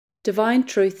Divine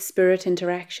Truth-Spirit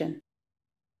interaction.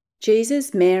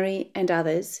 Jesus, Mary, and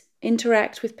others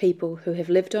interact with people who have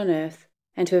lived on earth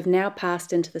and who have now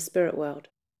passed into the spirit world.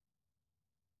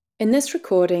 In this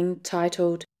recording,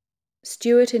 titled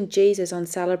Stuart and Jesus on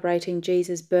Celebrating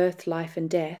Jesus' Birth, Life and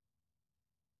Death,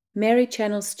 Mary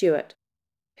channels Stuart,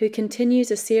 who continues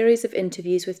a series of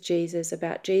interviews with Jesus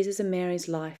about Jesus and Mary's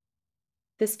life,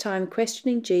 this time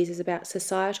questioning Jesus about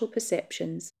societal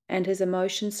perceptions and his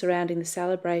emotions surrounding the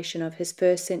celebration of his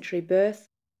first century birth,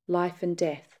 life and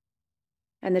death,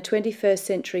 and the 21st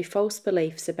century false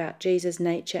beliefs about Jesus'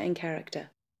 nature and character.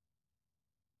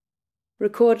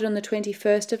 Recorded on the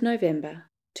 21st of November,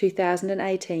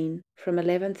 2018 from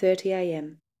 11:30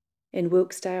 a.m. in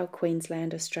Wilkesdale,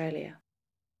 Queensland, Australia.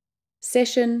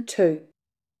 Session 2.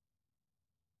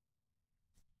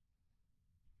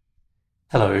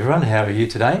 Hello everyone, how are you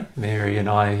today? Mary and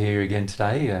I are here again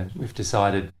today. We've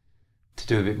decided to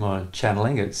do a bit more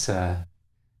channeling. It's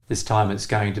this time it's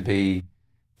going to be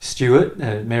Stuart.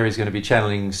 Mary's going to be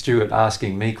channeling Stuart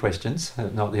asking me questions,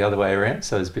 not the other way around,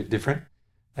 so it's a bit different.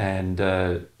 And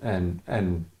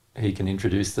he can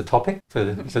introduce the topic for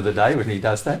the day when he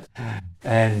does that.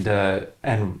 And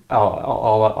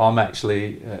I'm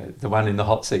actually the one in the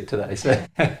hot seat today,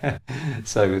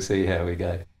 so we'll see how we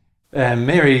go.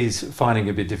 Mary's finding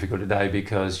it a bit difficult today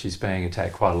because she's being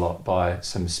attacked quite a lot by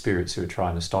some spirits who are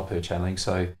trying to stop her channeling.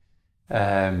 So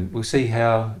we'll see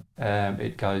how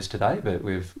it goes today, but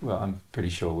I'm pretty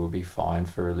sure we'll be fine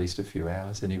for at least a few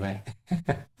hours anyway.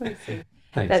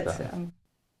 Thanks,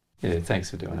 yeah, thanks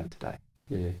for doing it today.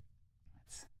 Yeah,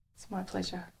 it's my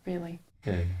pleasure, really.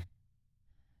 Yeah.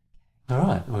 All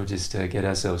right, we'll just get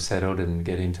ourselves settled and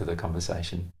get into the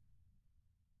conversation.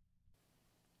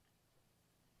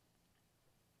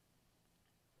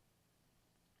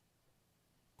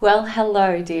 Well,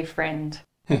 hello, dear friend.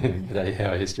 G'day,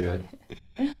 how are you, Stuart?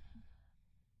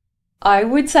 I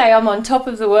would say I'm on top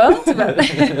of the world. But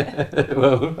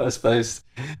well, I suppose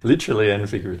literally and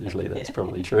figuratively that's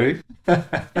probably true.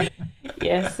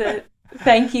 Yes,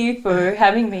 thank you for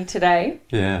having me today.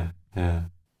 Yeah.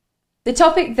 The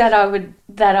topic that I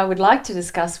would like to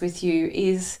discuss with you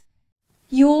is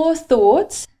your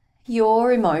thoughts,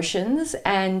 your emotions,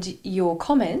 and your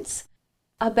comments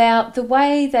about the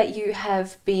way that you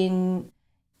have been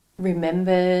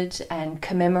remembered and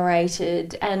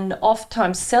commemorated and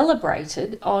oftentimes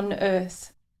celebrated on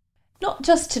Earth. Not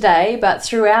just today, but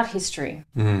throughout history.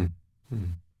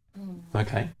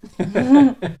 Okay.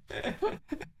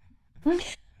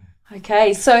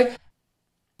 Okay, so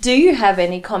do you have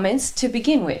any comments to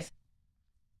begin with?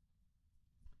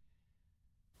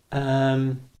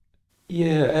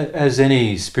 Yeah, as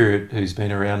any spirit who's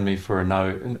been around me for a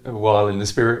while in the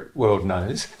spirit world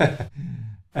knows.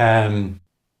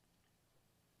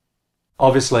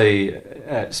 Obviously,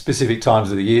 at specific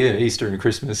times of the year, Easter and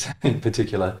Christmas in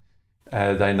particular,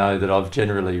 they know that I've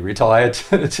generally retired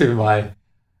to my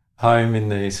home in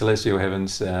the celestial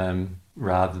heavens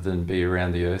rather than be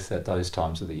around the earth at those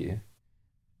times of the year.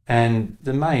 And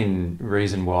the main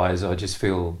reason why is I just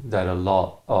feel that a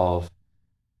lot of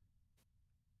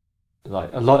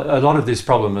this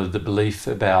problem of the belief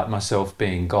about myself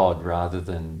being God rather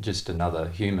than just another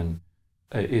human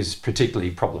is particularly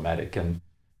problematic, and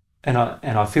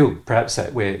I feel perhaps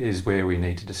that is where we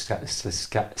need to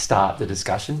start the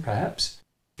discussion, perhaps,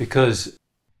 because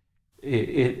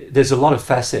there's a lot of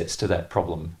facets to that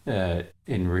problem.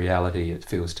 In reality, it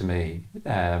feels to me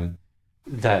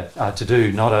that are to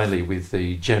do not only with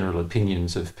the general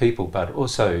opinions of people, but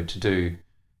also to do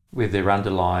with their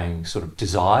underlying sort of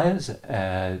desires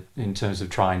in terms of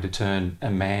trying to turn a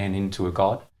man into a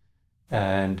god,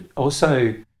 and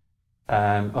also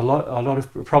a lot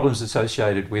of problems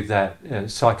associated with that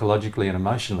psychologically and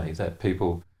emotionally that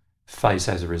people face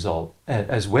as a result,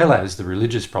 as well as the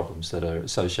religious problems that are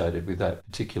associated with that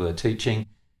particular teaching,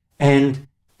 and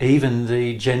even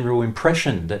the general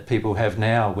impression that people have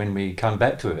now when we come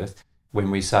back to earth,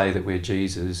 when we say that we're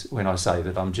Jesus, when I say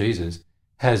that I'm Jesus,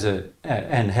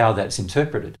 and how that's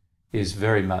interpreted is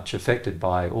very much affected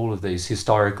by all of these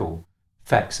historical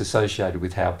facts associated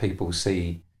with how people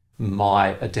see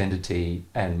my identity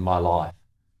and my life.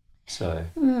 So,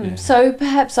 yeah. So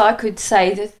perhaps I could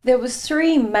say that there was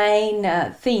three main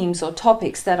themes or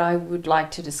topics that I would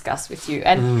like to discuss with you.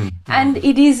 And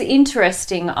it is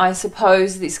interesting, I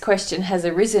suppose this question has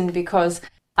arisen because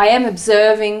I am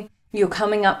observing you're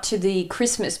coming up to the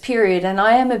Christmas period, and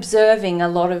I am observing a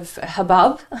lot of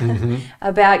hubbub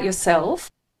about yourself.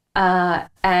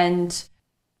 And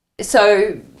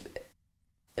so,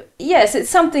 yes, it's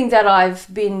something that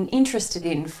I've been interested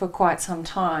in for quite some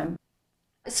time.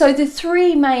 So the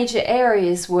three major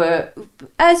areas were,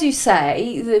 as you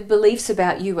say, the beliefs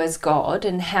about you as God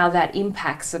and how that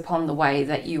impacts upon the way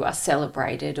that you are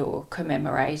celebrated or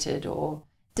commemorated or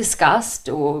discussed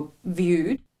or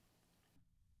viewed.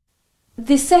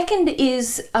 The second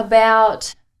is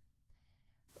about,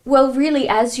 well, really,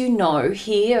 as you know,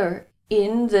 here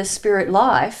in the spirit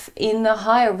life, in the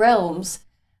higher realms,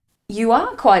 you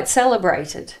are quite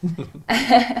celebrated.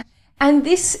 And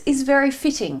this is very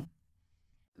fitting.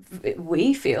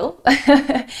 We feel,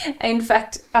 in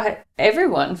fact,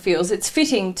 everyone feels it's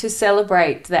fitting to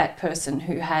celebrate that person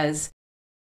who has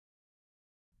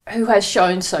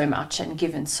shown so much and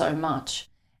given so much.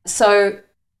 So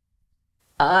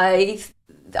I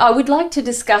would like to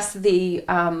discuss the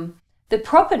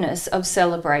properness of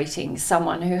celebrating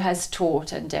someone who has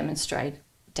taught and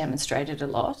demonstrated a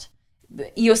lot,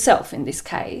 yourself in this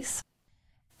case.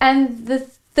 And the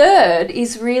third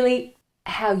is really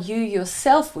how you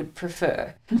yourself would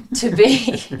prefer to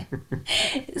be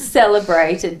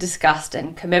celebrated, discussed,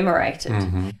 and commemorated.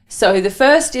 Mm-hmm. So the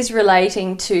first is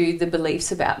relating to the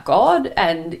beliefs about God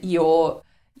and your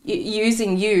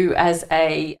using you as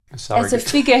a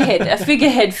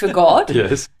figurehead for God.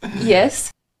 Yes.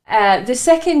 Yes. The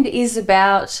second is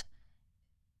about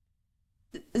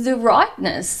the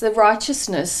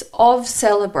righteousness of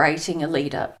celebrating a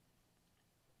leader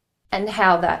and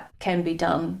how that can be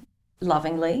done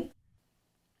lovingly.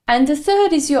 And the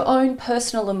third is your own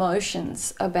personal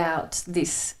emotions about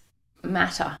this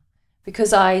matter,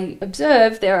 because I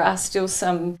observe there are still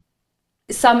some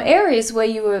areas where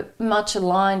you are much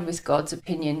aligned with God's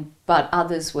opinion, but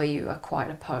others where you are quite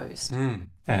opposed.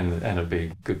 And it'd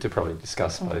be good to probably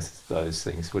discuss both those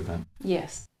things, wouldn't it?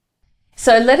 Yes.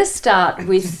 So let us start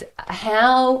with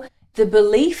how the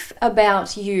belief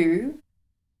about you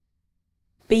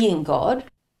being God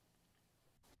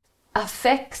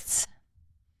affects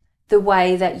the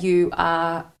way that you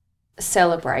are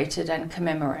celebrated and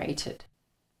commemorated.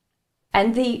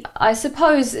 And I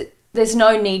suppose there's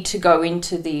no need to go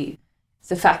into the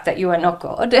fact that you are not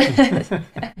God.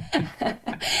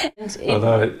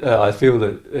 Although I feel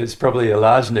that it's probably a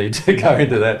large need to go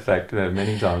into that fact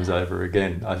many times over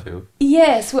again, I feel.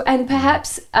 Yes, and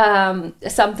perhaps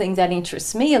something that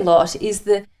interests me a lot is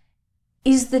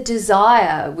the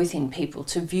desire within people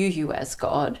to view you as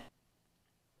God.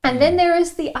 And then there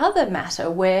is the other matter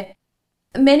where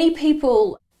many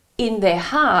people in their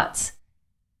hearts,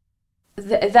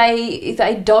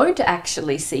 they don't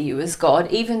actually see you as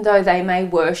God, even though they may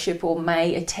worship or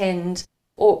may attend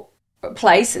or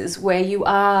places where you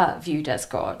are viewed as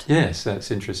God. Yes,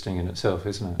 that's interesting in itself,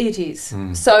 isn't it? It is.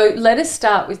 So let us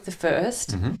start with the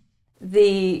first,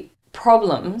 the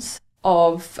problems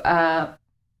of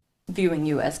viewing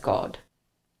you as God.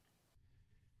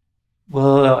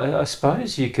 Well, I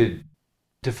suppose you could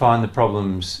define the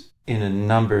problems in a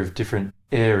number of different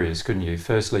areas, couldn't you?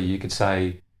 Firstly, you could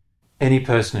say any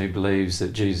person who believes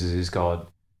that Jesus is God,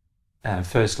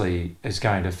 firstly, is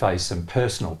going to face some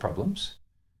personal problems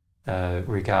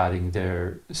regarding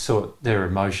their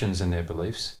emotions and their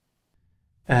beliefs.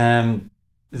 Then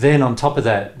on top of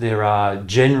that, there are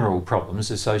general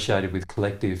problems associated with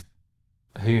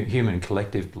human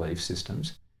collective belief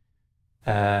systems.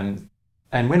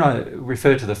 And when I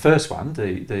refer to the first one,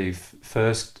 the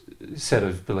first set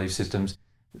of belief systems,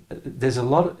 there's a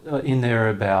lot in there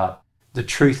about the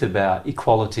truth about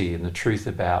equality and the truth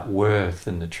about worth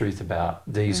and the truth about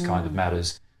these kind of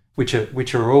matters, which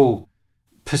are all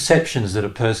perceptions that a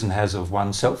person has of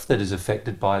oneself that is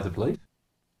affected by the belief.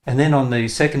 And then on the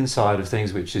second side of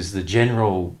things, which is the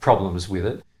general problems with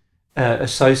it,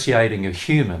 associating a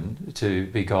human to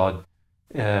be God,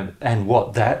 and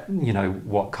what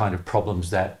kind of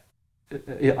problems that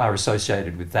are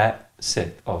associated with that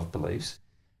set of beliefs.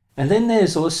 And then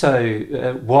there's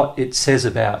also what it says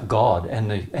about God and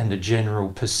the general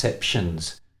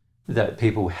perceptions that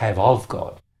people have of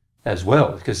God as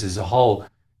well, because there's a whole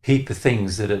heap of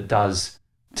things that it does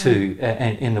to,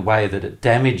 and in the way that it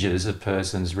damages a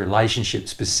person's relationship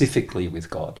specifically with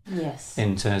God. Yes.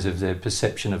 In terms of their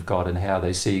perception of God and how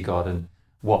they see God and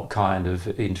what kind of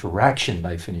interaction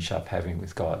they finish up having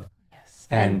with God. Yes.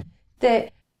 And their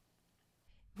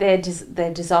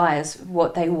desires,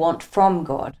 what they want from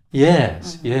God.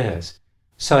 Yes, yes.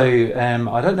 So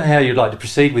I don't know how you'd like to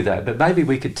proceed with that, but maybe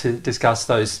we could discuss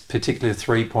those particular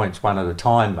 3 points one at a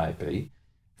time, maybe.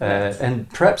 Yes. And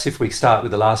perhaps if we start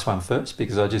with the last one first,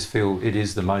 because I just feel it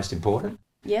is the most important.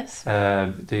 Yes.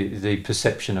 The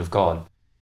perception of God.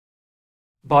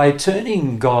 By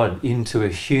turning God into a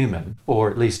human, or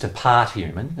at least a part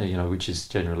human, which is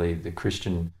generally the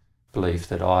Christian belief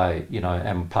that I,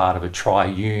 am part of a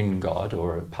triune God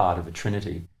or a part of a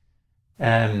Trinity.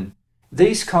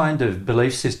 These kind of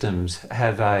belief systems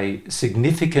have a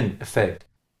significant effect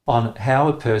on how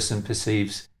a person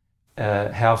perceives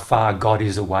how far God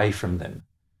is away from them.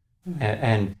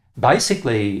 And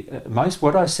basically,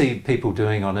 what I see people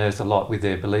doing on earth a lot with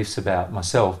their beliefs about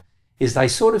myself is they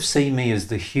sort of see me as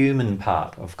the human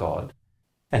part of God,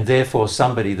 and therefore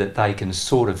somebody that they can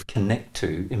sort of connect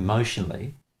to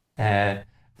emotionally,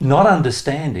 not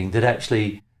understanding that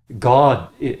actually God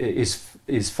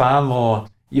is far more,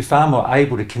 you're far more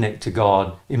able to connect to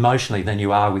God emotionally than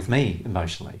you are with me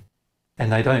emotionally.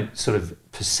 And they don't sort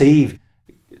of perceive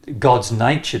God's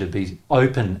nature to be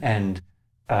open and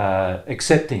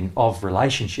accepting of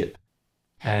relationship.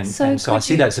 And so I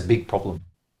see that's a big problem.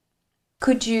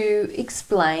 Could you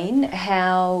explain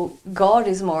how God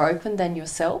is more open than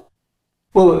yourself?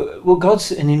 Well,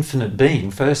 God's an infinite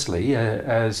being, firstly,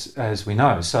 as we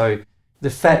know. So the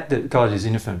fact that God is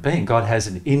an infinite being, God has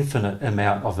an infinite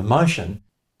amount of emotion,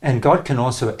 and God can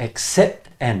also accept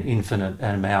an infinite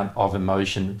amount of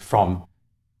emotion from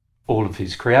all of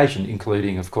his creation,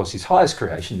 including, of course, his highest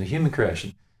creation, the human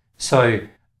creation. So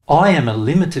I am a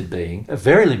limited being, a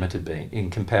very limited being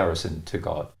in comparison to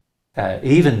God.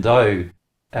 Even though,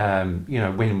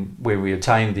 when we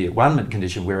attain the at-one-ment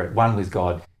condition, we're at one with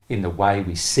God in the way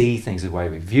we see things, the way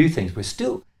we view things, we're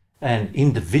still an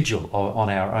individual on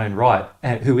our own right,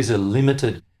 who is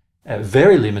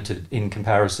very limited in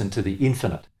comparison to the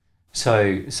infinite.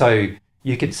 So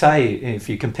you could say, if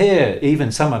you compare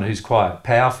even someone who's quite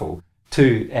powerful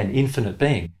to an infinite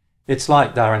being, it's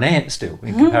like they're an ant still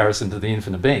in comparison to the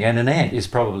infinite being. And an ant is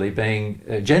probably being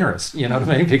generous, you know what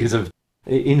I mean? Because of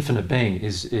infinite being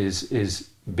is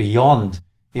beyond,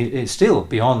 it's still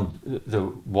beyond the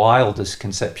wildest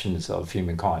conceptions of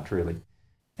humankind, really.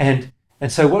 And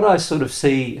so what I sort of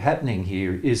see happening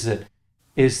here is that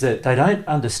they don't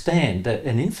understand that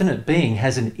an infinite being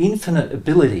has an infinite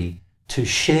ability to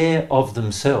share of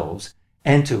themselves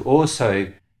and to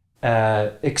also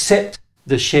accept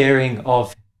the sharing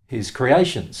of his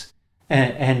creations.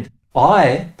 And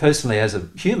I, personally, as a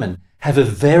human, have a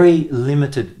very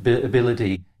limited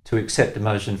ability to accept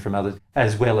emotion from others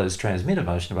as well as transmit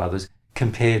emotion of others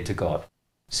compared to God.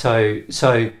 So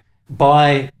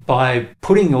by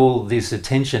putting all this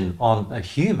attention on a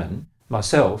human,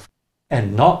 myself,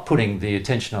 and not putting the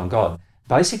attention on God,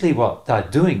 basically what they're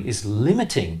doing is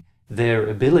limiting their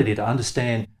ability to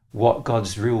understand what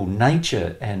God's real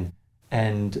nature and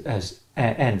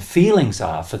feelings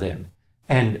are for them.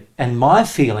 And my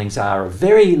feelings are a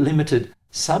very limited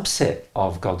subset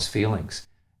of God's feelings.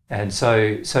 And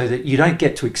so that you don't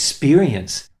get to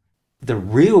experience the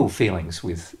real feelings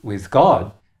with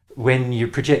God when you're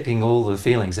projecting all the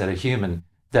feelings that are human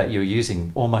that you're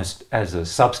using almost as a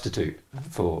substitute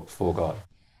for God.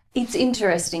 It's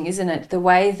interesting, isn't it? The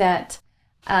way that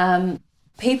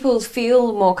people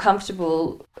feel more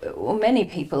comfortable, or many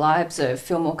people I observe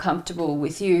feel more comfortable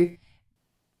with you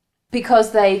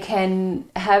because they can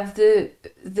have the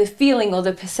feeling or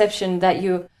the perception that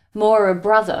you're more a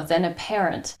brother than a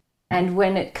parent. And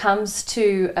when it comes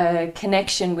to a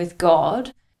connection with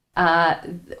God,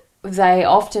 they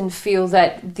often feel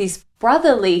that this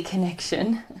brotherly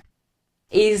connection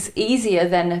is easier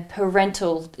than a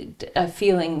parental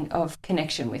feeling of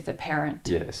connection with a parent.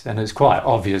 Yes, and it's quite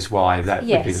obvious why that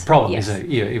would be the problem, yes. isn't it?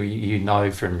 You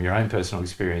know from your own personal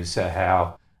experience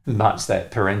how much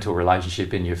that parental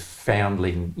relationship in your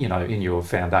foundling, in your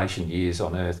foundation years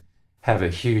on earth have a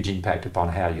huge impact upon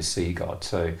how you see God.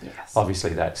 So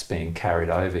obviously that's being carried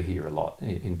over here a lot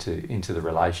into the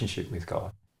relationship with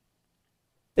God.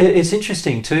 It's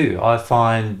interesting too, I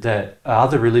find that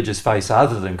other religious faiths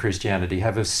other than Christianity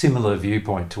have a similar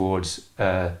viewpoint towards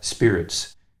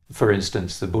spirits. For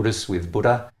instance, the Buddhists with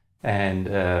Buddha and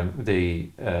the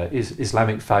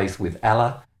Islamic faith with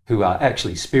Allah, who are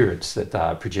actually spirits that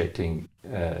are projecting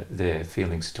their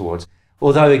feelings towards.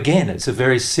 Although again, it's a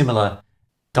very similar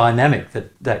dynamic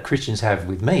that Christians have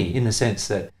with me, in the sense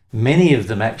that many of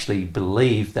them actually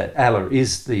believe that Allah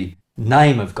is the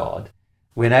name of God,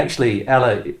 when actually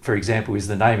Allah, for example, is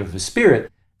the name of a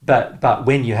spirit, but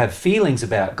when you have feelings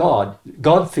about God,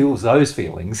 God feels those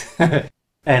feelings.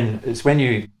 And it's when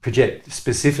you project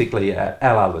specifically at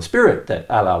Allah the Spirit that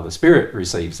Allah the Spirit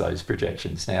receives those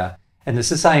projections now. And it's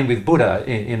the same with Buddha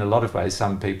in a lot of ways.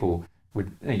 Some people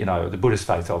would, the Buddhist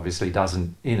faith obviously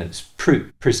doesn't, in its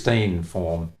pristine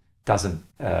form, doesn't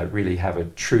really have a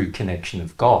true connection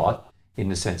of God in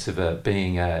the sense of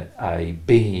being an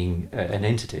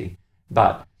entity.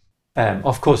 But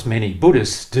of course, many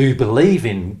Buddhists do believe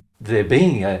in there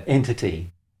being an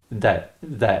entity that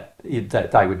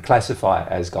they would classify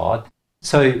as God.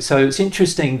 So it's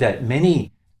interesting that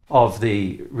many of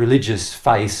the religious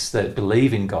faiths that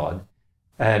believe in God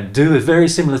do a very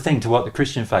similar thing to what the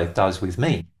Christian faith does with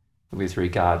me, with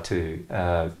regard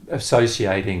to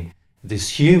associating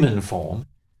this human form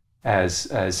as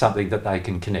something that they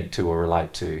can connect to or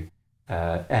relate to,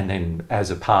 and then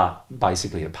as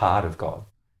basically a part of God.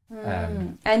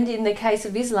 And in the case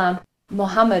of Islam,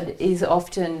 Muhammad is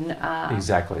often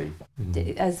exactly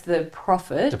as the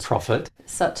prophet,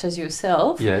 such as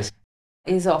yourself, yes,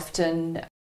 is often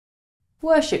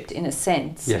worshipped in a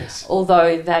sense. Yes.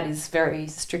 Although that is very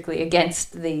strictly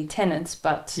against the tenets,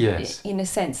 but yes, in a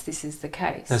sense this is the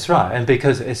case. That's right, and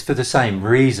because it's for the same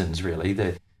reasons, really.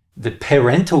 The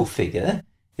parental figure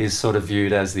is sort of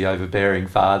viewed as the overbearing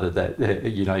father that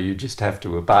you just have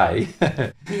to obey.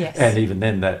 Yes. And even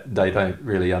then, that they don't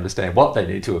really understand what they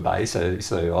need to obey. So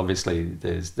obviously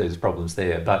there's problems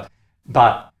there.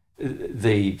 But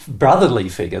the brotherly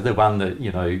figure, the one that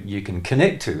you can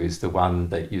connect to, is the one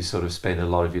that you sort of spend a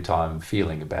lot of your time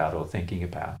feeling about or thinking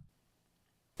about.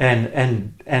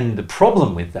 And the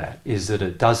problem with that is that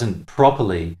it doesn't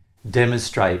properly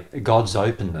demonstrate God's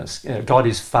openness. God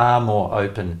is far more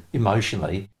open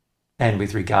emotionally and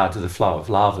with regard to the flow of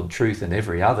love and truth and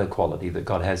every other quality that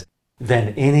God has than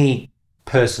any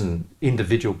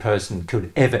individual person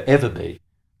could ever be.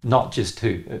 Not just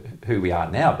who we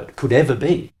are now, but could ever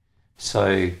be.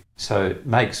 So it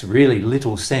makes really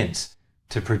little sense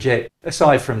to project,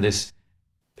 aside from this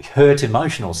hurt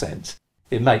emotional sense,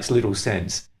 it makes little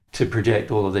sense to project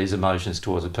all of these emotions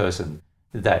towards a person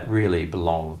that really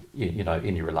belong, in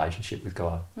your relationship with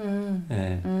God.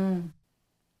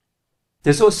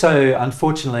 There's also,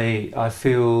 unfortunately, I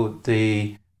feel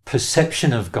the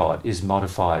perception of God is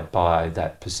modified by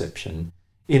that perception,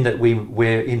 in that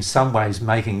we're in some ways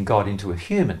making God into a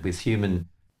human with human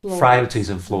frailties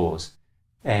and flaws.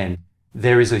 And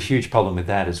there is a huge problem with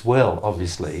that as well,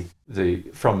 obviously.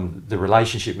 From the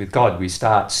relationship with God, we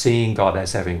start seeing God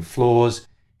as having flaws.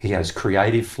 He has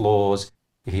creative flaws.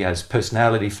 He has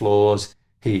personality flaws.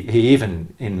 He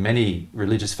even, in many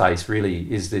religious faiths,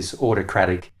 really is this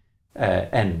autocratic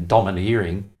and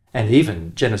domineering and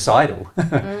even genocidal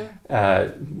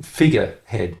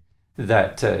figurehead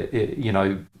that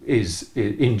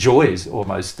enjoys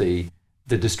almost the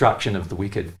destruction of the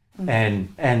wicked.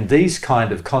 And these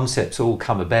kind of concepts all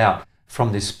come about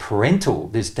from this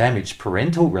damaged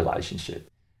parental relationship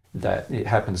that it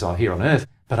happens here on earth.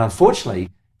 But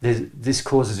unfortunately, this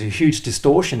causes a huge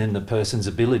distortion in the person's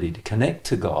ability to connect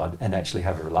to God and actually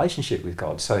have a relationship with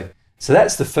God. So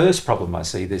that's the first problem I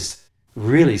see, this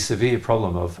really severe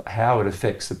problem of how it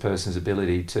affects the person's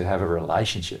ability to have a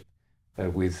relationship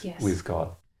with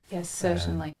God. Yes,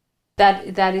 certainly.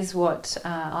 That is what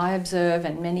I observe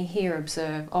and many here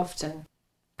observe often.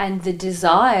 And the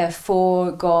desire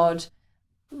for God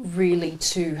really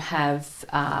to have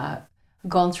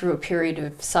gone through a period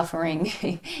of suffering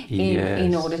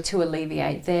in order to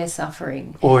alleviate their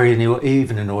suffering. Or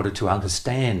even in order to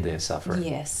understand their suffering.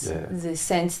 Yes, the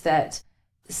sense that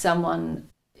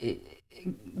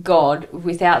God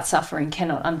without suffering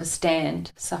cannot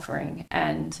understand suffering.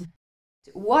 And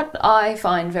what I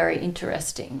find very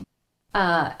interesting,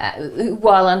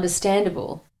 while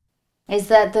understandable, is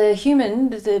that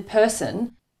the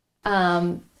person,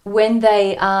 when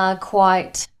they are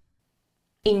quite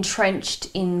entrenched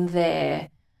in their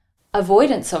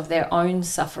avoidance of their own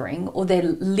suffering, or they're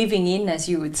living in, as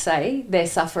you would say, their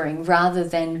suffering, rather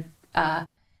than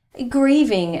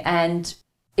grieving and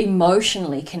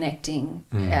emotionally connecting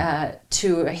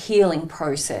to a healing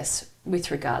process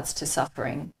with regards to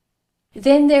suffering,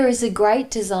 then there is a great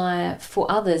desire for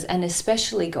others, and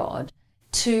especially God,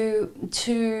 to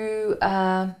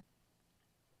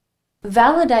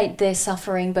validate their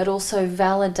suffering, but also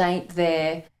validate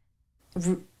their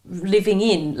living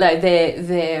in, like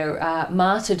their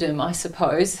martyrdom, I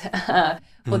suppose,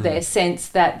 or their sense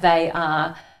that they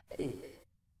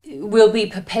will be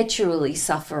perpetually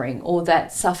suffering, or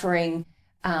that suffering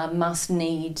must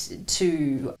need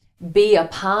to be a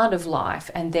part of life,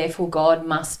 and therefore God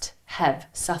must have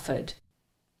suffered.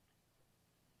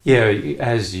 Yeah,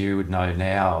 as you would know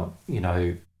now,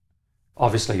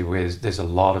 obviously there's a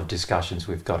lot of discussions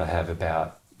we've got to have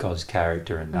about God's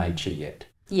character and nature yet.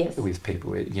 Yes. With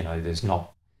people, there's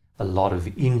not a lot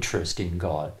of interest in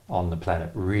God on the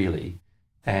planet, really,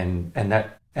 and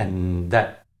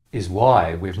that is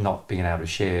why we've not been able to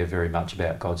share very much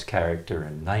about God's character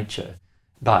and nature.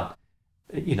 But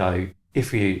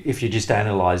if you just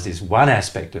analyse this one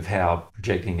aspect of how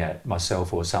projecting at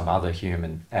myself or some other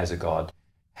human as a God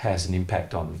has an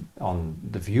impact on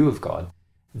the view of God,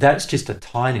 that's just a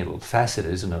tiny little facet,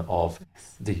 isn't it, of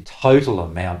the total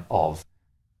amount of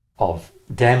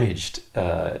damaged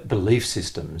belief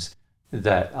systems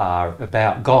that are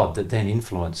about God that then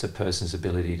influence a person's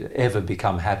ability to ever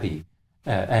become happy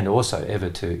and also ever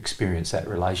to experience that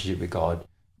relationship with God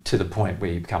to the point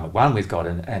where you become at one with God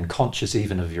and conscious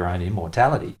even of your own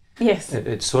immortality. Yes.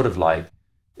 It's sort of like,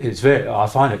 I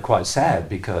find it quite sad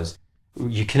because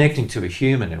you're connecting to a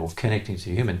human or connecting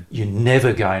to a human, you're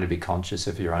never going to be conscious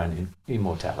of your own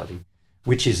immortality,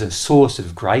 which is a source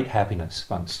of great happiness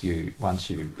once you're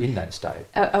in that state.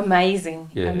 Amazing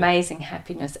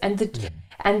happiness. And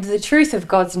the truth of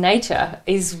God's nature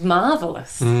is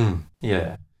marvellous.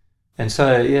 Yeah. And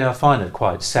so, I find it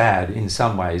quite sad in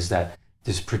some ways that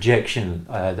this projection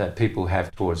that people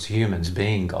have towards humans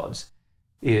being gods,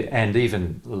 and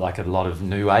even like a lot of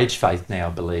New Age faith now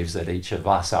believes that each of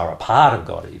us are a part of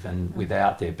God even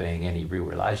without there being any real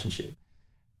relationship.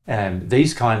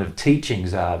 These kind of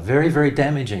teachings are very, very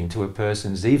damaging to a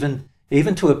person's, even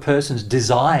to a person's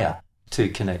desire to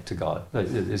connect to God.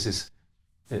 There's this,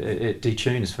 it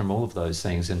detunes from all of those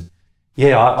things. And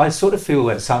I sort of feel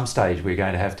at some stage we're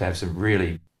going to have some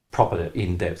really proper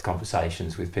in-depth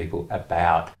conversations with people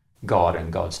about God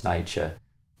and God's nature.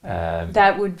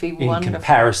 That would be wonderful. In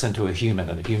comparison to a human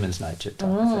and a human's nature type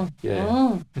of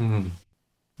thing.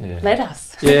 Yeah. Let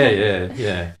us.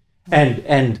 Yeah.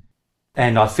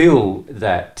 And I feel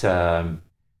that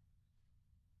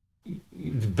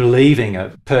believing a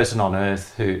person on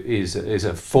earth who is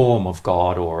a form of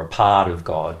God or a part of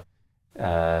God,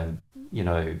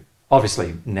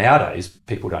 obviously nowadays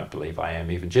people don't believe I am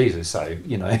even Jesus, so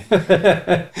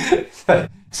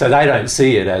so they don't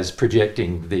see it as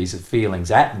projecting these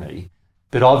feelings at me.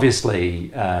 But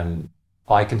obviously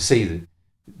I can see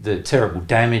the terrible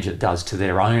damage it does to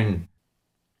their own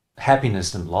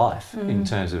happiness and life in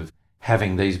terms of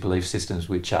having these belief systems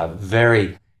which are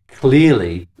very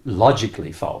clearly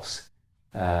logically false,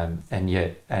 and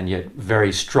yet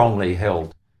very strongly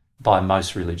held by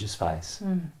most religious faiths.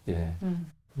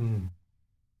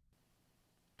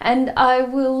 And I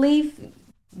will leave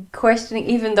questioning,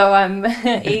 even though I'm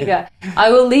eager,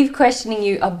 I will leave questioning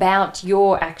you about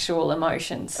your actual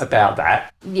emotions. About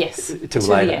that? Yes. Till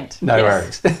later. The end. No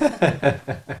worries.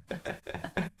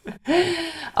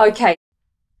 Okay.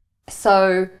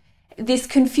 So this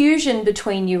confusion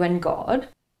between you and God,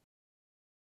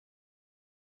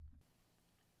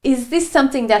 is this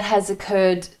something that has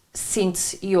occurred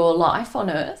since your life on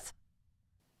earth?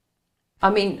 I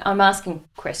mean, I'm asking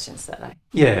questions that I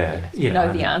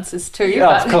know the answers to.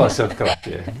 Yeah, of course,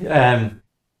 yeah.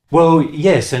 Well,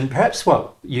 yes, and perhaps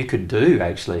what you could do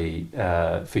actually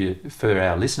for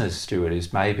our listeners, Stuart,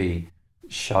 is maybe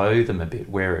show them a bit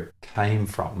where it came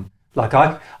from. Like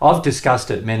I've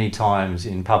discussed it many times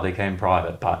in public and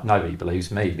private, but nobody believes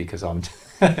me because I'm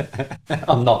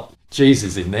I'm not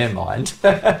Jesus in their mind.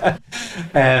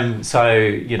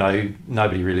 So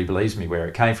nobody really believes me where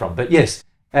it came from. But yes,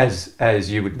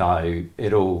 as you would know,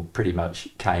 it all pretty much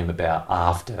came about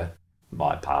after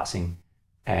my passing,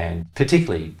 and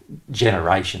particularly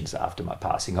generations after my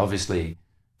passing. Obviously,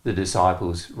 the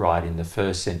disciples right in the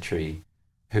first century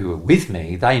who were with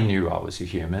me, they knew I was a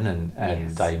human, and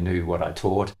Yes. they knew what I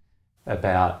taught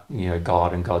about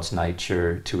God and God's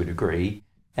nature to a degree,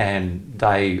 and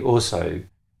they also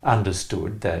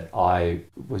understood that I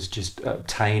was just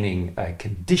obtaining a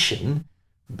condition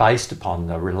based upon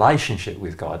the relationship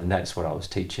with God, and that's what I was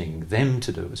teaching them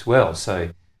to do as well. So,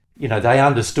 they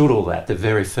understood all that, the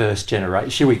very first generation.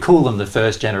 Should we call them the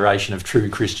first generation of true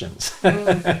Christians?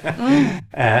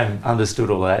 Understood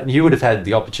all that. And you would have had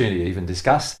the opportunity to even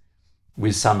discuss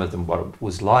with some of them what it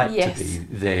was like Yes. to be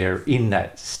there in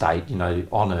that state,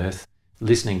 on earth,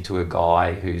 listening to a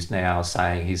guy who's now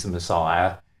saying he's the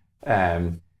Messiah.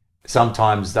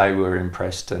 Sometimes they were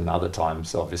impressed, and other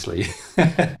times, obviously,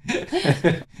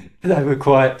 they were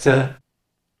quite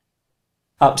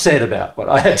upset about what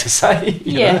I had to say.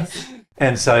 Yes.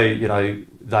 And so,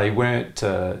 they weren't,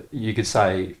 you could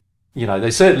say,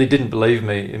 they certainly didn't believe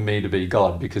in me to be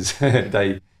God, because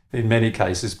they, in many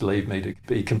cases, believed me to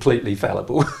be completely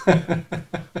fallible.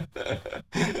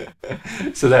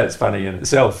 So that's funny in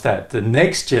itself, that the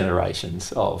next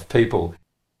generations of people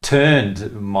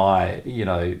turned my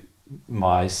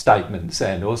statements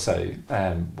and also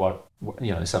what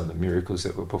some of the miracles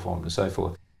that were performed and so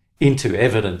forth into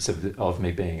evidence of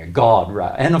me being a god,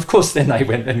 right? And of course then they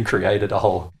went and created a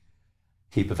whole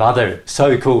heap of other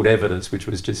so-called evidence which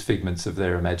was just figments of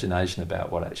their imagination about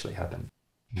what actually happened.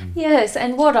 Yes,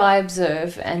 and what I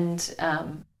observe and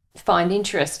find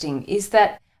interesting is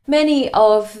that many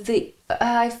of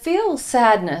I feel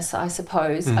sadness, I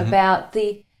suppose, about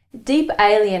the deep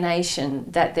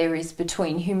alienation that there is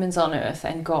between humans on earth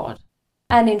and God.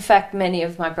 And in fact, many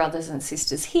of my brothers and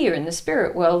sisters here in the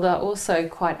spirit world are also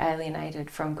quite alienated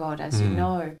from God, as you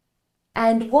know.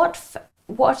 And what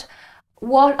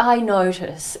I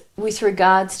notice with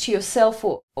regards to yourself,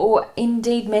 or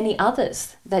indeed many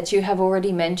others that you have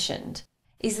already mentioned,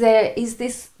 is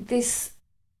this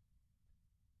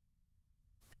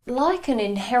like an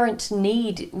inherent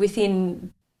need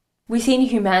within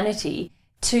humanity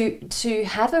to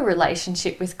have a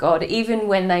relationship with God, even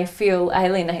when they feel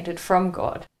alienated from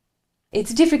God.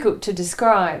 It's difficult to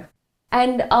describe.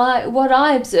 And what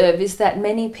I observe is that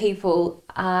many people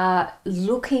are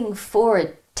looking for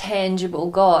a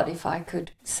tangible God, if I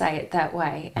could say it that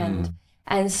way.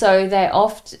 And so they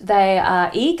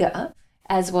are eager,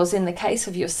 as was in the case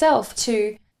of yourself,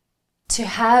 to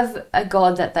have a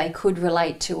God that they could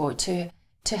relate to, or to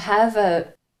have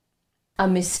a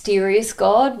mysterious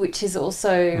God, which is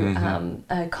also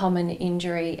a common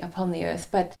injury upon the earth,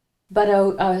 but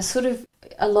a sort of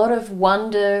a lot of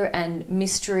wonder and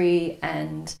mystery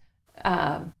and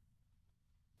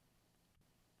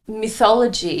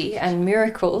mythology and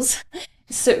miracles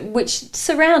which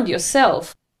surround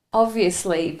yourself,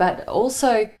 obviously, but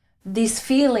also this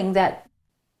feeling that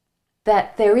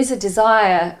there is a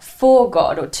desire for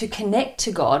God, or to connect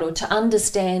to God, or to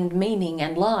understand meaning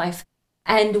and life.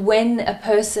 And when a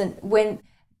person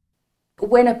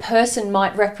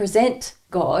might represent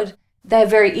God, they're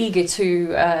very eager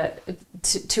to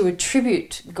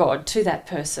attribute God to that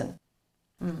person.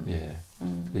 Yeah,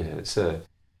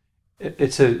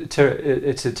 it's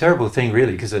a terrible thing,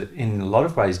 really, because it in a lot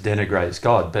of ways denigrates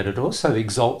God, but it also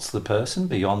exalts the person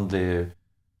beyond their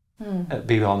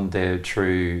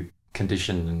true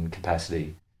condition and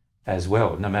capacity as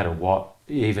well. No matter what,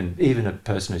 even a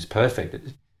person who's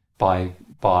perfect, by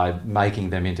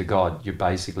making them into God, you're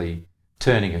basically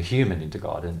turning a human into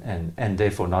God, and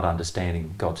therefore not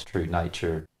understanding God's true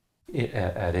nature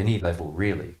at any level,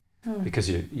 really, because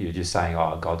you're just saying,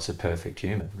 oh, God's a perfect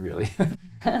human, really.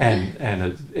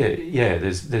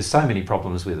 There's so many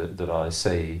problems with it that I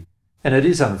see, and it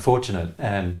is unfortunate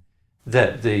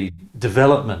that the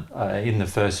development in the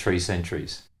first 3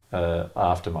 centuries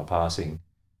after my passing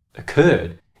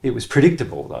occurred. It was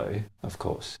predictable, though, of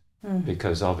course,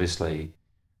 because obviously,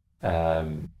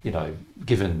 given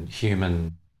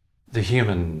the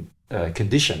human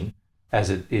condition as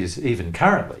it is even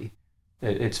currently,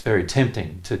 it's very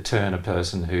tempting to turn a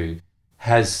person who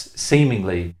has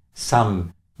seemingly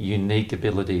some unique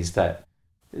abilities that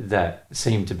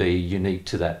seem to be unique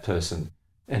to that person,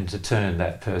 and to turn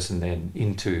that person then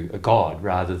into a god,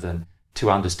 rather than to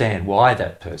understand why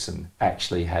that person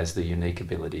actually has the unique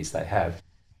abilities they have.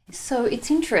 So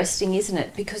it's interesting, isn't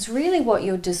it? Because really what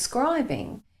you're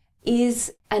describing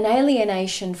is an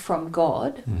alienation from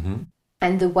God,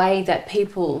 and the way that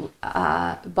people,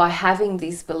 by having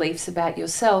these beliefs about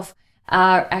yourself,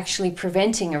 are actually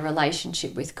preventing a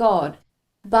relationship with God.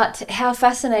 But how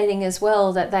fascinating as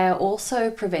well that they are also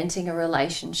preventing a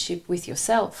relationship with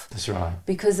yourself. That's right.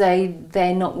 Because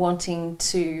they're not wanting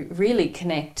to really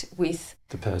connect with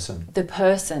the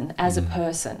person as a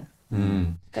person.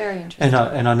 Very interesting.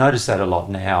 And I notice that a lot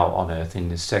now on earth in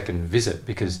this second visit,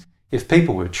 because if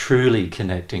people were truly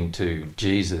connecting to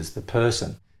Jesus, the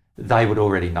person, they would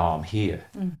already know I'm here.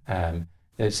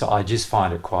 So I just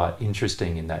find it quite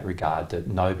interesting in that regard, that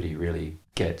nobody really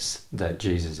gets that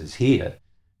Jesus is here.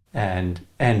 And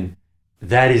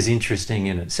that is interesting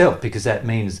in itself, because that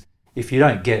means if you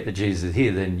don't get that Jesus is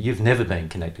here, then you've never been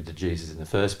connected to Jesus in the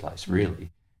first place,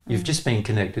 really. You've just been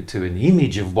connected to an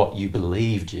image of what you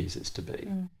believe Jesus to be.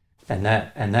 And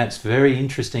that's very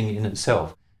interesting in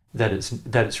itself, that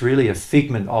it's really a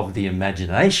figment of the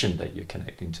imagination that you're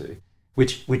connecting to,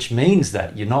 which means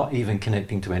that you're not even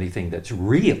connecting to anything that's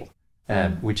real,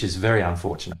 which is very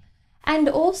unfortunate. And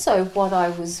also what I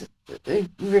was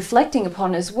reflecting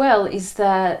upon as well is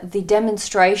the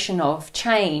demonstration of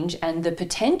change and the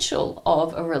potential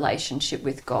of a relationship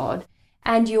with God,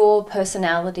 and your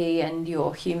personality and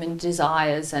your human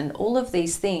desires and all of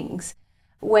these things.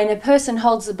 When a person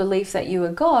holds the belief that you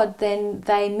are God, then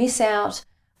they miss out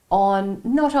on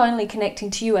not only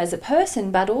connecting to you as a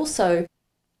person, but also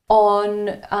on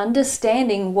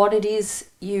understanding what it is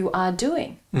you are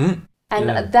doing.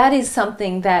 That is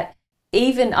something that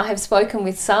even I have spoken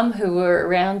with some who were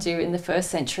around you in the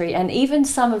first century, and even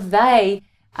some of they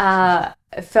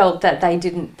felt that they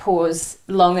didn't pause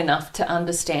long enough to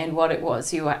understand what it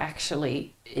was you were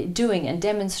actually doing and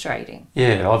demonstrating.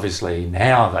 Yeah, obviously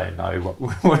now they know what we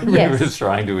were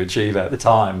trying to achieve at the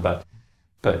time, but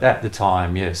at the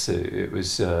time, yes, it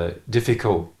was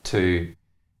difficult to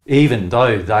even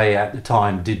though they at the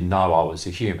time didn't know I was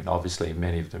a human. Obviously,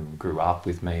 many of them grew up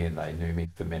with me and they knew me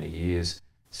for many years,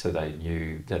 so they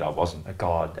knew that I wasn't a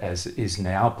god as is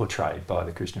now portrayed by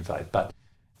the Christian faith.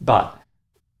 But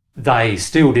they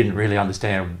still didn't really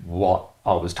understand what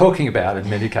I was talking about in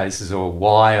many cases, or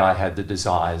why I had the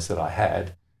desires that I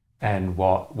had, and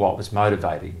what was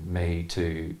motivating me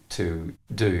to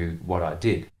do what I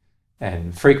did.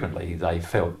 And frequently they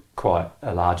felt quite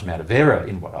a large amount of error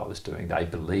in what I was doing. They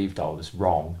believed I was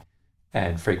wrong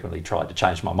and frequently tried to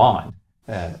change my mind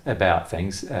about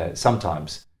things,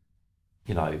 sometimes,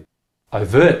 you know,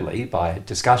 overtly by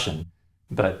discussion,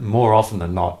 but more often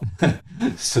than not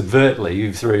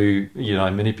subvertly through, you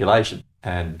know, manipulation.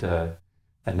 And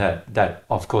that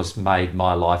of course made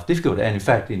my life difficult, and in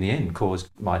fact in the end caused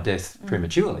my death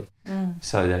prematurely.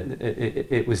 So that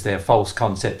it was their false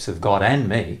concepts of God and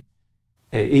me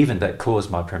even that caused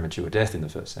my premature death in the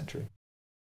first century.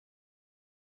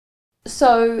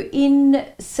 So in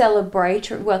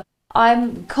celebratory, well,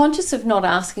 I'm conscious of not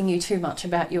asking you too much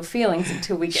about your feelings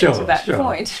until we get to that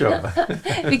point. Sure.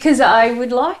 Because I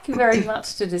would like very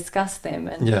much to discuss them.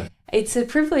 And yeah. It's a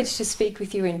privilege to speak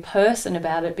with you in person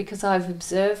about it, because I've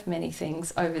observed many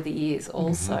things over the years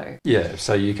also. Yeah,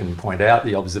 so you can point out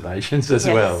the observations as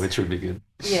well, which would be good.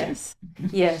 Yes,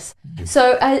 yes.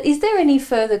 So is there any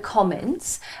further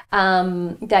comments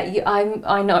that you,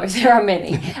 I know there are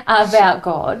many, about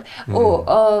God,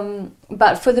 or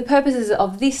but for the purposes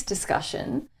of this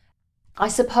discussion, I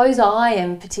suppose I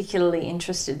am particularly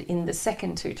interested in the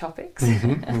second two topics.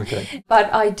 Okay.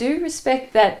 But I do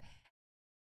respect that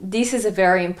this is a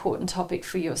very important topic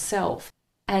for yourself.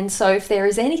 And so if there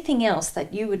is anything else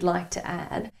that you would like to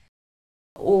add,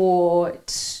 or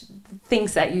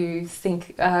things that you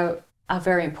think are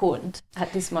very important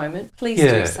at this moment, please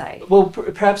do say. Well,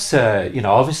 perhaps, you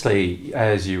know, obviously,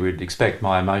 as you would expect,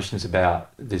 my emotions about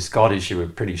this God issue are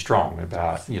pretty strong,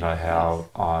 about, you know, how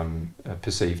I'm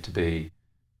perceived to be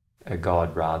a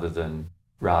God rather than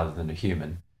a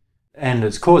human. And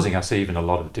it's causing us even a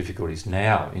lot of difficulties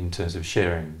now in terms of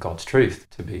sharing God's truth,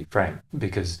 to be frank,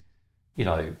 because, you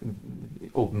know,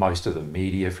 most of the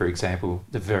media, for example,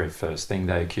 the very first thing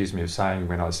they accused me of saying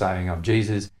when I was saying I'm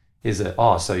Jesus is that,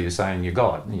 oh, so you're saying you're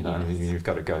God, you know, and you've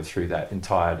got to go through that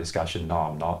entire discussion. No,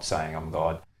 I'm not saying I'm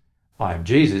God, I am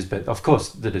Jesus. But of course,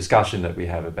 the discussion that we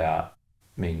have about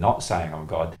me not saying I'm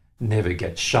God never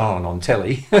gets shown on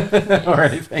telly or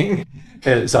anything.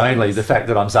 It's only the fact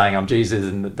that I'm saying I'm Jesus,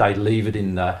 and that they leave it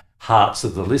in the hearts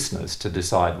of the listeners to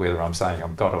decide whether I'm saying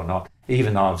I'm God or not,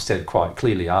 even though I've said quite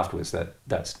clearly afterwards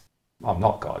that I'm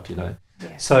not God, you know.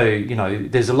 Yeah. So, you know,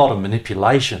 there's a lot of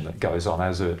manipulation that goes on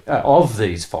of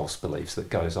these false beliefs that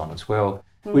goes on as well,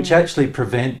 which actually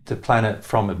prevent the planet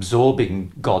from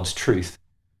absorbing God's truth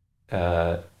in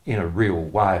a real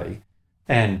way.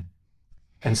 And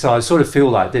so I sort of feel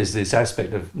like there's this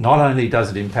aspect of, not only does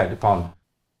it impact upon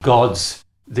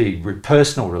the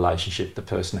personal relationship the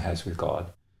person has with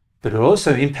God, but it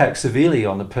also impacts severely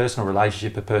on the personal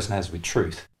relationship a person has with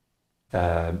truth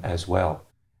as well.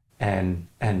 And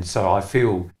so I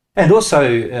feel, and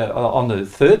also on the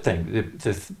third thing,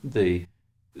 the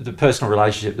personal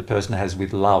relationship the person has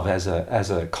with love as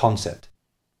a concept,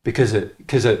 because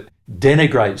it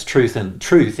denigrates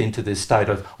truth into this state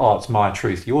of, oh, it's my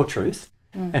truth, your truth.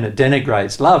 And it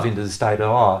denigrates love into the state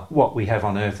of, oh, what we have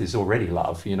on earth is already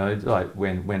love, you know, like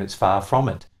when it's far from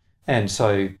it. And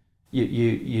so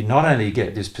you not only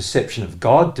get this perception of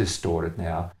God distorted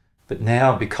now, but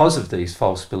now because of these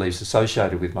false beliefs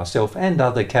associated with myself and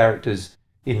other characters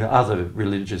in other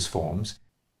religious forms,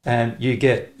 and you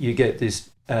get this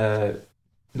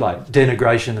like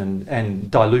denigration and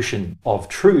dilution of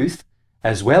truth,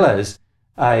 as well as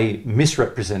a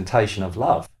misrepresentation of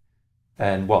love,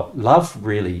 and what love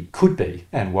really could be,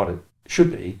 and what it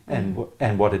should be, and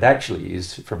what it actually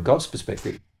is from God's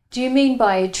perspective. Do you mean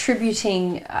by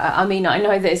attributing, I mean, I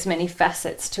know there's many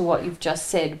facets to what you've just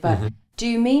said, but do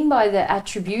you mean by the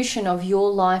attribution of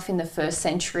your life in the first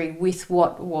century with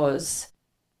what was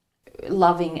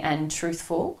loving and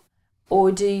truthful?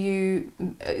 Or do you,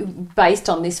 based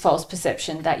on this false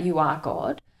perception that you are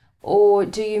God, or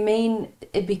do you mean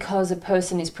because a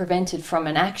person is prevented from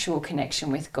an actual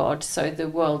connection with God, so the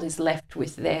world is left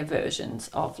with their versions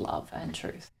of love and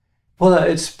truth? Well,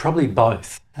 it's probably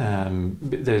both.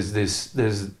 There's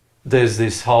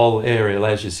this whole area,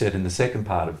 as you said in the second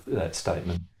part of that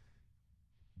statement,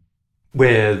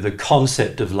 where the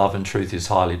concept of love and truth is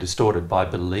highly distorted by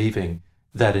believing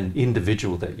that an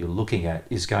individual that you're looking at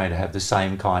is going to have the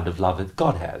same kind of love that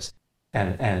God has,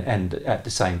 and at the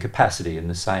same capacity and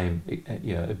the same,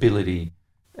 you know, ability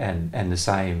and the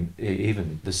same,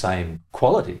 even the same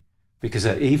quality Because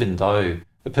even though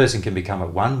a person can become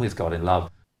at one with God in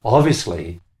love,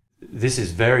 obviously this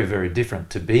is very, very different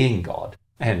to being God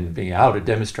and being able to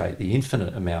demonstrate the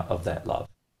infinite amount of that love.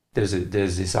 There's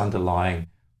this underlying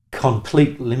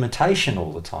complete limitation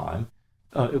all the time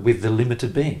with the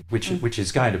limited being, which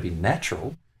is going to be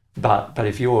natural. But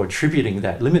if you're attributing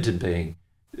that limited being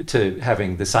to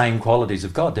having the same qualities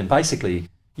of God, then basically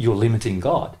you're limiting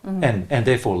God, and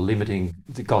therefore limiting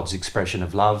God's expression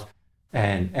of love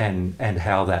and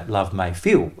how that love may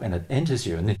feel when it enters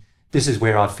you. And this is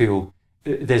where I feel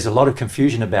there's a lot of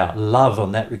confusion about love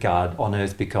on that regard on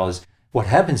earth, because what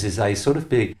happens is they sort of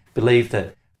believe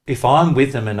that if I'm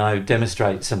with them and I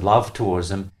demonstrate some love towards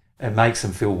them, it makes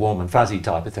them feel warm and fuzzy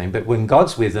type of thing. But when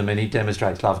God's with them and he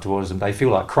demonstrates love towards them, they feel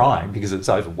like crying because it's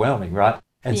overwhelming, right?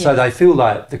 And so they feel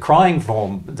like the crying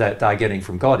form that they're getting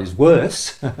from God is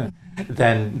worse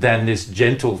than this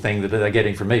gentle thing that they're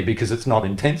getting from me, because it's not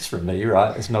intense from me,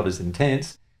 right? It's not as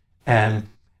intense. And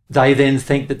they then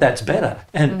think that that's better.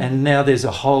 And now there's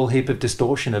a whole heap of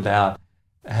distortion about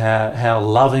how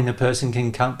loving a person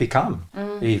can become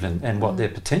even, and what their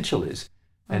potential is.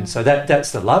 And so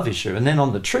that's the love issue. And then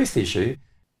on the truth issue,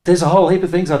 there's a whole heap of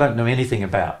things I don't know anything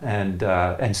about,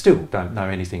 and still don't know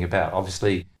anything about.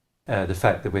 Obviously, the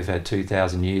fact that we've had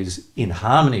 2,000 years in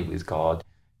harmony with God,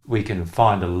 we can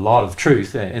find a lot of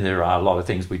truth, and there are a lot of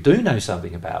things we do know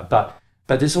something about. But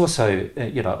there's also,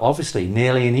 obviously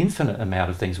nearly an infinite amount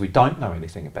of things we don't know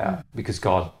anything about, because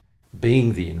God,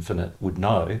 being the infinite, would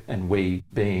know, and we,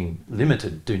 being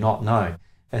limited, do not know.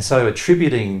 And so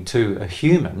attributing to a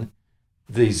human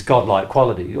these godlike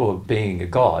qualities, or being a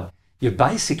God, you're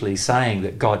basically saying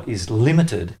that God is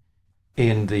limited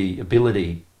in the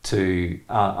ability to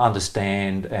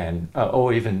understand, and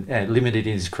or even limited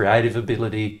in his creative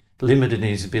ability, limited in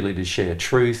his ability to share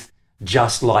truth,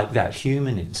 just like that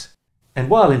human is. And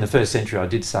while in the first century I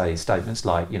did say statements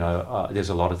like, there's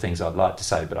a lot of things I'd like to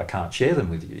say, but I can't share them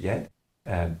with you yet.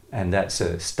 And that's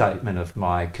a statement of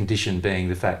my condition being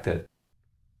the fact that,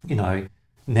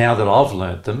 now that I've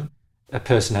learnt them, a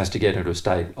person has to get into a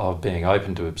state of being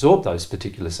open to absorb those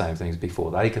particular same things before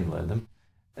they can learn them.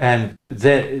 And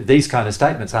these kind of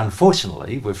statements,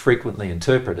 unfortunately, were frequently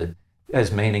interpreted as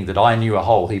meaning that I knew a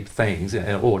whole heap of things,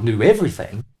 or knew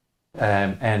everything,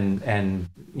 and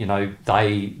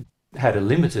they had a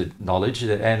limited knowledge,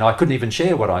 and I couldn't even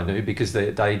share what I knew because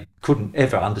they couldn't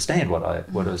ever understand what I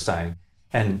was saying,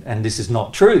 and this is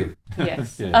not true.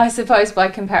 Yes, yeah. I suppose by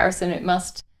comparison, it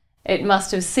must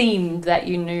have seemed that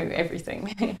you knew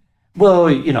everything. Well,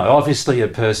 obviously a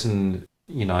person,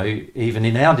 even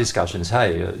in our discussions,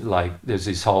 like there's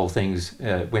this whole things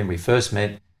when we first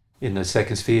met in the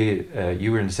second sphere,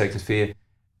 you were in the second sphere,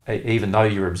 even though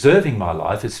you're observing my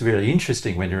life, it's really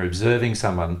interesting when you're observing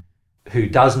someone who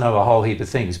does know a whole heap of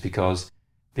things, because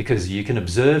you can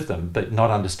observe them but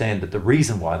not understand that the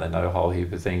reason why they know a whole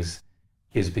heap of things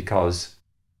is because,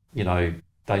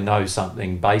 they know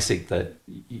something basic that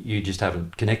you just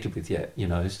haven't connected with yet,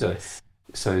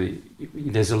 So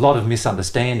there's a lot of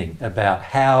misunderstanding about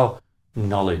how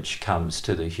knowledge comes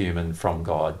to the human from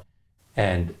God,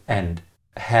 and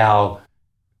how,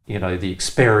 the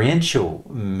experiential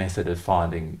method of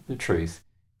finding the truth,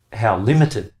 how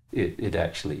limited it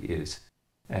actually is.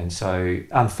 And so,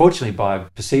 unfortunately, by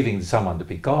perceiving someone to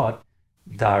be God,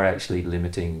 they're actually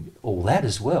limiting all that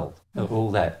as well,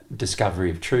 all that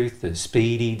discovery of truth, the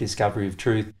speedy discovery of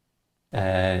truth.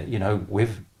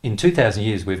 In 2,000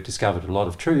 years, we've discovered a lot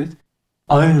of truth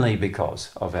only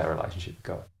because of our relationship with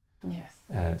God.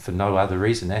 Yes. For no other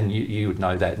reason. And you would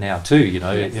know that now too,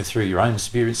 yes. Through your own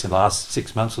experience in the last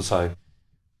 6 months or so.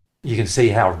 You can see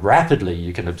how rapidly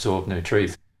you can absorb new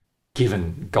truth,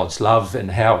 given God's love,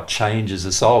 and how it changes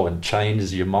the soul and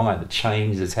changes your mind. It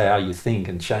changes how you think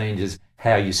and changes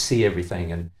how you see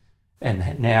everything.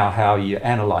 And now how you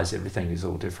analyse everything is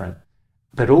all different.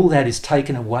 But all that is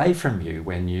taken away from you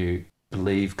when you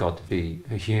believe God to be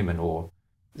a human, or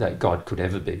that God could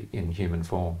ever be in human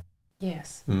form.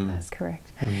 Yes, that's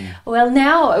correct. Well,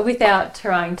 now, without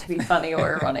trying to be funny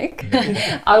or ironic,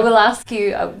 I will ask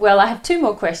you, I have two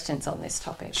more questions on this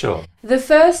topic. Sure. The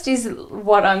first is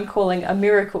what I'm calling a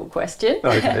miracle question.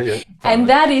 Okay, yeah. And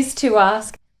that is to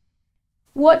ask,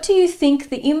 what do you think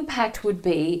the impact would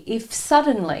be if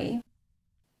suddenly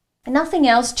nothing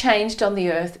else changed on the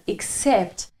earth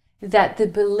except that the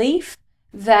belief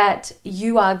that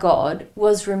you are God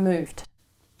was removed?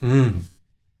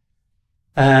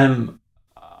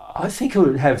 I think it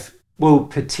would have,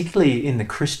 particularly in the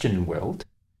Christian world,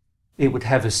 it would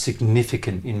have a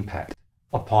significant impact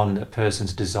upon a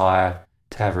person's desire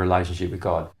to have a relationship with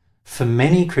God. For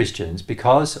many Christians,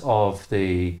 because of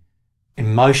the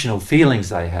emotional feelings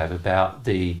they have about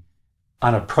the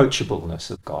unapproachableness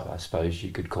of God, I suppose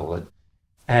you could call it.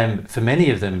 And for many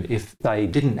of them, if they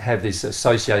didn't have this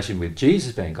association with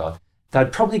Jesus being God,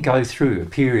 they'd probably go through a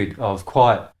period of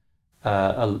quite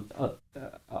a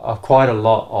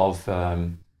lot of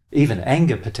even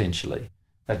anger potentially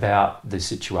about the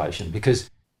situation, because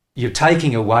you're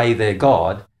taking away their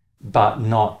God, but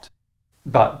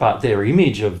their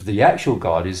image of the actual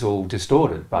God is all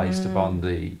distorted based upon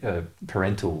the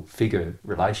parental figure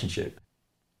relationship.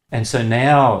 And so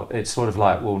now it's sort of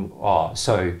like, well,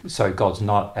 so God's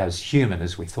not as human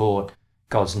as we thought.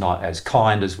 God's not as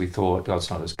kind as we thought. God's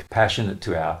not as compassionate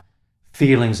to our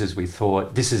feelings as we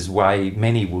thought. This is the way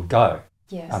many would go,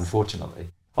 yes. Unfortunately.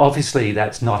 Obviously,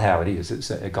 that's not how it is.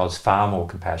 God's far more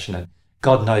compassionate.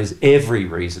 God knows every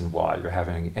reason why you're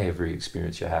having every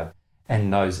experience you have, and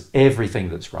knows everything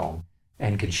that's wrong,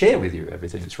 and can share with you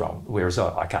everything that's wrong. Whereas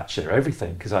I can't share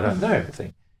everything because I don't know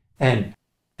everything.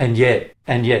 And yet,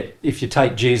 if you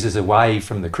take Jesus away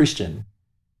from the Christian,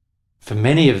 for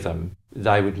many of them,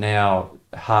 they would now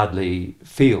hardly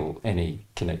feel any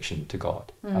connection to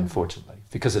God, unfortunately,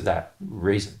 because of that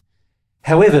reason.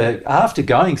 However, after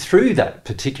going through that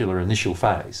particular initial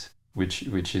phase, which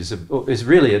is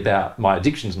really about my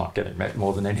addictions not getting met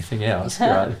more than anything else,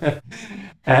 right?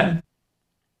 And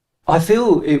I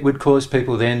feel it would cause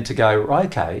people then to go,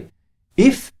 okay,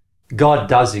 if God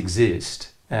does exist,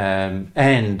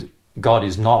 and God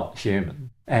is not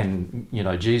human, and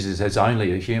Jesus is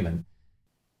only a human,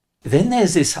 then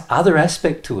there's this other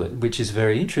aspect to it which is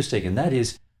very interesting, and that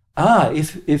is,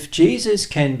 if Jesus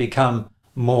can become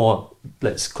more,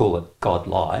 let's call it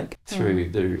God-like, through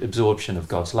the absorption of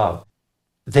God's love,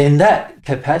 then that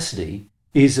capacity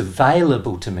is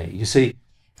available to me. You see,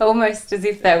 almost as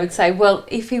if they would say, well,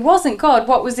 if he wasn't God,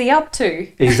 what was he up to?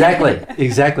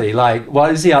 Exactly. Like,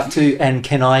 what is he up to, and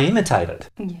can I imitate it?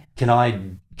 Yeah.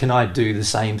 Can I do the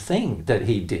same thing that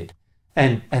he did?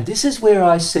 And this is where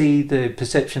I see the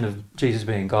perception of Jesus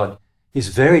being God is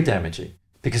very damaging,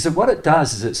 because what it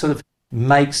does is it sort of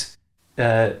makes,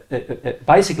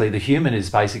 basically the human is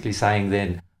basically saying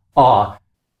then,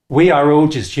 we are all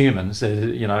just humans.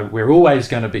 We're always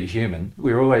going to be human.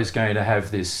 We're always going to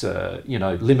have this,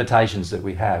 limitations that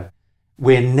we have.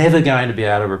 We're never going to be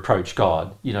able to approach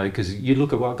God, because you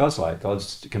look at what God's like.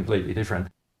 God's completely different.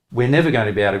 We're never going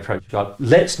to be able to approach God.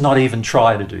 Let's not even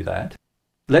try to do that.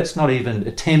 Let's not even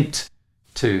attempt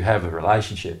to have a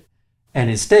relationship. And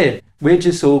instead, we're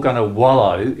just all going to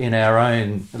wallow in our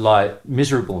own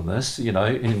miserableness,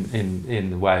 in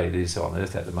the way it is on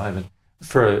earth at the moment.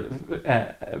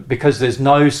 Because there's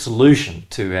no solution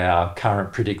to our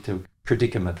current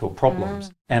predicament or problems.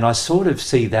 And I sort of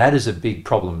see that as a big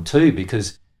problem too,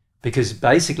 because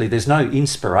basically there's no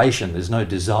inspiration, there's no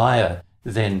desire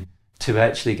then to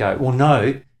actually go, well,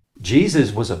 no,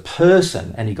 Jesus was a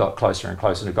person and he got closer and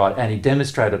closer to God, and he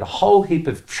demonstrated a whole heap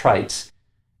of traits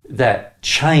that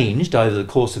changed over the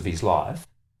course of his life,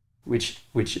 which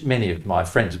many of my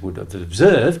friends would have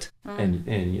observed.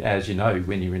 And as you know,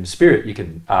 when you're in the spirit, you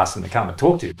can ask them to come and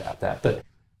talk to you about that. But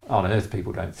on earth,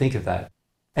 people don't think of that.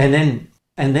 And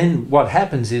then what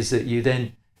happens is that you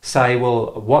then say,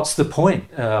 well, what's the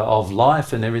point of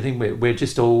life and everything? We're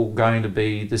just all going to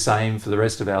be the same for the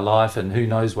rest of our life, and who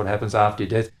knows what happens after your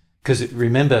death? Because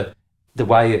remember, the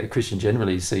way a Christian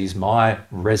generally sees my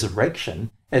resurrection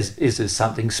is as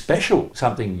something special,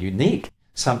 something unique,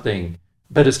 something.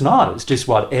 But it's not. It's just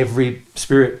what every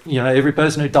spirit, every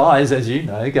person who dies, as you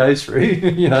know, goes through,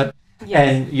 Yes.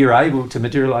 And you're able to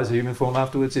materialize a human form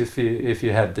afterwards if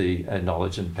you have the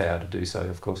knowledge and power to do so,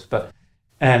 of course. But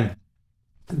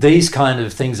these kind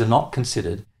of things are not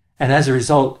considered. And as a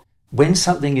result, when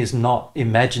something is not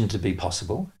imagined to be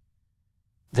possible,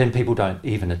 then people don't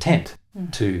even attempt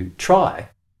to try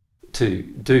to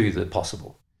do the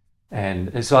possible. And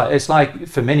it's like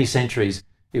for many centuries,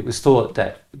 it was thought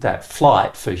that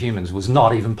flight for humans was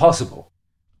not even possible,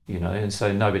 and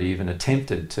so nobody even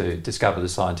attempted to discover the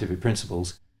scientific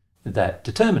principles that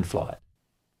determine flight.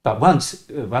 But once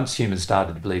humans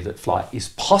started to believe that flight is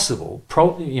possible,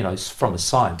 from a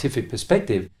scientific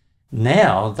perspective,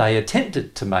 now they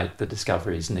attempted to make the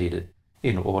discoveries needed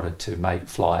in order to make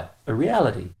flight a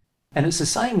reality. And it's the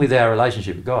same with our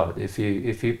relationship with God. If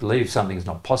you believe something's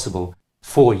not possible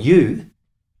for you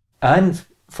and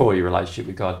for your relationship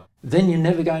with God, then you're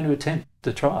never going to attempt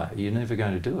to try. You're never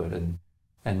going to do it.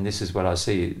 And this is what I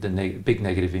see the big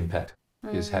negative impact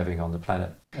is having on the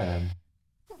planet.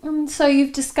 So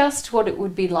you've discussed what it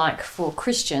would be like for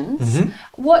Christians.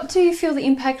 What do you feel the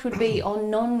impact would be on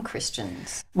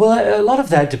non-Christians? Well, a lot of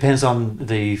that depends on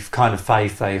the kind of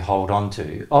faith they hold on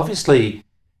to. Obviously,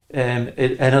 And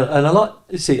a lot,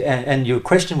 see, and your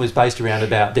question was based around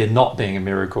about there not being a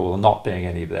miracle or not being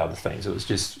any of the other things. It was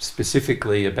just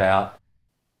specifically about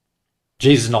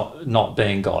Jesus not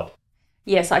being God.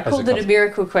 Yes, I called it a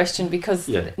miracle question because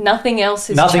nothing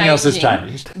else is nothing else has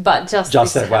changed, but just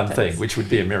that one thing, which would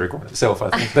be a miracle in itself,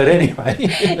 I think. But anyway,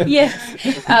 yes,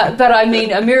 but I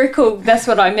mean, a miracle. That's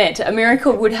what I meant. A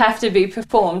miracle would have to be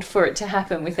performed for it to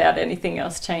happen without anything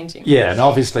else changing. Yeah, and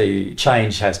obviously,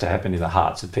 change has to happen in the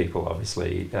hearts of people,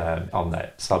 obviously, on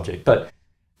that subject.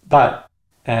 But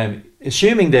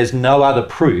assuming there's no other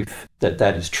proof that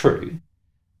is true.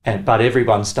 But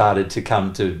everyone started to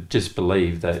come to just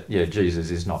believe that, Jesus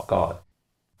is not God.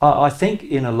 I think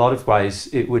in a lot of ways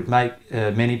it would make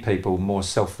many people more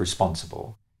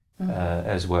self-responsible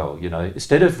as well.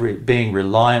 Instead of being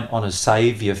reliant on a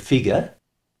saviour figure,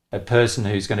 a person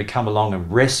who's going to come along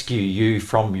and rescue you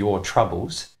from your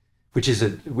troubles, which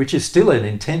is still an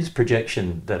intense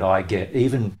projection that I get,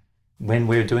 even when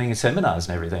we're doing seminars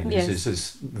and everything. Yes. This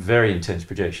is very intense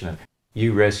projection.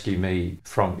 You rescue me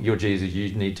from your Jesus.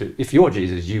 If you're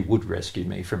Jesus, you would rescue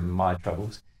me from my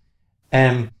troubles.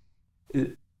 And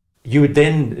you would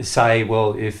then say,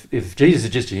 well, if Jesus is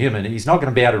just a human, he's not going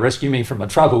to be able to rescue me from my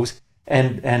troubles.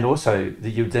 And also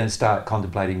you would then start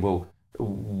contemplating, well,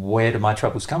 where do my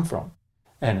troubles come from?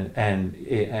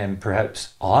 And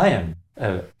perhaps I am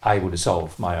able to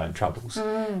solve my own troubles.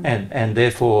 And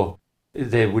therefore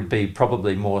there would be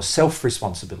probably more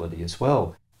self-responsibility as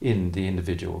well in the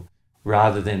individual,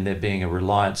 rather than there being a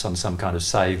reliance on some kind of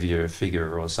saviour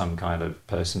figure or some kind of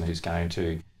person who's going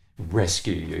to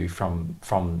rescue you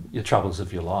from your troubles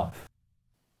of your life,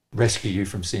 rescue you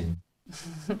from sin.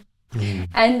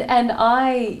 And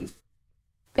I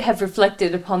have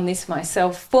reflected upon this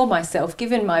for myself,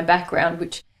 given my background,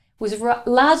 which was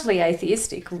largely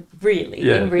atheistic, really,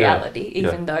 in reality,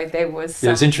 even though there was some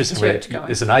it's interesting church going.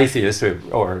 There's an atheist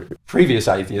or previous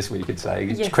atheist, we could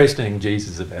say, questioning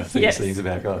Jesus about these things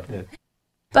about God. Yeah.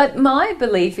 But my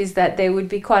belief is that there would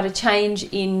be quite a change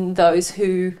in those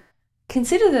who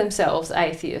consider themselves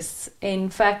atheists. In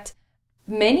fact,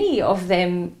 many of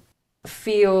them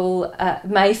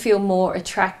may feel more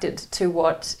attracted to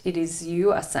what it is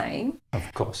you are saying.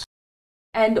 Of course.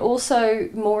 And also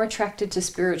more attracted to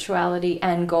spirituality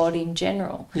and God in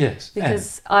general. Yes.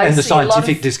 Because and the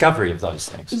scientific discovery of those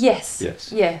things. Yes.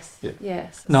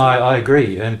 No, I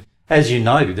agree. And as you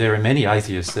know, there are many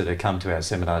atheists that have come to our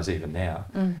seminars even now.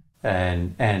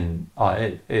 And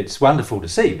it's wonderful to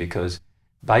see, because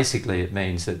basically it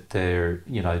means that they're,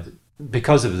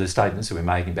 because of the statements that we're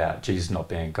making about Jesus not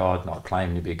being God, not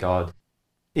claiming to be God,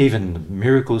 even the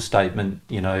miracle statement,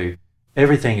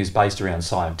 everything is based around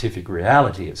scientific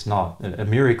reality. It's not a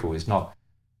miracle. Is not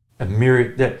a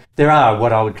miracle. There are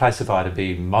what I would classify to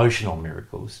be emotional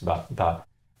miracles, but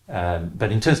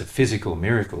in terms of physical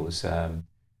miracles,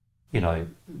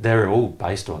 they're all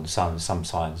based on some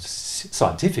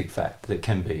scientific fact that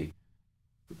can be,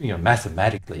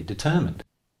 mathematically determined.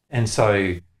 And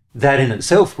so that in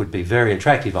itself would be very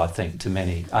attractive, I think, to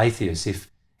many atheists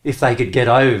if they could get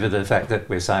over the fact that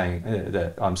we're saying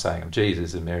that I'm saying I'm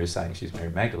Jesus and Mary's saying she's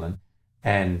Mary Magdalene,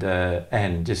 and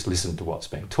just listen to what's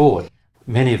being taught.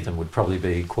 Many of them would probably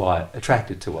be quite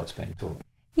attracted to what's being taught.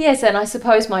 Yes, and I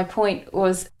suppose my point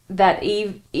was that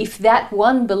if that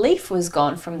one belief was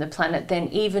gone from the planet, then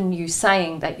even you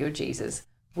saying that you're Jesus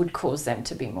would cause them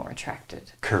to be more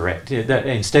attracted. Correct. Yeah,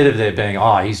 instead of there being,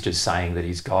 he's just saying that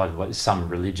he's God, what is some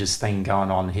religious thing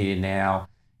going on here now?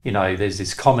 There's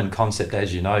this common concept,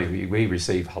 as you know, we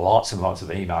receive lots and lots of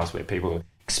emails where people are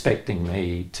expecting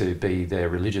me to be their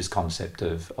religious concept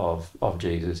of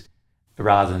Jesus,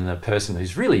 rather than a person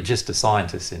who's really just a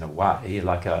scientist in a way,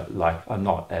 like I'm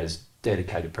not as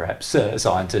dedicated perhaps a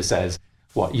scientist as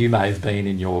what you may have been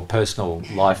in your personal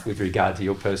life with regard to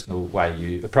your personal way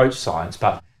you approach science,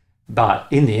 but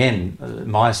in the end,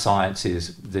 my science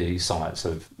is the science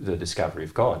of the discovery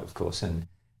of God, of course, and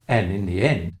in the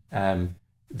end,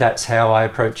 that's how I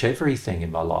approach everything in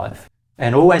my life,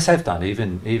 and always have done,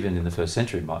 even in the first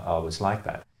century, I was like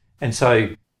that. And so,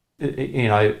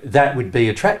 that would be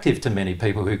attractive to many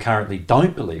people who currently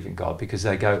don't believe in God, because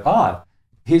they go,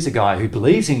 here's a guy who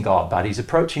believes in God, but he's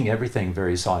approaching everything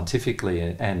very scientifically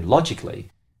and logically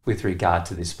with regard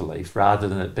to this belief, rather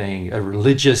than it being a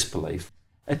religious belief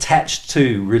attached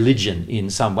to religion in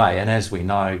some way. And as we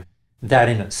know, that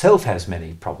in itself has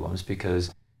many problems,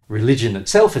 because religion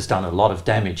itself has done a lot of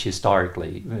damage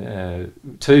historically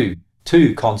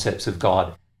to concepts of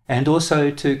God, and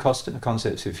also to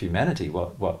concepts of humanity,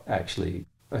 what actually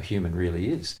a human really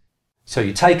is. So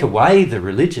you take away the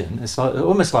religion. It's like,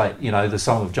 almost like, you know, the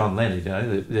song of John Lennon, you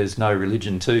know, there's no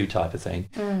religion to type of thing.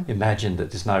 Imagine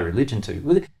that there's no religion to.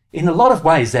 Well, in a lot of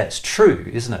ways, that's true,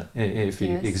 isn't it? If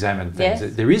you examine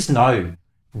things, there is no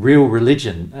real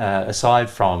religion aside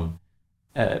from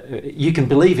you can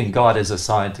believe in God as a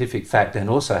scientific fact and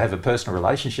also have a personal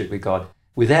relationship with God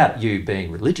without you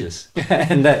being religious.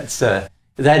 And that's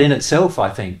that in itself, I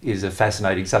think, is a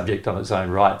fascinating subject on its own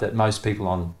right that most people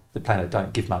on the planet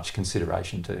don't give much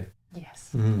consideration to.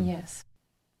 Yes, yes.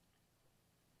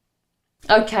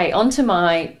 Okay, on to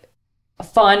my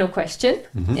final question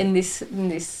in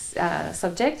this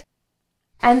subject,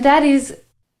 and that is,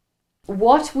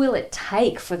 what will it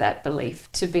take for that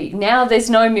belief to be, now there's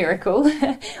no miracle,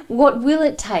 what will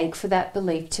it take for that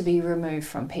belief to be removed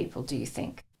from people, do you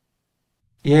think?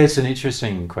 Yeah, it's an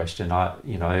interesting question.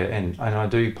 And I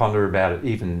do ponder about it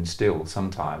even still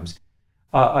sometimes.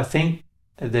 I think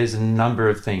there's a number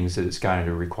of things that it's going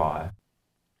to require.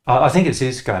 I think it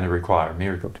is going to require a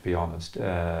miracle, to be honest,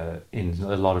 in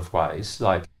a lot of ways.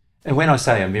 And when I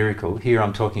say a miracle, here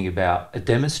I'm talking about a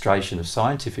demonstration of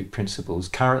scientific principles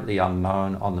currently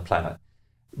unknown on the planet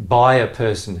by a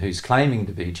person who's claiming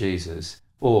to be Jesus,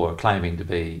 or claiming to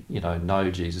be,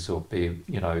 know Jesus, or be,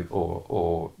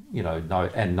 know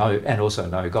and also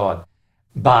know God,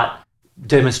 but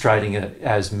demonstrating it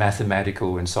as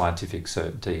mathematical and scientific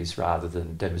certainties rather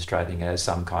than demonstrating it as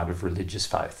some kind of religious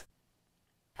faith.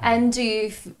 And do you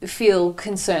feel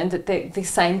concerned that the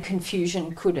same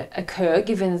confusion could occur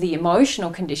given the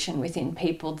emotional condition within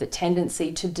people, the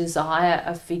tendency to desire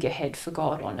a figurehead for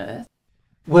God on earth?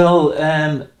 Well,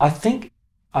 I think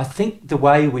the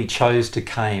way we chose to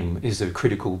come to earth is a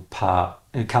critical part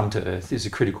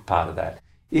of that.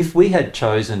 If we had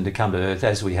chosen to come to earth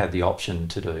as we had the option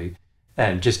to do,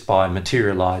 and just by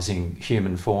materializing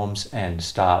human forms and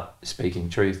start speaking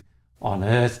truth on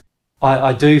earth,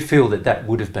 I do feel that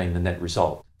would have been the net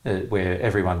result, where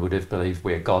everyone would have believed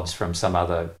we're gods from some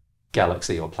other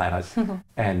galaxy or planet,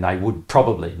 and they would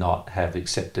probably not have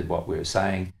accepted what we were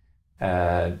saying,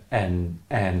 and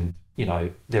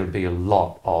there would be a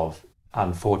lot of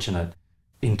unfortunate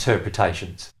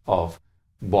interpretations of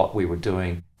what we were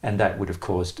doing, and that would have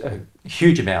caused a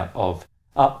huge amount of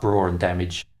uproar and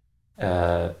damage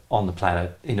on the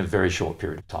planet in a very short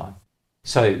period of time.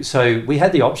 So we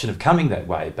had the option of coming that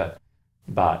way, but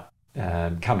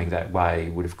coming that way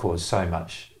would have caused so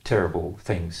much terrible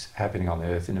things happening on the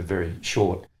earth in a very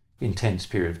short, intense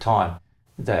period of time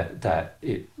that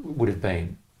it would have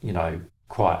been,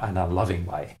 quite an unloving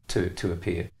way to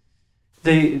appear.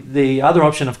 The other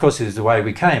option, of course, is the way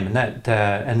we came, and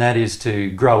that is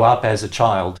to grow up as a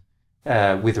child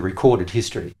with a recorded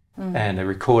history and a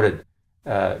recorded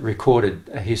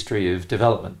history of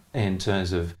development in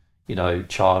terms of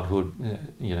childhood,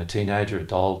 teenager,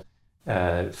 adult,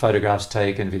 photographs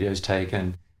taken, videos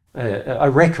taken, a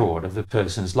record of the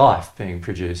person's life being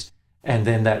produced, and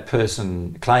then that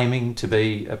person claiming to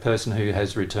be a person who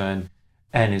has returned,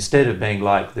 and instead of being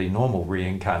like the normal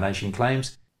reincarnation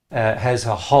claims, has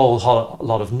a whole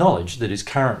lot of knowledge that is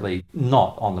currently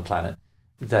not on the planet,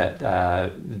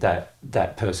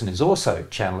 that person is also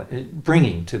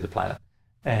bringing to the planet,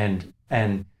 and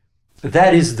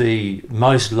that is the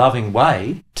most loving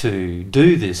way to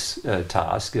do this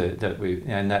task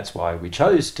and that's why we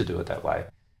chose to do it that way.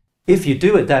 If you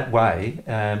do it that way,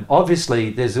 obviously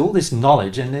there's all this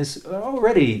knowledge, and there's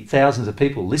already thousands of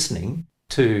people listening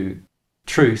to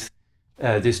truth,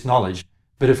 this knowledge,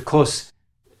 but of course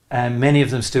many of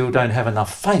them still don't have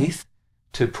enough faith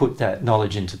to put that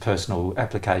knowledge into personal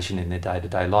application in their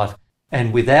day-to-day life.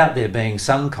 And without there being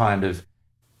some kind of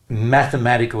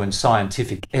mathematical and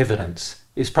scientific evidence,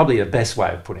 is probably the best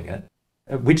way of putting it,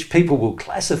 which people will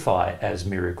classify as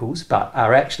miracles, but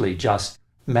are actually just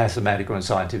mathematical and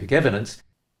scientific evidence.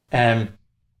 And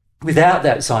without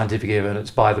that scientific evidence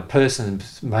by the person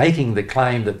making the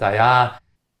claim that they are,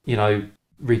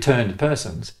 returned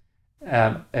persons,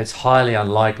 it's highly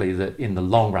unlikely that in the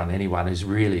long run anyone is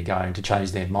really going to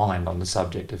change their mind on the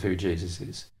subject of who Jesus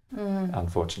is,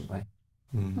 unfortunately.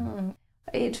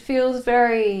 It feels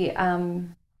very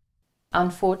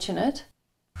unfortunate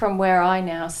from where I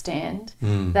now stand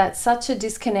that such a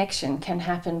disconnection can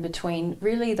happen between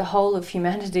really the whole of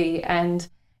humanity and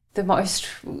the most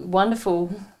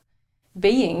wonderful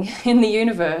being in the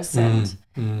universe, and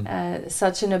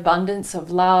such an abundance of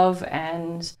love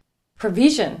and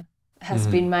provision has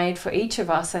been made for each of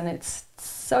us, and it's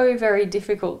so very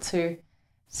difficult to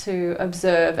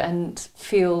observe and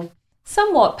feel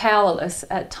somewhat powerless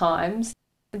at times.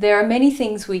 There are many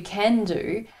things we can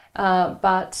do,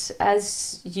 but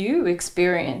as you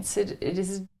experience it, it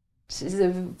is is a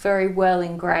very well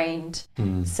ingrained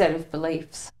set of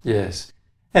beliefs. Yes.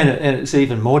 And it's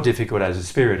even more difficult as a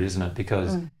spirit, isn't it?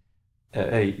 Because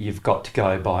you've got to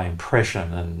go by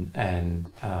impression,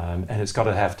 and it's got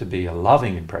to have to be a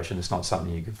loving impression. It's not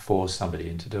something you can force somebody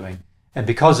into doing. And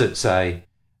because it's a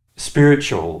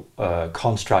spiritual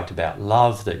construct about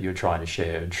love that you're trying to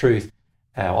share and truth,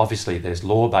 obviously there's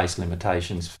law-based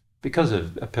limitations because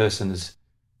of a person's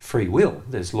free will.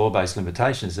 There's law-based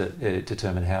limitations that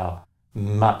determine how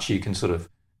much you can sort of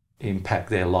impact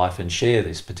their life and share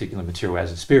this particular material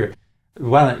as a spirit.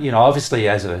 Well, obviously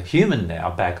as a human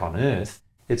now back on Earth,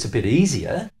 it's a bit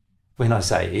easier. When I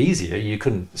say easier, you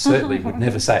certainly would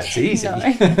never say it's easy.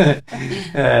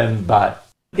 But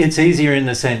it's easier in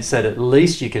the sense that at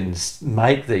least you can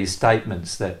make these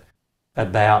statements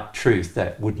about truth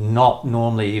that would not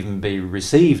normally even be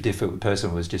received if a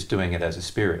person was just doing it as a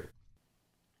spirit.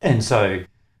 And so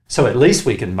at least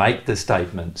we can make the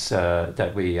statements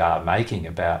that we are making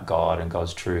about God and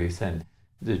God's truth, and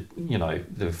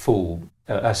the full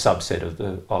a subset of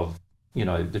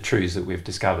the truths that we've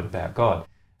discovered about God.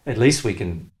 At least we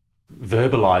can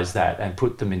verbalize that and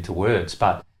put them into words.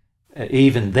 But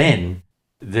even then,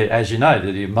 as you know,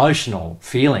 the emotional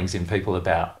feelings in people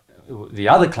about the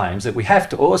other claims that we have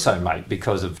to also make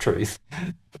because of truth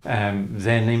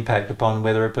then impact upon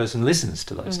whether a person listens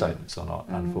to those statements or not,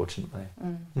 unfortunately.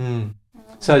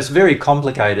 So it's a very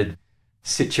complicated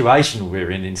situation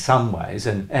we're in some ways,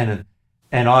 and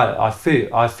I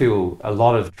feel a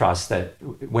lot of trust that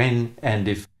when and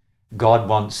if God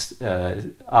wants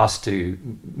us to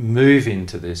move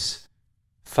into this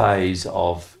phase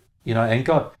of, and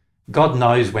God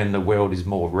knows when the world is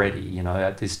more ready.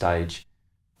 At this stage,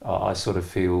 I sort of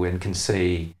feel and can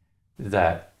see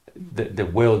that the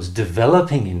world's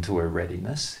developing into a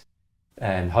readiness,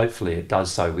 and hopefully it does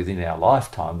so within our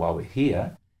lifetime while we're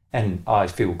here. And I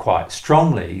feel quite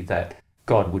strongly that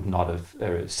God would not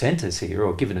have sent us here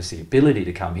or given us the ability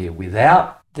to come here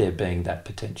without there being that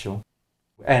potential.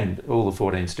 And all the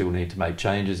 14 still need to make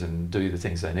changes and do the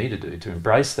things they need to do to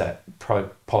embrace that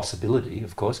possibility,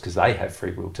 of course, because they have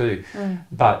free will too.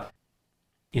 But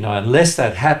unless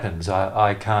that happens,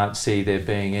 I can't see there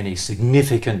being any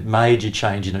significant major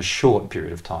change in a short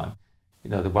period of time.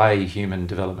 The way human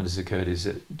development has occurred is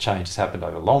that change has happened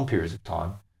over long periods of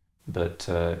time. But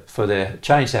for the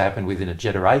change to happen within a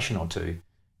generation or two,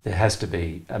 there has to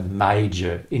be a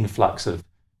major influx of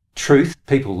truth,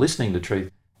 people listening to truth,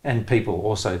 and people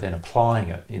also then applying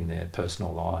it in their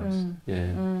personal lives.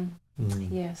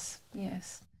 Yes.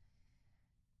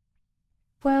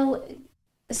 Well,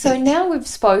 so now we've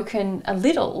spoken a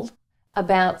little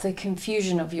about the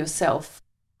confusion of yourself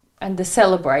and the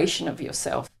celebration of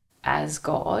yourself as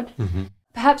God.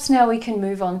 Perhaps now we can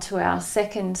move on to our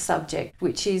second subject,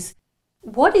 which is,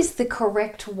 what is the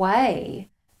correct way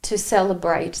to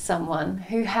celebrate someone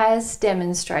who has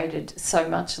demonstrated so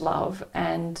much love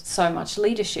and so much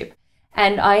leadership?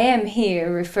 And I am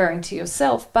here referring to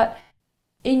yourself, but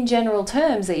in general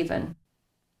terms even.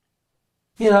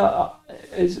 Here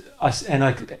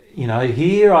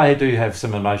I do have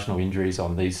some emotional injuries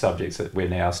on these subjects that we're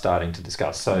now starting to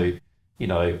discuss. So,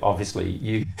 obviously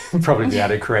you probably be able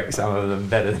to correct some of them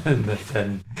better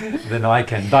than I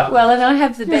can. But well, and I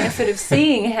have the benefit of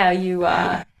seeing how you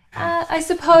are. I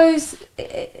suppose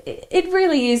it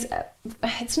really is,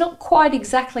 it's not quite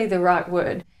exactly the right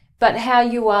word, but how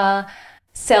you are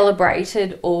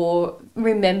celebrated or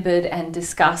remembered and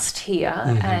discussed here,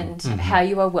 and how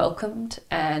you are welcomed,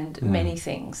 and many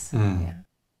things.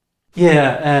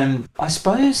 I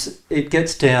suppose it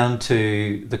gets down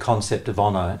to the concept of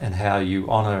honour and how you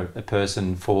honour a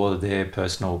person for their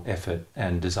personal effort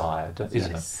and desire,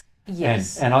 isn't it?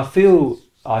 Yes. And I feel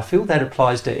that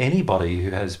applies to anybody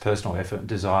who has personal effort and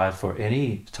desire for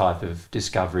any type of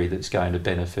discovery that's going to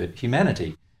benefit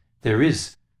humanity. There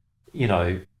is,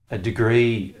 a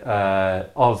degree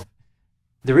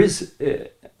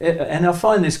and I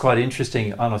find this quite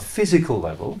interesting on a physical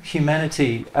level.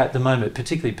 Humanity at the moment,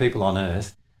 particularly people on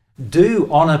Earth, do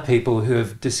honour people who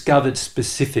have discovered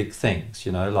specific things.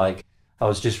 Like I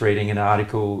was just reading an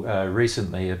article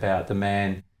recently about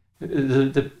the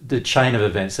chain of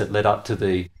events that led up to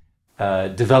the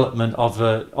development of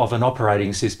an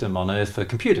operating system on Earth for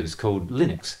computers called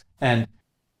Linux. And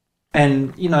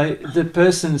the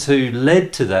persons who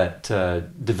led to that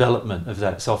development of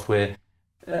that software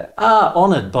are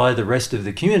honoured by the rest of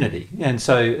the community. And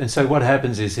so what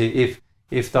happens is if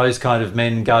those kind of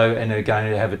men go and are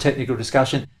going to have a technical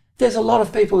discussion, there's a lot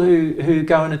of people who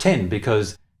go and attend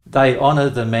because they honour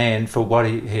the man for what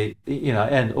he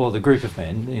or the group of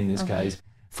men in this case,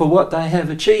 for what they have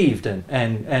achieved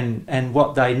and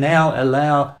what they now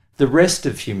allow the rest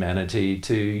of humanity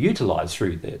to utilise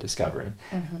through their discovery.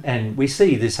 And we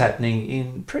see this happening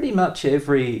in pretty much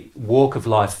every walk of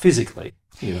life physically.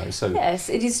 So yes,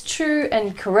 it is true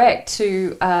and correct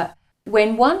to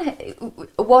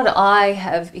what I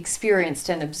have experienced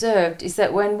and observed is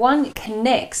that when one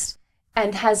connects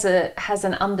and has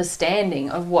an understanding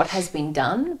of what has been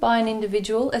done by an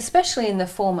individual, especially in the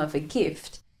form of a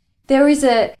gift, there is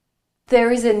a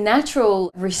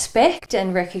natural respect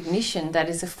and recognition that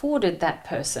is afforded that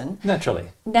person. Naturally.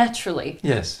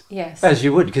 Yes. Yes. As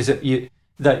you would, because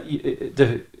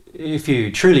if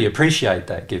you truly appreciate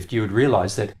that gift, you would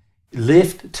realise that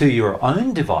left to your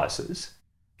own devices,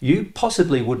 you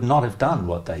possibly would not have done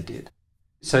what they did.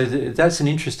 So that's an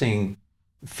interesting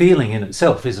feeling in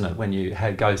itself, isn't it? When you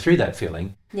go through that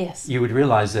feeling, yes, you would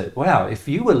realise that, wow, if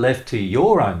you were left to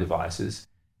your own devices,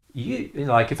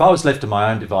 if I was left to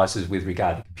my own devices with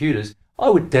regard to computers, I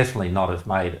would definitely not have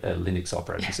made a Linux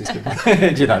operating system.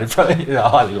 Probably,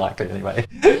 highly likely anyway.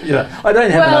 I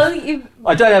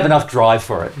don't have enough drive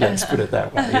for it. Let's put it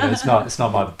that way. It's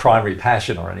not my primary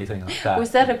passion or anything like that.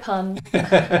 Was that a pun?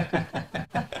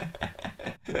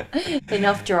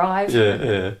 Enough drive.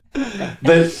 Yeah.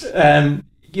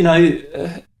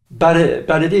 But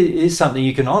it is something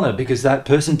you can honour, because that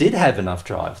person did have enough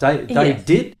drive. They yes.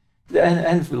 did,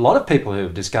 and a lot of people who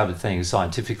have discovered things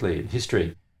scientifically in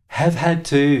history have had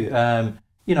to,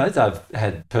 they've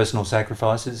had personal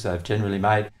sacrifices they've generally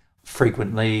made.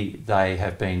 Frequently, they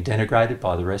have been denigrated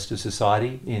by the rest of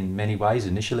society in many ways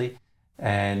initially,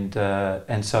 and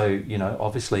so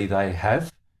obviously they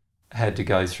have had to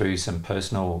go through some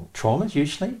personal traumas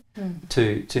usually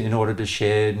to in order to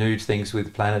share new things with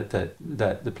the planet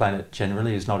that the planet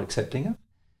generally is not accepting of.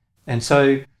 And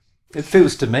so it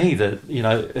feels to me that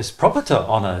it's proper to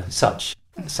honour such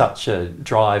a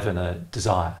drive and a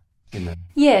desire.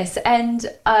 Yes, and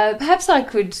perhaps I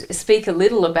could speak a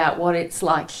little about what it's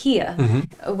like here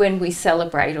when we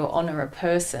celebrate or honour a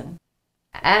person.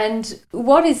 And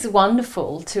what is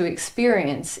wonderful to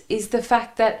experience is the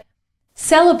fact that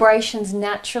celebrations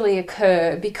naturally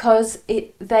occur because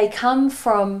they come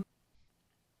from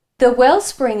the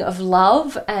wellspring of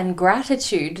love and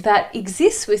gratitude that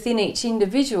exists within each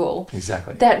individual.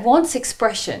 Exactly. That wants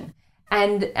expression.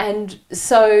 And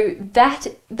so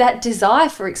that desire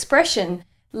for expression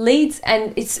leads,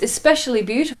 and it's especially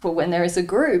beautiful when there is a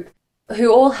group who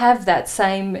all have that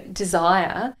same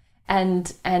desire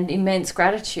and immense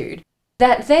gratitude,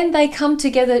 that then they come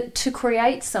together to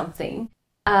create something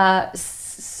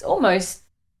almost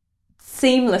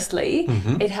seamlessly.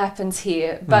 It happens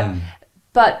here,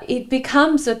 but it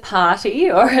becomes a party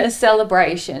or a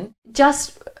celebration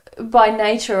just by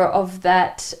nature of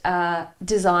that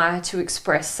desire to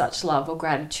express such love or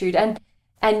gratitude.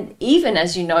 And even,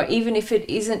 as you know, even if it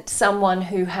isn't someone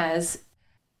who has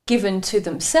given to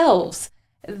themselves,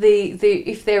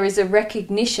 if there is a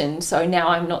recognition, so now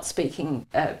I'm not speaking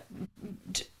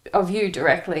of you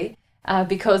directly,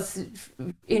 because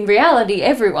in reality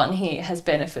everyone here has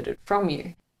benefited from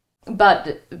you.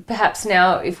 But perhaps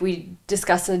now if we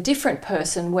discuss a different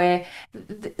person where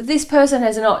this person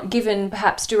has not given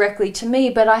perhaps directly to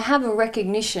me, but I have a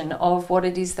recognition of what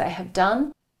it is they have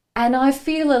done, and I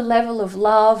feel a level of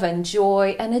love and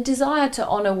joy and a desire to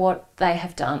honour what they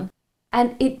have done.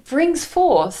 And it brings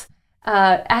forth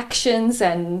actions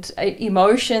and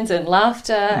emotions and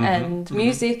laughter and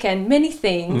music and many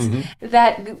things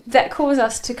that cause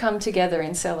us to come together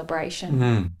in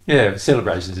celebration. Yeah,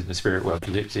 celebrations in the spirit world,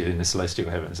 particularly in the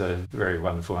celestial heavens, are very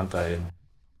wonderful, aren't they?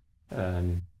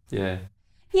 And yeah.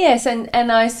 Yes,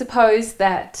 and I suppose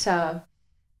that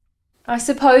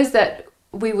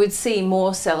we would see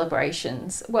more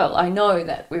celebrations. Well, I know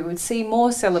that we would see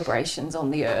more celebrations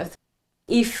on the earth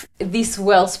if this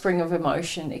wellspring of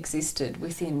emotion existed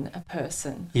within a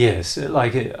person. Yes, and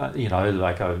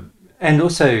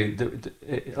also,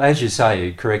 as you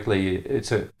say correctly,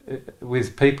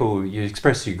 with people you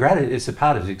express your gratitude. It's a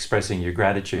part of expressing your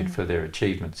gratitude for their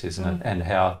achievements, isn't it? And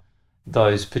how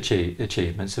those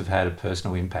achievements have had a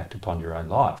personal impact upon your own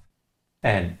life,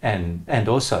 and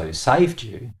also saved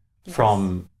you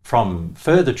from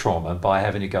further trauma by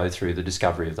having to go through the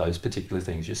discovery of those particular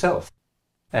things yourself.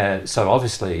 So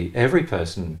obviously every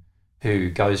person who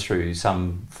goes through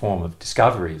some form of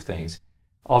discovery of things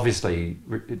obviously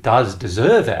does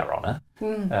deserve our honour,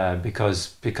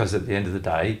 because at the end of the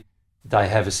day they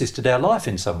have assisted our life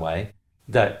in some way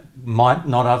that might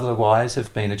not otherwise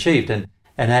have been achieved. And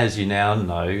as you now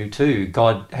know too,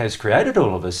 God has created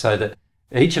all of us so that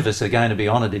each of us are going to be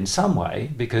honoured in some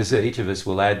way, because each of us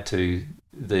will add to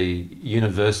the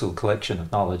universal collection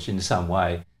of knowledge in some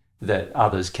way that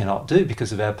others cannot do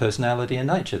because of our personality and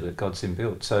nature that God's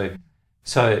inbuilt.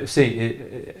 So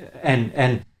see,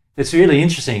 and it's really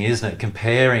interesting, isn't it,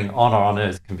 comparing honour on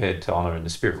earth compared to honour in the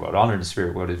spirit world. Honour in the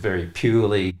spirit world is very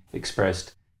purely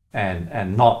expressed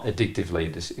and not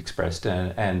addictively expressed,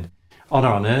 and honour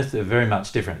on earth are very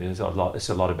much different. It's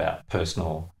a lot about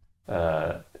personal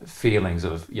feelings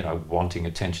of, you know, wanting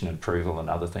attention and approval and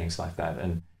other things like that.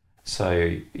 And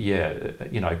so, yeah,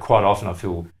 you know, quite often I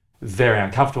feel very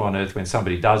uncomfortable on earth when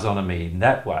somebody does honour me in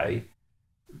that way,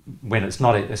 when it's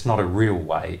not a real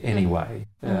way anyway.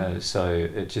 So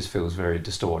it just feels very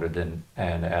distorted and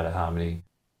out of harmony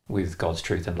with God's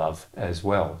truth and love as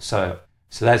well. So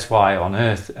that's why on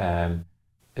earth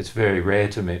it's very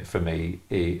rare for me,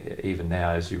 even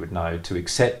now, as you would know, to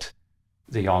accept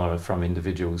the honour from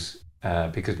individuals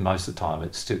because most of the time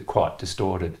it's still quite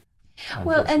distorted.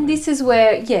 Well, and this is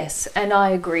where, yes, and I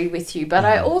agree with you, but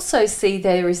I also see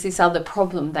there is this other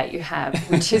problem that you have,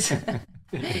 which is...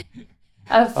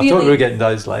 I thought we were getting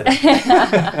those later.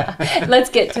 Let's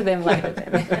get to them later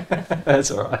then. That's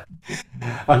all right.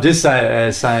 I'm just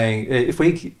saying, if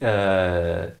we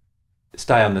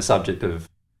stay on the subject of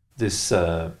this,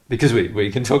 because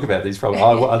we can talk about these problems.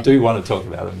 I do want to talk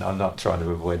about them. I'm not trying to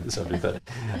avoid the subject,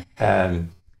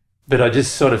 but I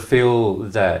just sort of feel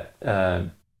that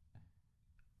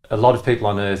a lot of people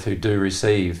on earth who do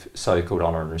receive so-called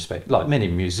honour and respect, like many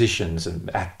musicians and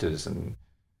actors and,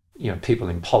 you know, people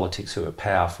in politics who are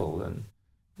powerful, and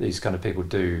these kind of people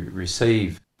do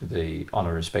receive the honour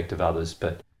and respect of others,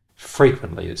 but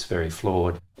frequently it's very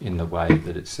flawed in the way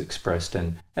that it's expressed,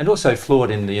 and also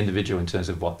flawed in the individual in terms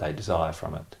of what they desire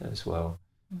from it as well.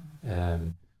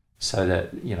 So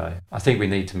that, you know, I think we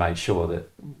need to make sure that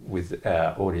with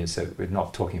our audience that we're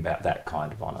not talking about that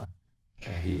kind of honour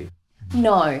here.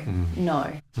 No.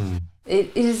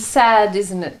 It is sad,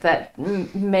 isn't it, that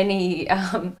many...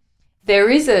 There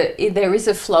is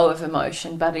a flow of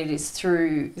emotion, but it is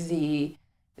through the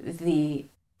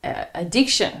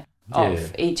addiction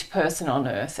of each person on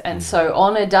earth, and so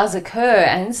honour does occur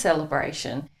and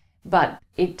celebration, but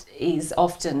it is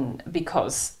often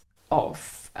because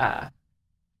of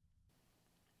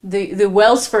the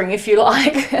wellspring, if you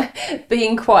like,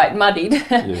 being quite muddied,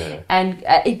 and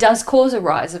it does cause a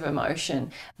rise of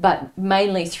emotion, but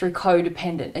mainly through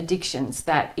codependent addictions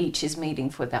that each is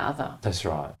meeting for the other. That's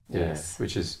right. Yes.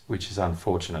 Which is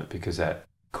unfortunate, because that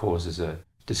causes a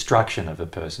destruction of a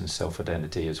person's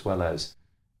self-identity as well as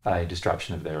a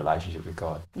destruction of their relationship with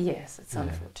God. Yes, it's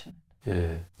unfortunate.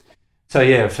 Yeah.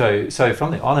 So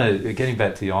from the honour, getting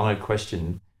back to the honour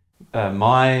question,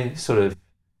 my sort of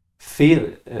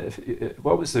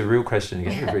what was the real question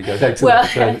again? If we go back to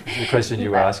the question you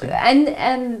were asking,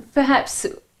 and perhaps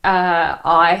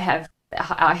I have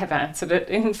answered it,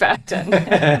 in fact, and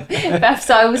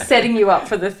perhaps I was setting you up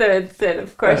for the third set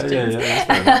of questions.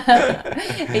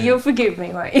 You'll forgive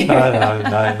me, won't you? No,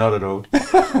 not at all.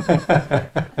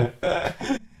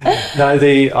 No,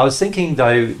 I was thinking,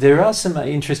 though, there are some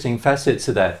interesting facets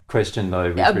to that question, though,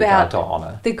 with regard to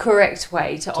honour. The correct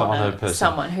way to honour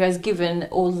someone who has given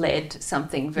or led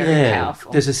something very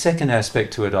powerful. There's a second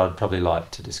aspect to it I'd probably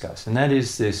like to discuss, and that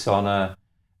is this honour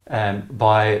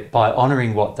by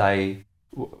honouring what they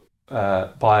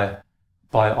by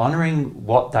honouring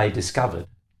what they discovered.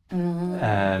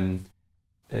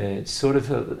 It's sort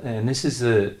of, and this is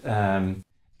the.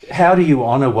 How do you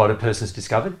honour what a person's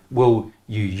discovered? Well,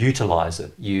 you utilise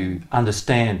it, you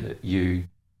understand it, you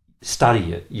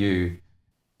study it, you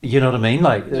know what I mean?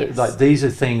 Like these are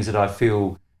things that I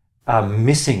feel are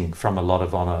missing from a lot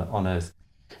of honour on earth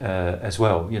as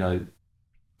well. You know,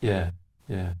 yeah.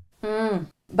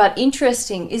 But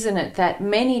interesting, isn't it, that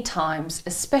many times,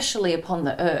 especially upon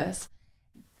the earth,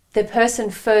 the person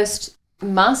first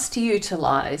must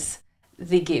utilise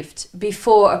the gift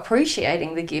before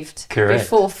appreciating the gift. Correct.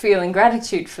 Before feeling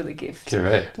gratitude for the gift.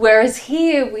 Correct. Whereas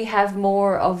here we have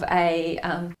more of a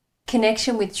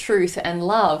connection with truth and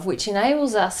love, which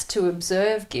enables us to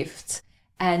observe gifts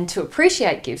and to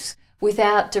appreciate gifts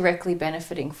without directly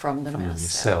benefiting from them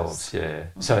ourselves.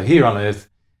 So here on earth,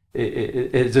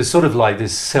 it's sort of like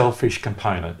this selfish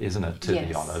component, isn't it, to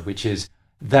the honour, which is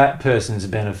that person's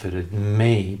benefited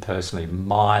me personally,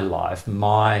 my life,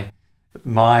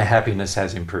 my happiness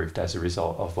has improved as a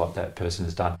result of what that person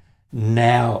has done.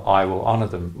 Now I will honour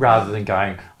them, rather than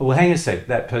going, well, hang a sec,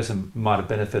 that person might have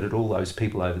benefited all those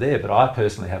people over there, but I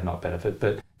personally have not benefited,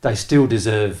 but they still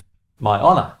deserve my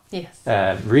honour. Yes.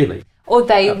 Really. Or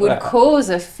they would cause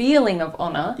a feeling of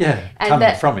honour. Yeah,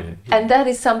 coming from you. Yeah. And that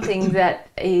is something that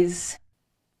is,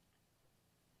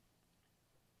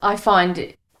 I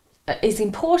find is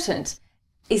important,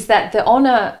 is that the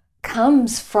honour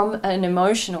comes from an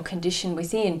emotional condition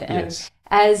within. And Yes.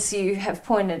 as you have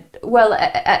pointed, well,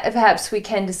 perhaps we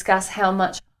can discuss how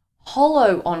much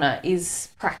hollow honour is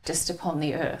practiced upon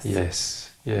the earth.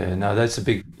 Yes. Yeah. No, that's a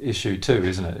big issue too,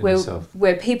 isn't it? In itself?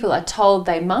 Where people are told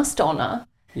they must honour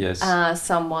Yes.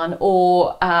 someone,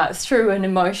 or through an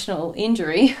emotional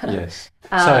injury. Yes.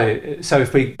 So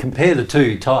if we compare the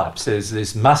two types, there's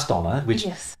this must honour,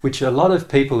 Yes. which a lot of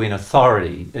people in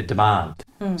authority demand.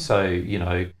 So, you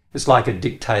know, it's like a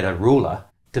dictator ruler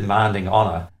demanding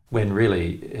honour when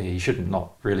really he should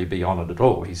not really be honoured at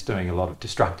all. He's doing a lot of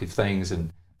destructive things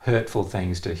and hurtful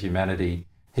things to humanity.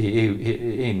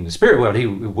 He in the spirit world, he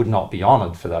would not be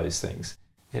honoured for those things.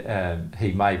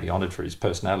 He may be honoured for his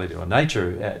personality or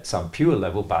nature at some pure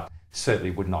level, but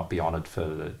certainly would not be honoured for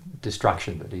the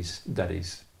destruction that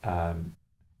he's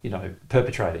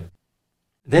perpetrating.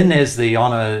 Then there's the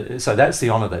honour. So that's the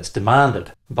honour that's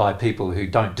demanded by people who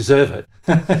don't deserve it,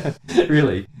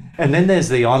 really. And then there's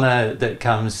the honour that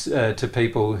comes to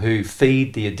people who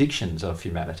feed the addictions of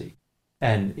humanity.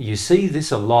 And you see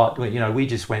this a lot. You know, we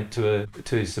just went to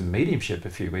some mediumship a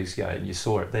few weeks ago, and you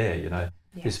saw it there. You know,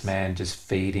 Yes. This man just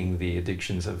feeding the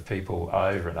addictions of people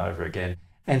over and over again.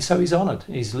 And so he's honoured,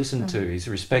 he's listened to, he's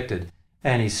respected,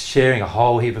 and he's sharing a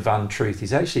whole heap of untruth.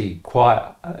 He's actually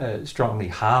quite strongly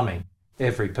harming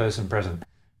every person present.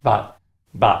 But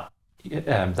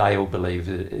they all believe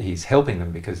that he's helping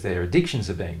them because their addictions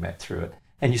are being met through it.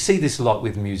 And you see this a lot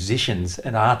with musicians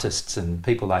and artists and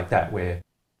people like that, where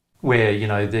you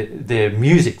know their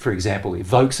music, for example,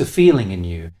 evokes a feeling in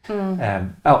you.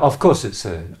 Of course, it's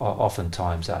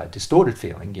oftentimes a distorted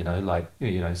feeling. You know, like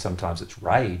sometimes it's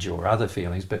rage or other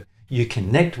feelings, but you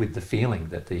connect with the feeling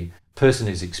that the person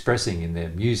is expressing in their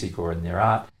music or in their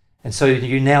art, and so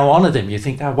you now honour them. You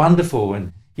think they're wonderful,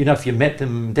 and you know if you met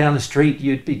them down the street,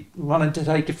 you'd be wanting to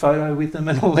take a photo with them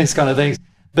and all these kind of things.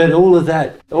 But all of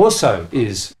that also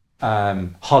is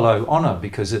hollow honour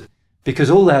because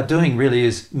all they're doing really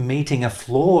is meeting a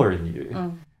flaw in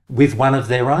you with one of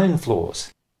their own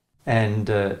flaws. And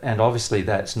obviously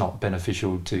that's not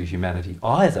beneficial to humanity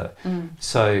either.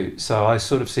 So I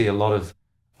sort of see a lot of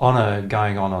honour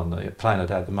going on the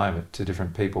planet at the moment to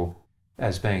different people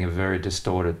as being a very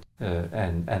distorted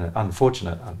and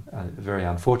unfortunate, very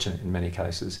unfortunate in many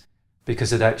cases,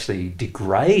 because it actually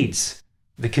degrades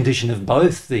the condition of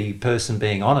both the person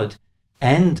being honoured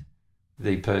and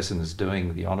the person is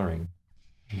doing the honouring.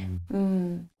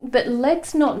 But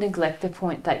let's not neglect the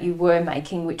point that you were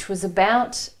making, which was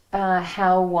about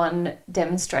how one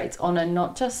demonstrates honour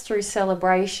not just through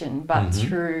celebration, but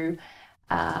through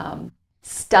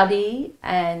study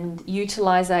and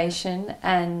utilisation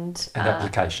and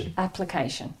application.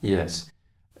 Application. Yes.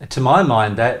 To my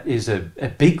mind, that is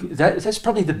that's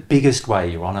probably the biggest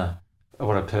way you honour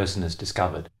what a person has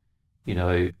discovered. You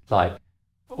know, like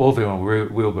Orville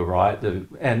and Wilbur Wright,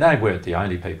 and they weren't the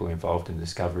only people involved in the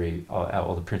discovery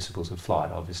or the principles of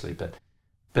flight, obviously,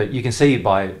 but you can see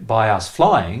by us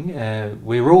flying,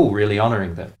 we're all really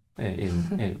honouring them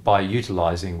by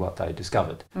utilising what they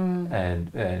discovered,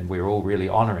 and we're all really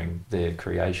honouring their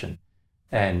creation,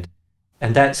 and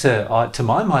that's to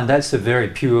my mind, that's a very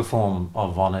pure form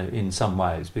of honour in some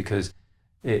ways, because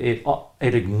it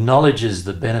acknowledges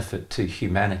the benefit to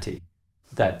humanity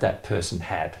that person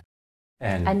had.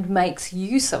 And makes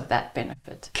use of that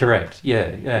benefit. Correct.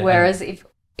 Yeah. Whereas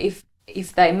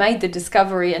if they made the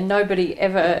discovery and nobody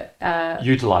ever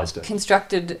utilised it,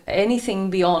 constructed anything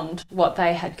beyond what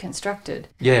they had constructed.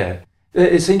 Yeah,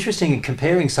 it's interesting in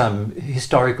comparing some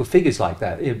historical figures like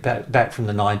that back from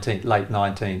the late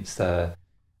 19th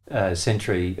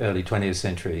century, early 20th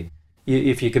century.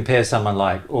 If you compare someone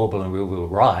like Orville and Wilbur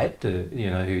Wright,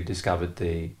 who discovered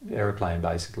the aeroplane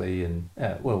basically, and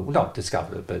not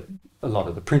discovered it, but a lot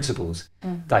of the principles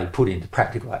they put into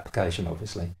practical application,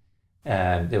 obviously.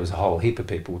 There was a whole heap of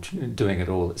people doing it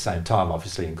all at the same time,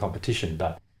 obviously in competition,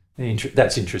 but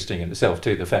that's interesting in itself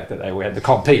too, the fact that they had to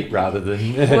compete rather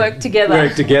than work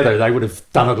together. They would have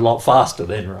done it a lot faster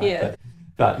then, right? Yeah.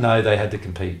 But no, they had to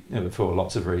compete for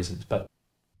lots of reasons. But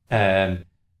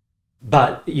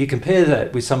you compare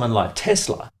that with someone like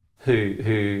Tesla,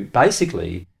 who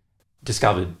basically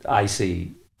discovered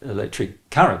AC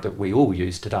electric current that we all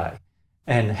use today,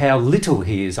 and how little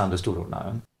he is understood or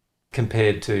known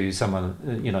compared to someone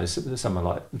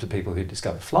like the people who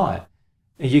discovered flight.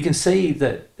 You can see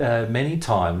that many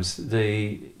times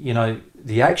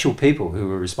the actual people who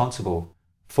were responsible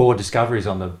for discoveries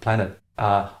on the planet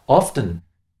are often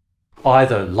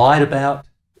either lied about,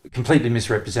 completely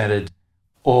misrepresented,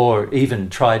 or even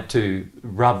tried to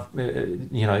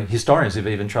historians have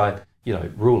even tried,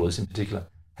 rulers in particular,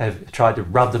 have tried to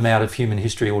rub them out of human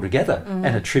history altogether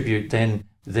and attribute then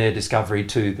their discovery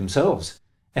to themselves.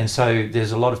 And so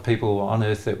there's a lot of people on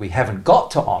earth that we haven't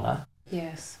got to honour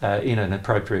in an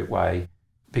appropriate way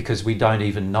because we don't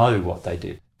even know what they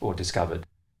did or discovered.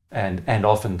 And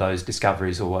often those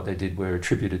discoveries or what they did were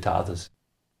attributed to others.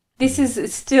 This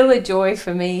is still a joy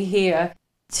for me here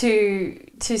to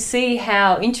see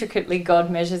how intricately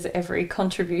God measures every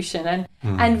contribution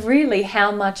and really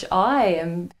how much I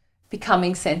am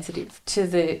becoming sensitive to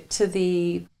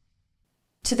the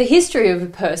history of a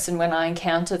person when I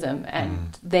encounter them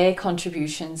and their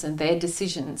contributions and their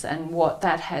decisions and what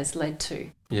that has led to.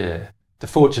 Yeah. The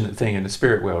fortunate thing in the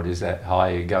spirit world is that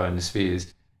higher you go in the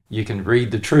spheres, you can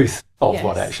read the truth of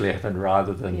what actually happened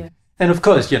rather than... Yeah. And of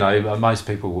course, you know, most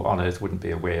people on earth wouldn't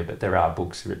be aware, but there are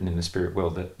books written in the spirit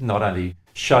world that not only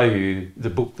show you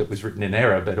the book that was written in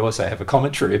error, but also have a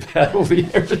commentary about all the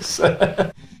errors,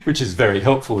 which is very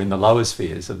helpful in the lower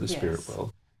spheres of the spirit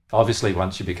world. Obviously,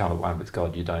 once you become at one with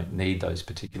God, you don't need those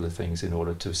particular things in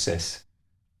order to assess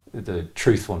the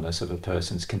truthfulness of a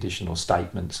person's conditional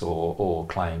statements or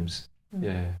claims.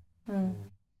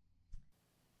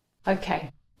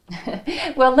 Okay.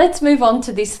 Well, let's move on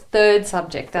to this third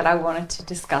subject that I wanted to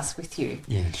discuss with you.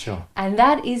 Yeah, sure. And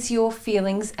that is your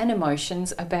feelings and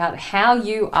emotions about how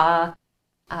you are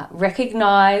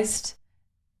recognised,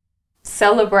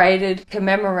 celebrated,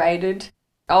 commemorated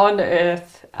on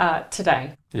earth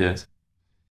today. Yes.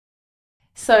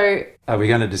 So, are we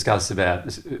going to discuss about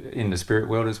this in the spirit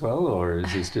world as well, or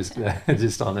is this just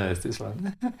just on earth, this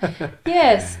one?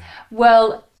 Yes.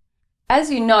 Well, as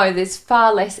you know, there's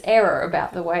far less error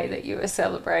about the way that you are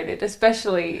celebrated,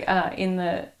 especially in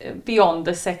the beyond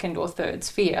the second or third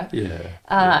sphere.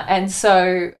 And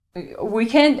so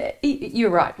you're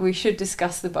right, we should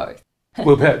discuss the both.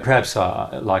 Well, perhaps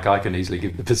I can easily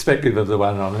give the perspective of the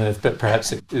one on earth, but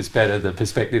perhaps it's better the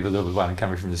perspective of the one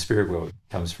coming from the spirit world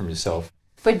comes from yourself.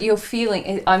 But your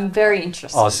feeling, I'm very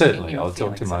interested. Oh, certainly. I'll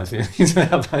talk to my feelings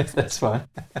about both. That's fine.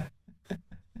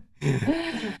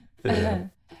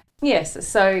 Yes,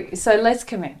 so let's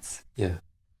commence. Yeah.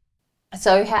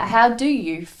 So how do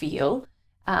you feel?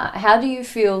 How do you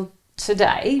feel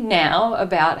today, now,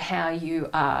 about how you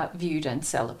are viewed and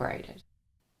celebrated?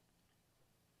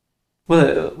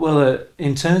 Well,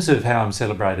 in terms of how I'm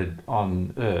celebrated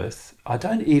on earth, I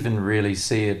don't even really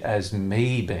see it as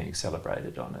me being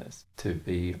celebrated on earth, to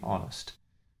be honest,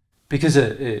 because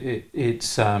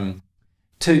it's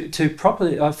to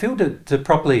properly. I feel to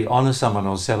properly honour someone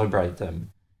or celebrate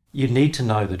them, you need to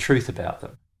know the truth about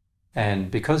them.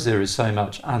 And because there is so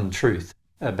much untruth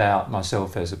about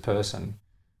myself as a person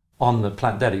on the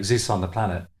planet that exists on the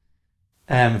planet,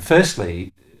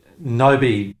 firstly,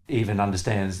 nobody even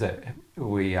understands that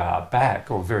we are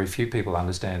back, or very few people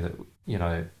understand that, you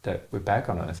know, that we're back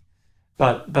on earth.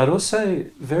 But also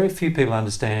very few people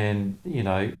understand, you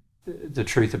know, the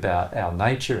truth about our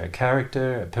nature, our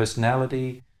character, our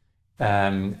personality,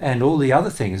 and all the other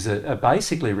things that are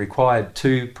basically required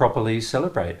to properly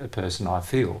celebrate a person, I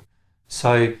feel.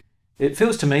 So it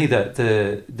feels to me that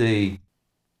the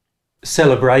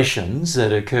celebrations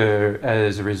that occur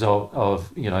as a result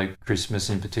of, you know,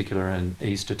 Christmas in particular and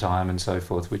Easter time and so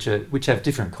forth, which have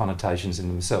different connotations in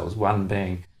themselves, one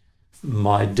being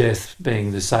my death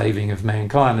being the saving of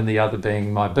mankind and the other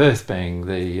being my birth being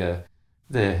the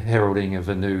heralding of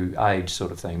a new age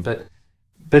sort of thing. But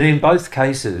in both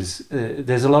cases,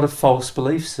 there's a lot of false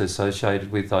beliefs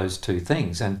associated with those two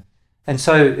things. And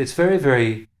so it's very,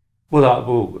 very,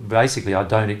 basically I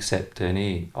don't accept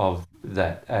any of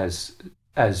that as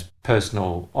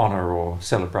personal honour or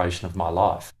celebration of my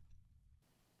life.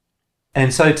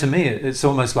 And so to me, it's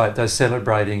almost like they're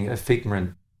celebrating a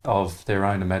figment of their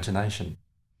own imagination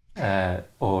or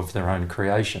of their own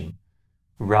creation,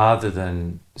 rather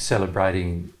than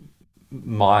celebrating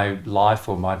my life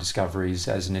or my discoveries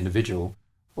as an individual,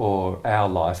 or our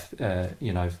life,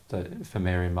 you know, for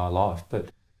Mary and my life.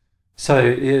 But so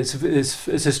it's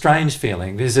a strange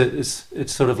feeling. It's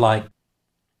sort of like...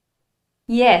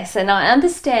 Yes, and I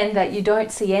understand that you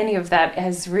don't see any of that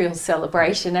as real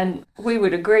celebration, and we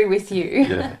would agree with you.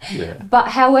 Yeah. But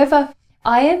however,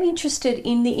 I am interested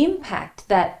in the impact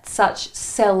that such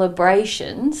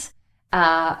celebrations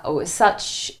or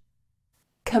such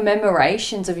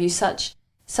commemorations of you, such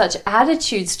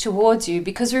attitudes towards you,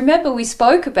 because remember we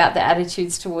spoke about the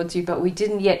attitudes towards you, but we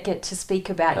didn't yet get to speak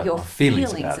about your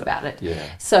feelings about it. Yeah.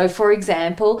 So for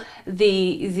example,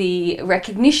 the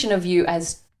recognition of you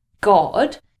as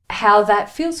God, how that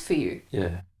feels for you.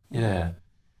 Yeah.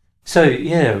 So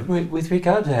yeah, with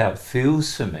regard to how it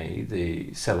feels for me,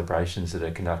 the celebrations that are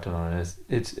conducted on earth,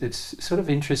 it's sort of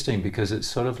interesting, because it's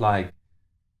sort of like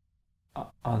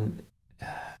on,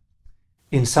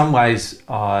 in some ways,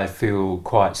 I feel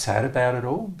quite sad about it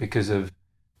all because of,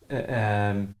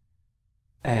 and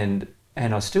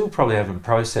I still probably haven't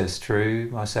processed through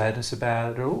my sadness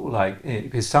about it all. Like,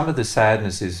 because some of the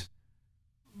sadness is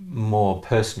more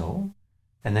personal,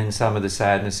 and then some of the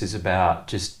sadness is about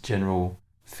just general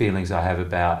feelings I have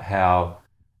about how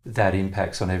that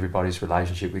impacts on everybody's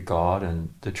relationship with God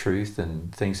and the truth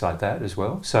and things like that as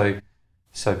well. So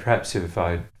perhaps if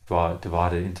I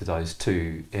divide it into those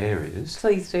two areas.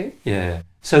 Please do. Yeah.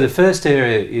 So the first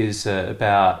area is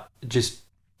about just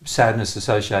sadness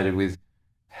associated with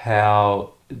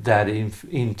how that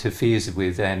interferes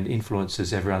with and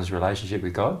influences everyone's relationship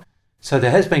with God. So there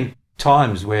has been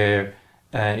times where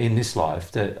in this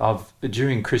life that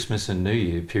during Christmas and New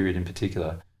Year period in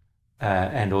particular,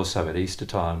 and also at Easter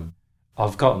time,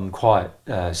 I've gotten quite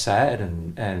sad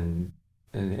and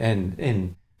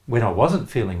when I wasn't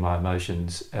feeling my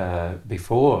emotions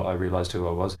before I realised who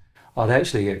I was, I'd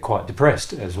actually get quite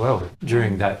depressed as well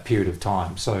during that period of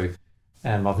time. So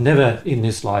I've never in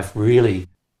this life really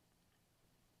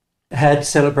had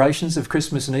celebrations of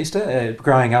Christmas and Easter.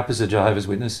 Growing up as a Jehovah's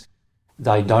Witness,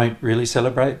 they don't really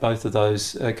celebrate both of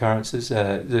those occurrences.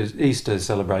 The Easter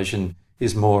celebration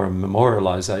is more a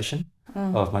memorialisation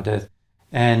of my death,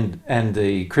 and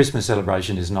the Christmas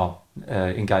celebration is not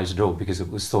engaged at all because it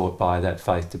was thought by that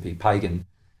faith to be pagan,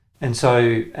 and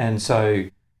so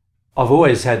I've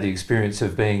always had the experience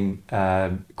of being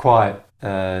quite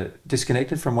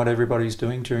disconnected from what everybody's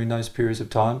doing during those periods of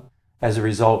time as a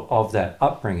result of that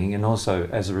upbringing, and also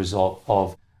as a result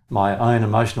of my own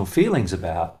emotional feelings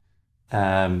about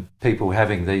people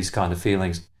having these kind of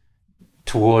feelings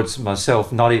towards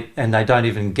myself, and they don't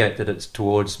even get that it's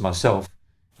towards myself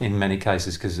in many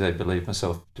cases because they believe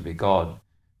myself to be God.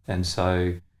 And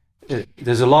so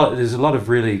there's a lot of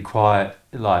really quite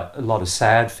like a lot of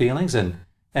sad feelings, and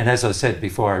as I said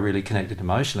before, I really connected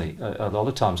emotionally. A lot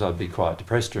of times I'd be quite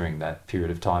depressed during that period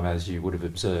of time, as you would have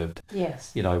observed.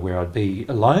 Yes. You know, where I'd be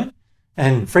alone,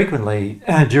 and frequently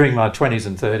during my 20s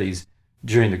and 30s,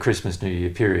 during the Christmas New Year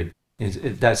period,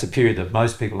 that's a period that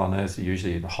most people on earth are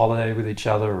usually on holiday with each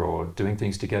other or doing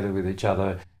things together with each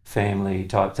other, family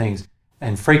type things,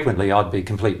 and frequently I'd be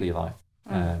completely alone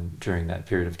during that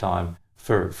period of time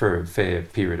for a fair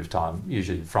period of time,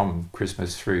 usually from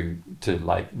Christmas through to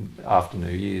late after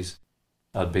New Year's.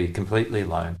 I'd be completely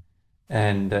alone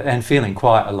and feeling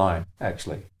quite alone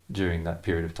actually during that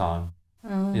period of time.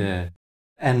 Yeah,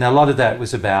 and a lot of that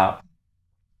was about,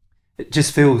 it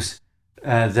just feels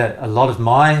that a lot of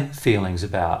my feelings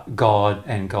about God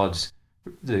and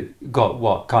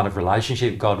what kind of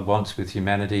relationship God wants with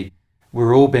humanity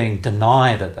were all being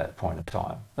denied at that point of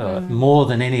time, more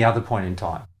than any other point in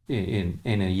time in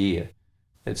a year.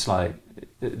 It's like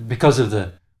because of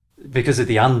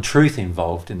the untruth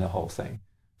involved in the whole thing.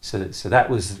 So that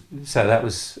was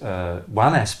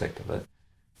one aspect of it,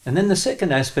 and then the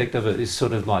second aspect of it is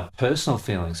sort of my personal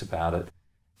feelings about it.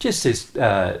 Just this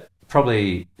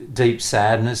probably deep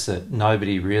sadness that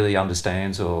nobody really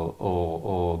understands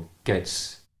or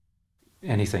gets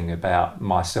anything about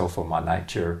myself or my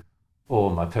nature or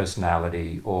my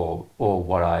personality or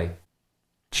what I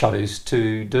chose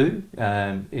to do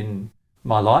in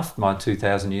my life, my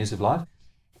 2,000 years of life.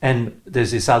 And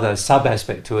there's this other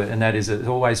sub-aspect to it, and that is it's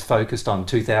always focused on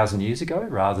 2,000 years ago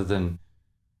rather than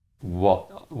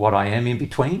what I am in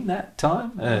between that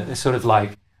time. It's sort of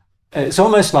like, it's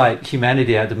almost like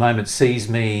humanity at the moment sees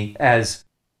me as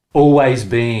always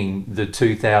being the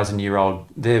 2,000-year-old,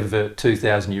 their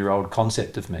 2,000-year-old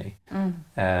concept of me,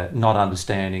 not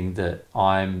understanding that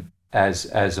I'm, as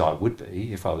I would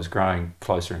be if I was growing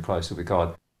closer and closer with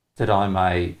God, that I'm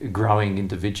a growing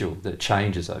individual that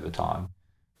changes over time,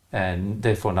 and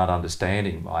therefore not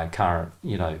understanding my current,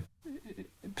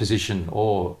 position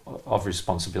or of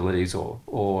responsibilities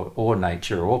or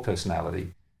nature or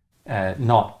personality,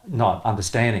 not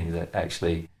understanding that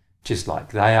actually, just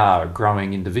like they are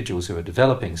growing individuals who are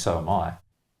developing, so am I.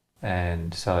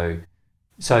 And so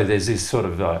there's this sort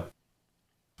of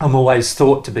I'm always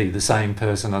thought to be the same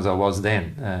person as I was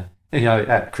then.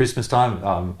 At Christmas time,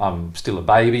 I'm still a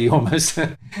baby almost,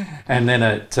 and then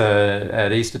at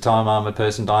Easter time, I'm a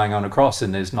person dying on a cross,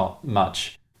 and there's not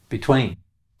much between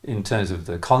in terms of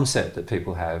the concept that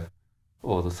people have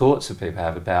or the thoughts that people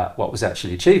have about what was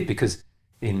actually achieved, because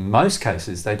in most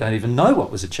cases they don't even know what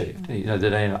was achieved. They don't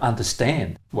even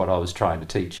understand what I was trying to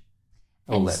teach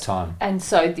all that time. And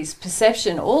so this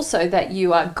perception also that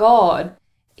you are God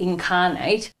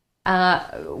incarnate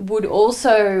would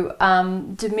also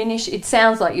diminish. It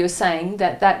sounds like you're saying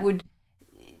that would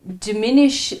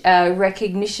diminish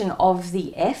recognition of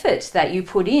the effort that you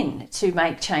put in to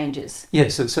make changes.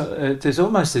 Yes, there's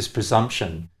almost this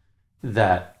presumption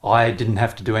that I didn't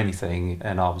have to do anything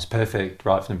and I was perfect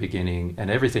right from the beginning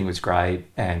and everything was great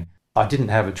and I didn't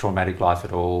have a traumatic life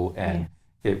at all and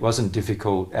it wasn't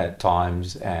difficult at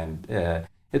times, and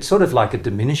it's sort of like a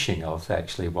diminishing of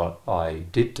actually what I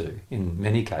did do in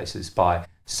many cases. By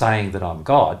saying that I'm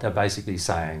God, they're basically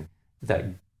saying that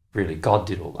really God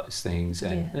did all those things,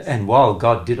 and while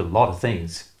God did a lot of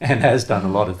things and has done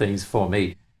a lot of things for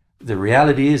me, the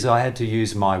reality is I had to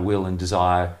use my will and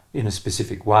desire in a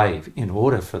specific way in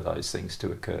order for those things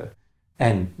to occur.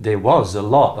 And there was a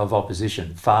lot of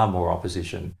opposition, far more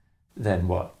opposition than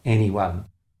what anyone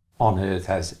on earth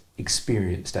has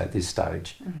experienced at this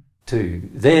stage to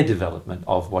their development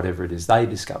of whatever it is they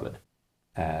discovered.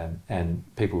 And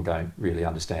people don't really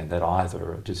understand that either,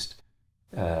 or just,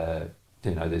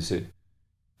 there's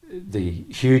the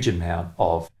huge amount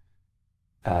of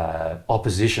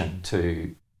opposition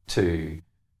to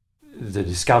the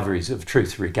discoveries of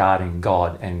truth regarding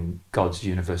God and God's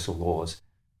universal laws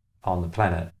on the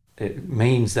planet. It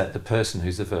means that the person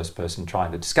who's the first person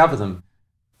trying to discover them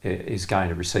is going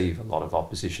to receive a lot of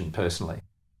opposition personally,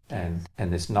 and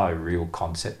there's no real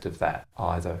concept of that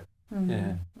either.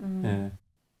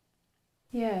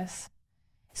 Yes.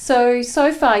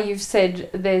 So far you've said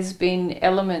there's been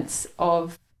elements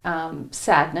of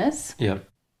sadness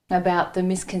about the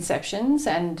misconceptions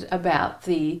and about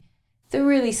the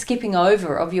really skipping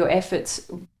over of your efforts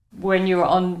when you were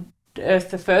on Earth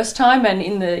the first time and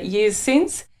in the years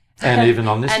since. And even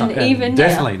on this time, and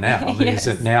definitely now. I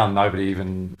mean, now nobody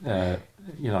even,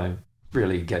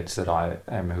 really gets that I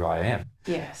am who I am.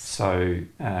 Yes. So,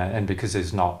 and because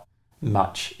there's not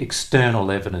much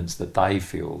external evidence that they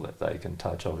feel that they can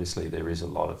touch, obviously there is a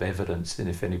lot of evidence, and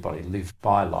if anybody lived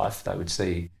by life, they would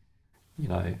see,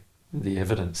 the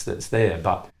evidence that's there.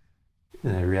 But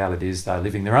the reality is they're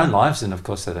living their own lives, and of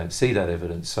course they don't see that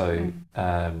evidence. So,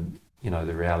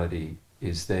 the reality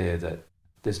is there that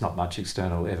there's not much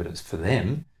external evidence for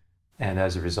them, and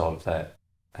as a result of that,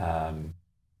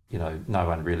 no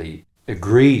one really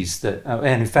agrees that.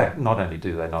 And in fact, not only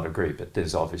do they not agree, but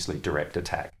there's obviously direct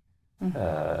attack,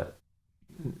 about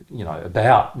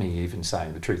me even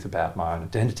saying the truth about my own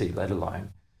identity, let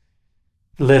alone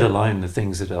the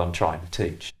things that I'm trying to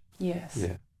teach. Yes.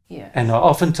 Yeah. And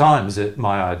oftentimes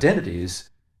my identity is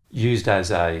used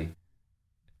as or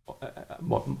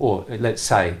let's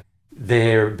say,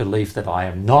 their belief that I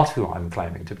am not who I'm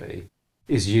claiming to be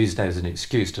is used as an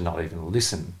excuse to not even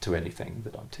listen to anything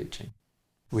that I'm teaching,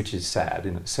 which is sad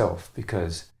in itself,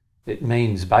 because it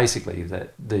means basically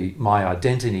that my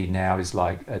identity now is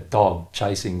like a dog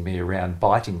chasing me around,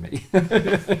 biting me.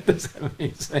 Does that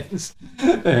make sense?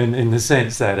 And in the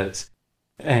sense that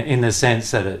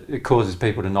it causes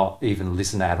people to not even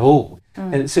listen at all.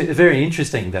 And it's very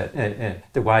interesting that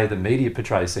the way the media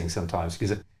portrays things sometimes,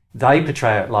 because they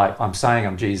portray it like I'm saying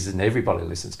I'm Jesus and everybody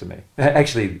listens to me.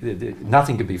 Actually,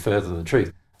 nothing could be further than the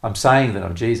truth. I'm saying that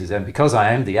I'm Jesus, and because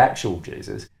I am the actual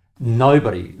Jesus,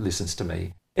 nobody listens to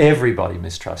me. Everybody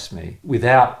mistrusts me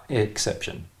without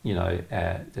exception.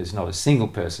 There's not a single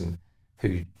person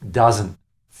who doesn't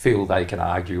feel they can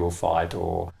argue or fight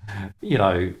or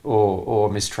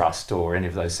mistrust or any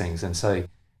of those things. And so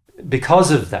because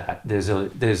of that, there's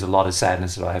a lot of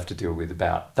sadness that I have to deal with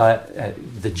about that,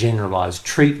 the generalized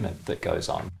treatment that goes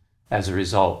on as a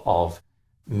result of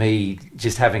me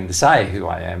just having to say who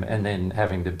I am and then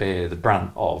having to bear the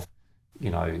brunt of,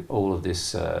 all of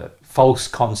this false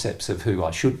concepts of who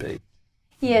I should be.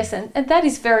 Yes, and that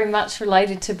is very much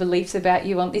related to beliefs about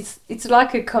you. It's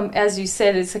like as you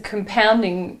said, it's a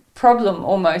compounding problem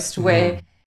almost, where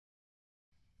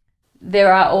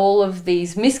there are all of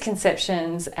these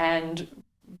misconceptions and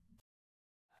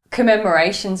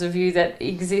commemorations of you that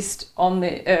exist on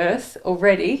the earth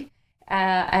already,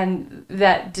 and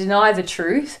that deny the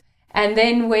truth. And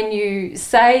then when you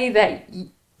say that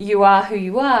you are who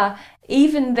you are,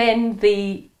 even then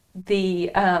the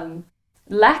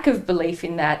lack of belief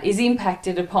in that is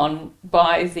impacted upon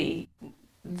by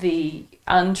the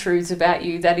untruths about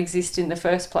you that exist in the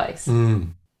first place.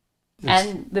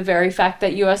 And the very fact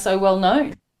that you are so well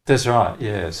known. That's right,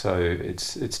 yeah. So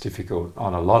it's difficult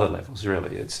on a lot of levels,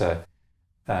 really. It's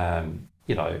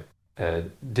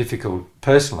difficult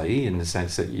personally in the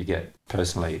sense that you get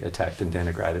personally attacked and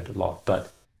denigrated a lot,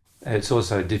 but it's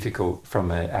also difficult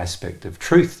from an aspect of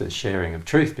truth, the sharing of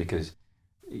truth, because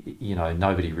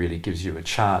nobody really gives you a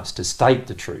chance to state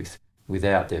the truth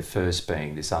without there first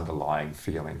being this underlying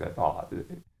feeling that,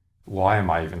 why am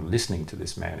I even listening to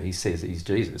this man? He says he's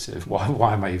Jesus.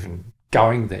 Why am I even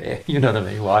going there? You know what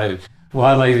I mean?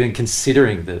 Why am I even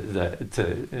considering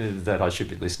that I should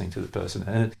be listening to the person?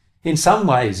 And in some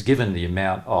ways, given the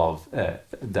amount of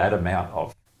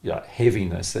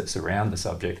heaviness that's around the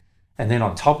subject, and then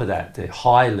on top of that, the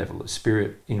high level of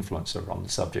spirit influence on the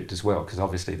subject as well, because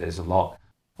obviously there's a lot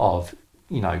of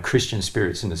Christian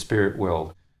spirits in the spirit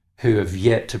world who have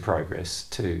yet to progress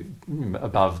to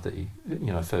above the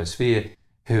first sphere,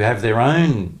 who have their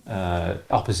own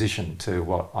opposition to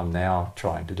what I'm now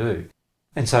trying to do.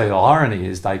 And so the irony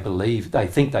is they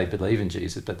think they believe in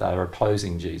Jesus, but they are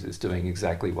opposing Jesus, doing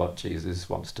exactly what Jesus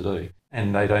wants to do.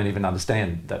 And they don't even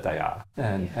understand that they are.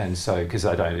 And so, because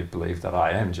they don't even believe that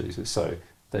I am Jesus, so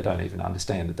they don't even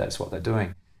understand that that's what they're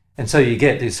doing. And so you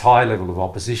get this high level of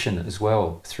opposition as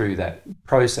well through that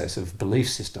process of belief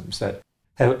systems that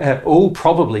all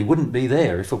probably wouldn't be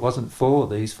there if it wasn't for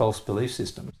these false belief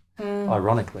systems,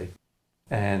 ironically.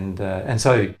 And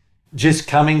so just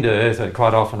coming to earth,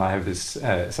 quite often I have this,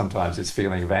 sometimes this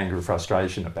feeling of anger and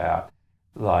frustration about,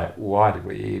 like, why did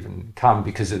we even come?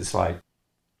 Because it's like,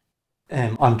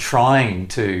 I'm trying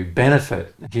to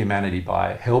benefit humanity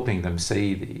by helping them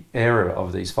see the error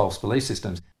of these false belief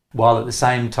systems, while at the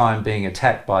same time being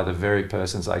attacked by the very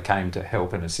persons I came to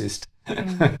help and assist.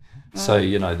 So,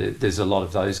 there's a lot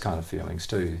of those kind of feelings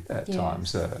too at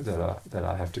times that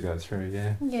I have to go through,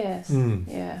 yeah. Yes,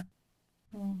 yeah.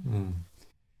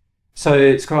 So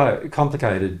it's quite a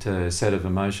complicated set of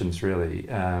emotions, really,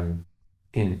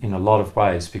 in a lot of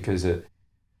ways, because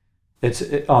it's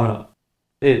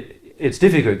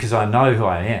difficult because I know who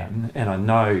I am, and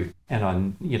my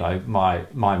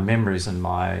memories and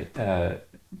my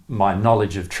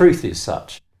knowledge of truth is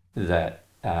such that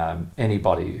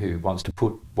anybody who wants to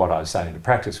put what I say into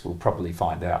practice will probably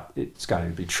find out it's going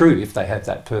to be true if they have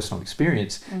that personal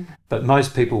experience. But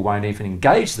most people won't even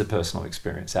engage the personal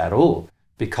experience at all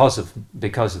because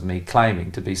of me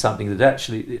claiming to be something that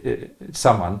actually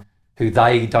someone who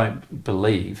they don't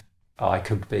believe I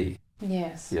could be.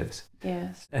 Yes.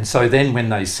 And so then when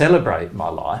they celebrate my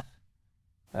life,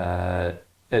 I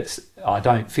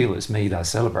don't feel it's me they're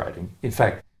celebrating. In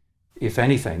fact, if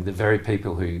anything, the very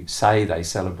people who say they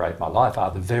celebrate my life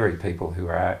are the very people who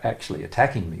are actually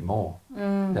attacking me more.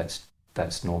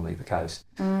 That's normally the case.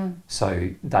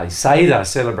 So they say they're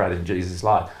celebrating Jesus'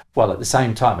 life, while at the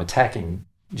same time attacking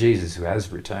Jesus who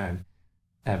has returned,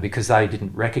 because they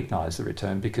didn't recognise the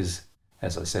return, because,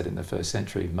 as I said, in the first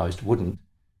century, most wouldn't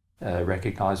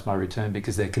recognise my return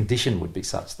because their condition would be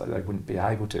such that they wouldn't be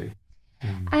able to.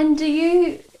 And do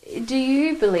you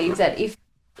believe that if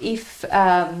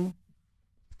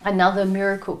another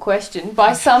miracle question,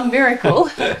 by some miracle,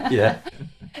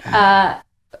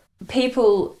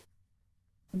 people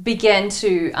began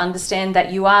to understand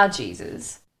that you are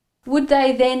Jesus, would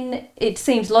they then, it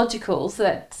seems logical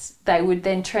that they would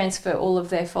then transfer all of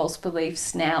their false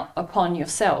beliefs now upon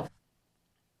yourself?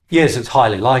 Yes, it's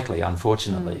highly likely,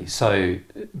 unfortunately. So,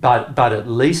 but at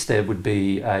least there would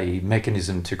be a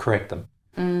mechanism to correct them.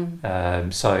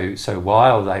 So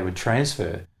while they would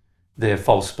transfer their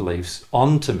false beliefs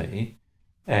onto me,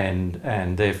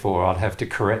 and therefore I'd have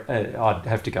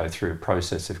to go through a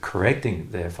process of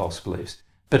correcting their false beliefs.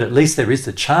 But at least there is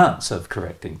the chance of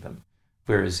correcting them.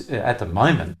 Whereas at the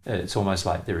moment, it's almost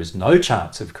like there is no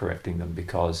chance of correcting them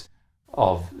because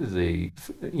of the,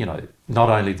 not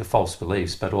only the false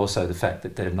beliefs, but also the fact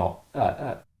that they're not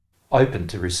open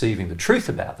to receiving the truth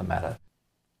about the matter.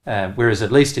 Whereas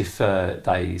at least if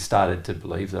they started to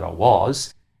believe that I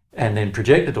was, and then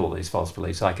projected all these false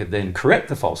beliefs, I could then correct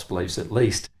the false beliefs at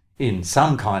least in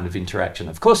some kind of interaction.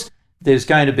 Of course, there's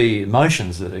going to be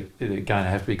emotions that are going to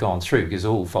have to be gone through, because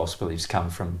all false beliefs come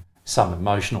from some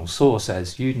emotional source,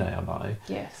 as you now know.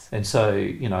 Yes. And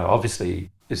so, obviously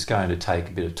it's going to take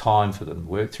a bit of time for them to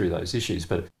work through those issues,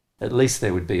 but at least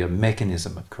there would be a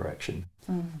mechanism of correction.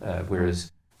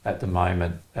 Whereas at the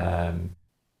moment,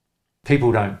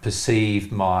 people don't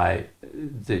perceive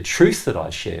the truth that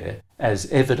I share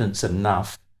as evidence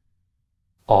enough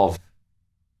of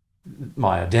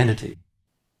my identity.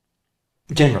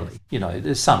 Generally,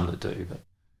 there's some that do, but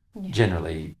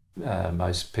generally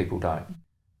most people don't.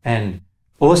 And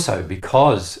also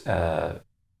because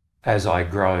as I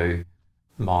grow,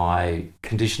 my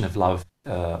condition of love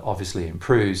obviously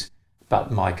improves,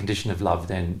 but my condition of love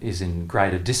then is in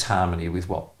greater disharmony with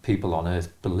what people on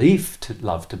earth believe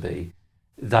love to be.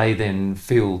 They then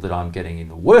feel that I'm getting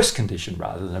in a worse condition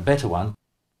rather than a better one.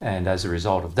 And as a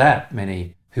result of that,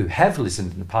 many who have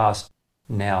listened in the past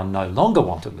now no longer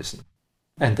want to listen.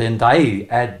 And then they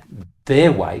add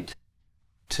their weight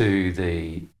to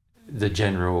the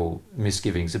general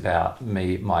misgivings about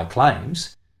my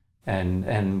claims,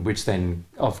 and which then,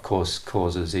 of course,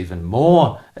 causes even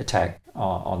more attack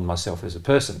on myself as a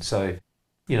person. So,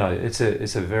 it's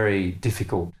a very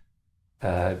difficult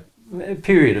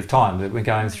period of time that we're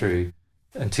going through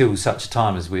until such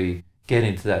time as we get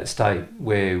into that state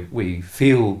where we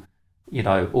feel,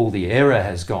 all the error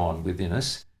has gone within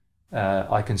us.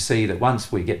 I can see that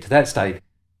once we get to that state,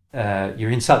 you're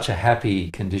in such a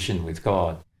happy condition with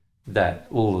God that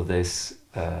all of this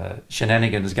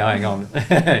shenanigans going on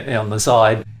on the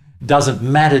side doesn't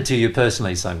matter to you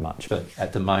personally so much. But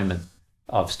at the moment,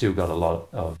 I've still got a lot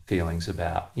of feelings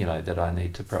about, that I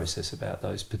need to process about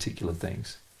those particular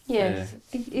things. Yes.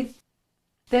 Yeah.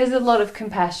 There's a lot of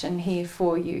compassion here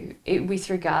for you with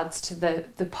regards to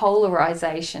the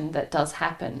polarization that does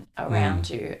happen around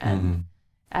you. And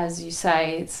as you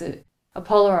say, it's a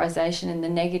polarization in the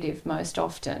negative most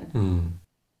often.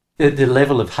 The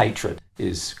level of hatred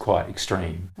is quite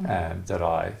extreme that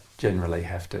I generally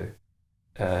have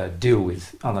to deal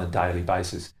with on a daily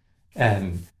basis.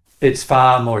 And it's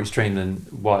far more extreme than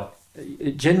what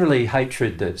generally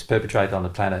hatred that's perpetrated on the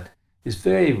planet is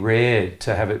very rare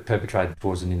to have it perpetrated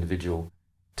towards an individual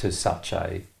to such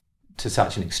an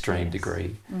extreme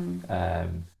degree.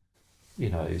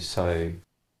 So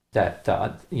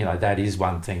that is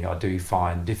one thing I do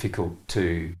find difficult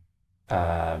to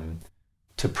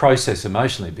process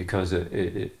emotionally, because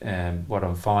what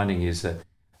I'm finding is that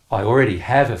I already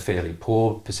have a fairly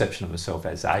poor perception of myself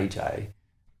as AJ,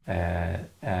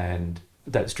 and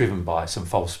that's driven by some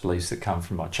false beliefs that come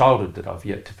from my childhood that I've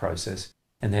yet to process.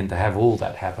 And then to have all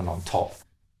that happen on top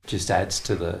just adds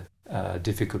to the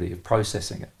difficulty of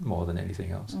processing it more than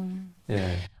anything else.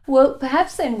 Yeah. Well,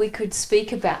 perhaps then we could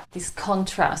speak about this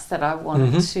contrast that I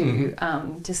wanted to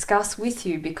discuss with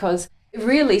you, because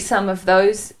really some of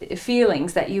those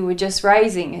feelings that you were just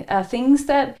raising are things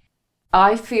that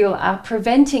I feel are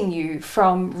preventing you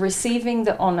from receiving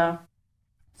the honour,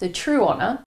 the true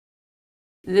honour,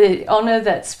 the honour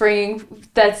that's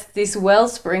this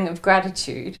wellspring of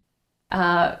gratitude,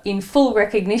 in full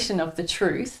recognition of the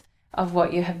truth of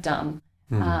what you have done,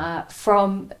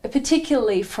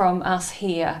 particularly from us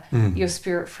here, your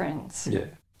spirit friends. Yeah,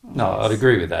 no, I'd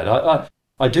agree with that.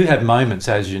 I do have moments,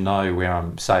 as you know, where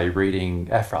I'm, say, reading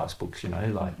Afra's books, where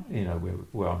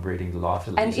I'm reading the life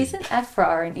of Lizzie. And isn't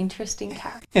Afra an interesting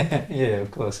character? Yeah, of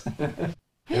course.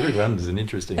 Everyone is an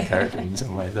interesting character in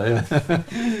some way, though.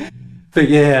 But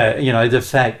yeah, the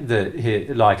fact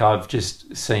that I've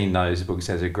just seen those books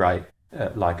as a great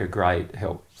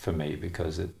help for me,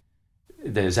 because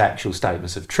there's actual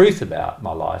statements of truth about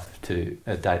my life to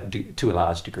a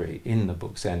large degree in the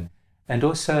books, and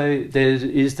also there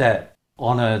is that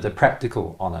honour, the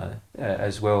practical honour,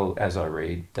 as well as I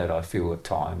read, that I feel at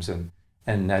times, and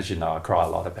as you know, I cry a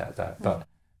lot about that.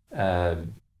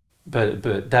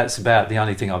 But that's about the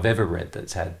only thing I've ever read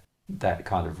that's had that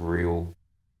kind of real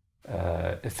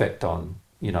effect on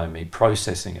me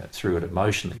processing it through it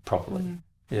emotionally properly.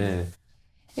 Yeah.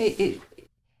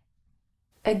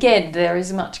 Again, there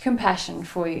is much compassion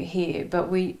for you here, but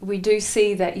we do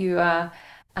see that you are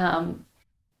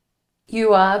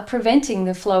preventing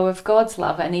the flow of God's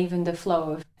love and even the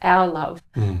flow of our love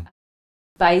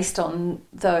based on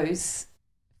those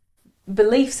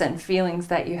beliefs and feelings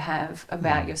that you have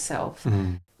about yourself.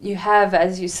 You have,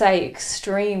 as you say,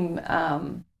 extreme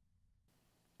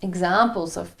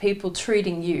examples of people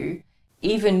treating you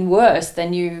even worse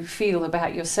than you feel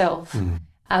about yourself.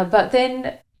 But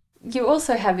then you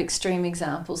also have extreme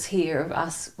examples here of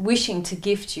us wishing to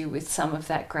gift you with some of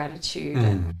that gratitude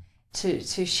and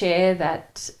to share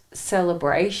that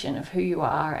celebration of who you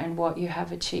are and what you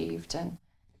have achieved,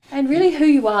 and really who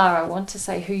you are. I want to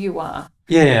say who you are.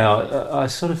 Yeah, I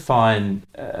sort of find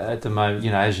at the moment,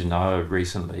 as you know, I've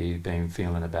recently been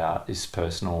feeling about this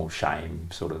personal shame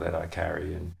sort of that I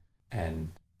carry,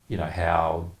 and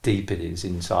how deep it is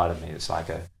inside of me. It's like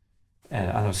and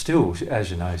I'm still,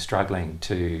 as you know, struggling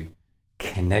to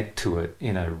connect to it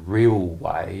in a real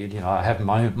way. I have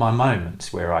my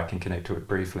moments where I can connect to it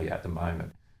briefly at the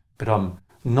moment, but I'm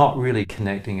not really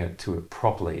connecting it to it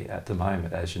properly at the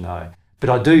moment, as you know. But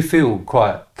I do feel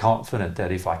quite confident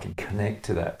that if I can connect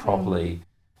to that properly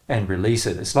and release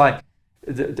it, it's like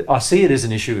I see it as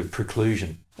an issue of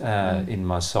preclusion in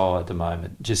my soul at the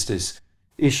moment. Just this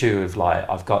issue of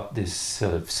I've got this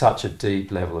sort of such a deep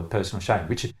level of personal shame,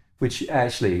 which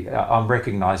actually I'm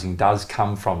recognising does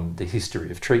come from the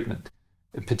history of treatment,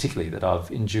 particularly that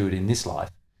I've endured in this life.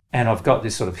 And I've got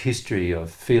this sort of history of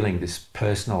feeling this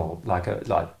personal,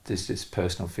 this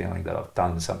personal feeling that I've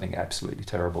done something absolutely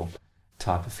terrible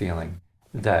type of feeling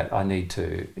that I need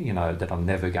to, that I'm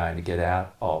never going to get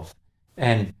out of.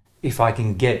 And if I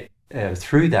can get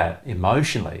through that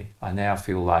emotionally, I now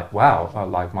feel like, wow,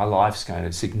 like my life's going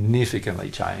to significantly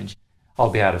change. I'll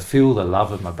be able to feel the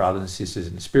love of my brothers and sisters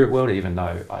in the spirit world, even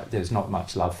though there's not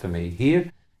much love for me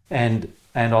here. And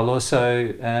I'll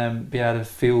also be able to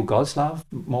feel God's love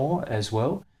more as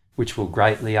well, which will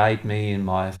greatly aid me in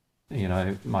my,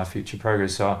 my future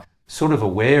progress. So I'm sort of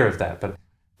aware of that, but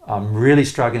I'm really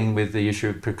struggling with the issue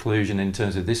of preclusion in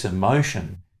terms of this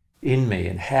emotion in me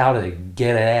and how to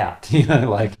get it out,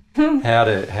 how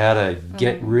to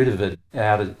get rid of it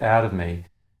out of me.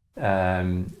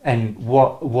 And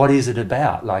what is it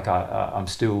about? Like I'm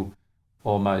still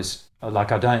almost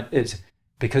like it's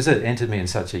because it entered me in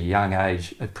such a young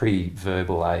age, a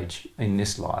pre-verbal age in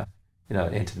this life, it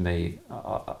entered me,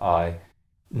 I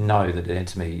know that it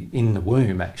entered me in the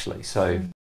womb actually. So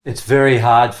it's very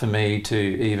hard for me to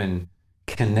even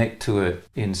connect to it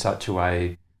in such a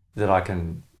way that I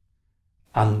can,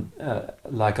 in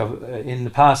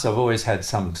the past I've always had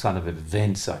some kind of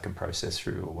events I can process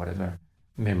through or whatever,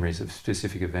 memories of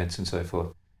specific events and so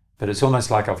forth. But it's almost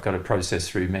like I've got to process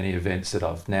through many events that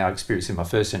I've now experienced in my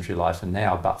first century life and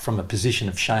now, but from a position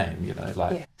of shame,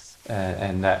 Yes.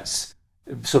 And that's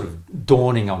sort of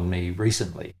dawning on me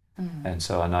recently. And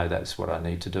so I know that's what I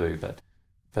need to do,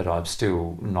 but I'm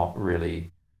still not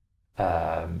really,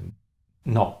 I'm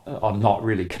not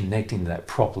really connecting to that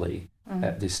properly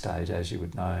at this stage, as you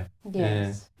would know.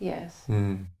 Yes, yes.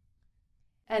 And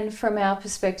from our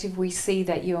perspective, we see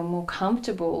that you're more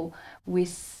comfortable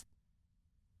with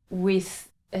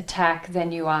attack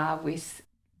than you are with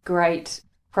great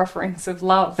profferings of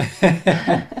love.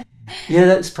 Yeah,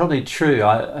 that's probably true.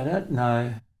 I don't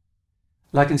know.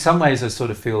 Like in some ways I sort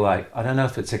of feel like, I don't know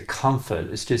if it's a comfort,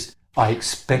 it's just I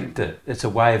expect it. It's a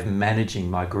way of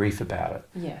managing my grief about it.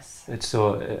 Yes. It's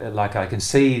sort of like I can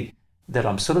see that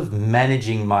I'm sort of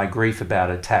managing my grief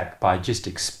about attack by just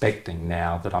expecting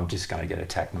now that I'm just going to get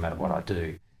attacked no matter what I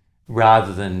do,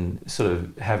 rather than sort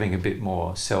of having a bit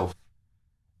more self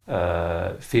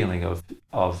feeling of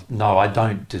no, I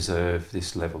don't deserve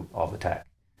this level of attack,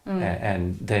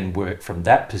 and then work from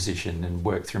that position and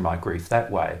work through my grief that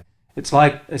way. It's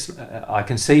like I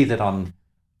can see that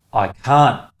I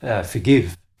can't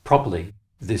forgive properly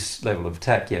this level of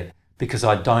attack yet because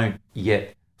I don't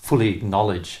yet fully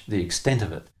acknowledge the extent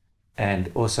of it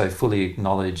and also fully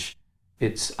acknowledge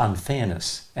its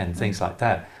unfairness and things like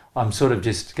that. I'm sort of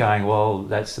just going, well,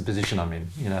 that's the position I'm in.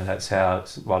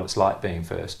 That's what it's like being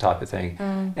first type of thing.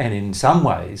 And in some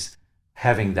ways,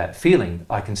 having that feeling,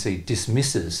 I can see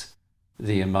dismisses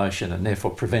the emotion and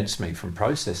therefore prevents me from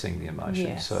processing the emotion.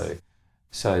 Yes.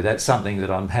 So that's something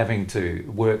that I'm having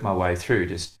to work my way through,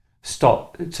 just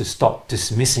stop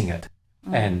dismissing it.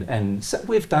 And so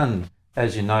we've done,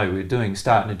 as you know,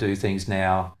 starting to do things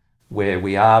now where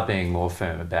we are being more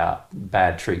firm about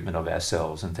bad treatment of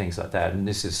ourselves and things like that. And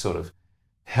this is sort of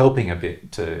helping a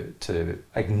bit to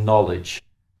acknowledge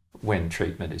when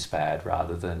treatment is bad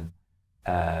rather than,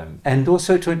 and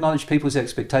also to acknowledge people's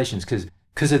expectations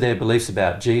because of their beliefs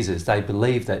about Jesus. They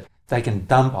believe that they can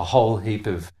dump a whole heap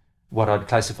of what I'd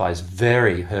classify as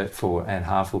very hurtful and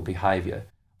harmful behaviour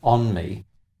on me.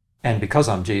 And because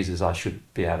I'm Jesus, I should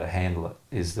be able to handle it,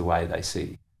 is the way they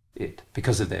see it,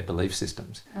 because of their belief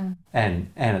systems. And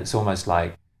it's almost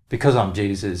like, because I'm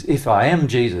Jesus, if I am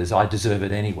Jesus, I deserve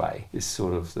it anyway, is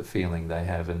sort of the feeling they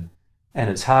have. And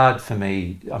it's hard for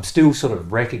me. I'm still sort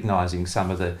of recognising some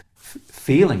of the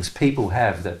feelings people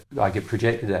have that I get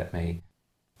projected at me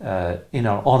in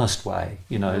an honest way,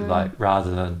 like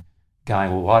rather than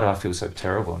going, well, why do I feel so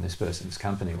terrible in this person's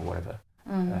company or whatever?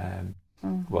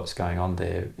 What's going on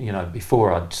there?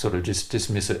 Before I'd sort of just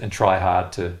dismiss it and try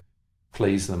hard to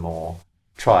please them or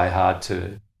try hard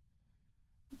to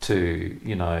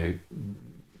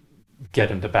get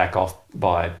them to back off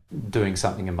by doing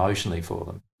something emotionally for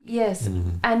them. Yes,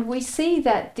 and we see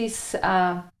that this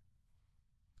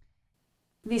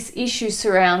issue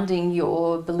surrounding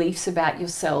your beliefs about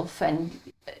yourself, and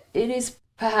it is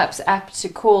perhaps apt to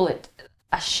call it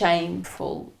a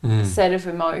shameful set of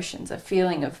emotions, a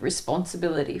feeling of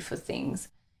responsibility for things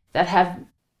that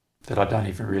I don't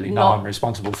even really know I'm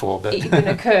responsible for, but even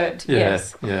occurred.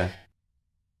 Yes. Yeah.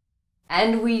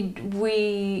 And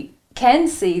we can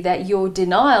see that your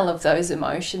denial of those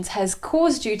emotions has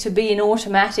caused you to be in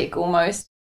automatic almost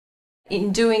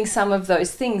in doing some of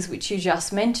those things which you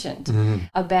just mentioned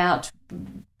about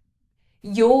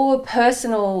your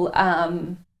personal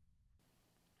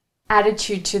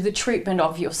attitude to the treatment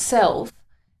of yourself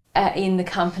in the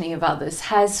company of others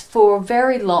has for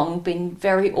very long been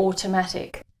very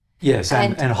automatic. Yes,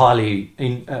 and highly,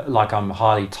 like I'm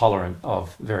highly tolerant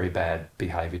of very bad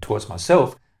behaviour towards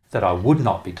myself that I would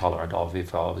not be tolerant of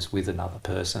if I was with another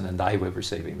person and they were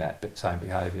receiving that same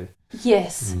behaviour.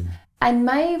 Yes. And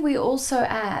may we also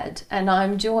add, and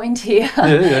I'm joined here,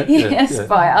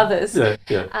 by others,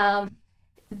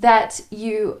 that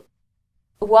you,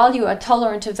 while you are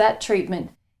tolerant of that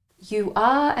treatment, you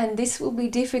are, and this will be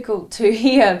difficult to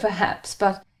hear perhaps,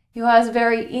 but you are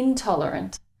very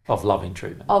intolerant of loving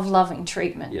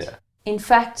treatment. Yeah. In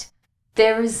fact,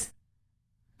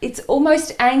 it's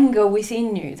almost anger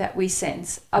within you that we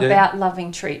sense about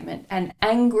loving treatment, and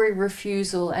angry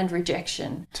refusal and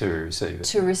rejection to receive it.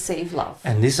 To receive love.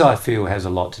 And this, I feel, has a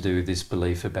lot to do with this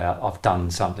belief about I've done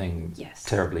something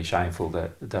terribly shameful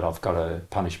that I've got to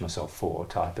punish myself for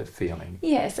type of feeling.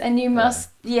 Yes, and you must,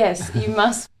 you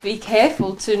must be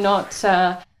careful to not...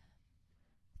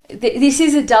 this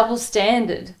is a double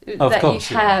standard that you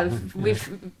have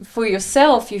for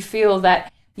yourself. You feel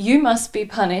that you must be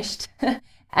punished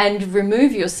and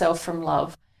remove yourself from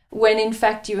love, when in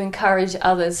fact you encourage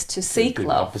others to seek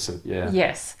love. Opposite, yeah.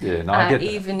 Yes. Yeah, no, I get that.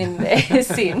 Even in their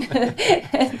sin.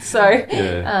 And so,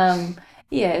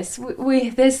 yes,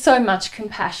 there's so much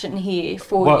compassion here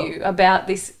for you about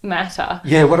this matter.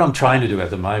 Yeah, what I'm trying to do at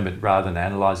the moment, rather than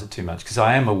analyse it too much, because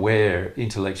I am aware,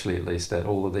 intellectually at least, that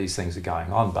all of these things are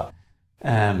going on, but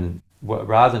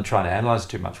rather than trying to analyse it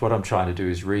too much, what I'm trying to do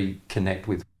is reconnect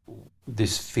with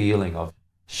this feeling of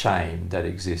shame that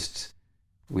exists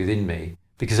within me,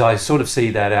 because I sort of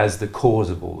see that as the cause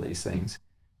of all these things,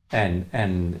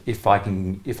 and if I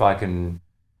can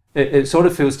it sort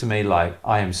of feels to me like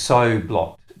I am so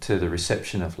blocked to the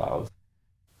reception of love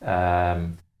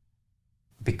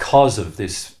because of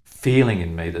this feeling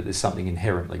in me that there's something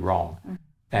inherently wrong,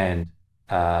 and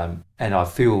I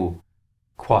feel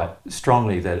quite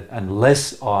strongly that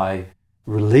unless I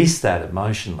release that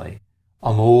emotionally,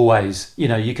 I'm always,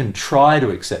 you can try to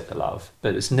accept the love,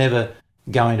 but it's never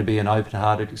going to be an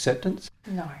open-hearted acceptance.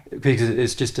 No. Because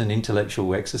it's just an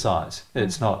intellectual exercise.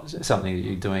 It's not something that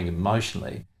you're doing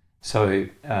emotionally. So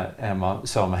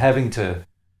I'm having to,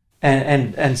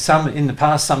 and some, in the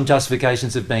past, some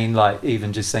justifications have been like,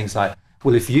 even just things like,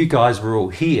 well, if you guys were all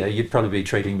here, you'd probably be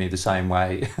treating me the same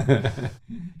way. Do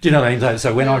you know what I mean?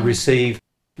 So when I receive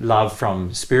love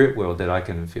from spirit world, that I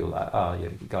can feel like, oh yeah,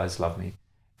 you guys love me.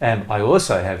 And I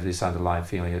also have this underlying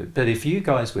feeling that if you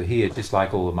guys were here, just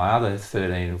like all of my other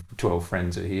 13 or 12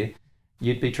 friends are here,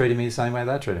 you'd be treating me the same way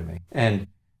they're treating me. And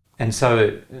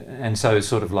so it's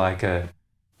sort of like a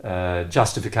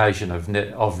justification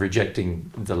of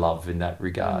rejecting the love in that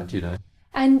regard,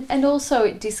 And also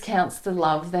it discounts the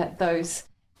love that those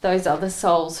other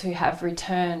souls who have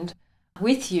returned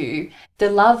with you, the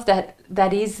love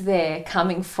that is there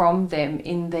coming from them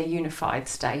in their unified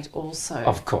state also.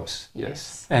 Of course,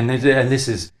 yes. And this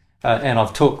is, and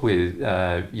I've talked with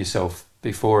yourself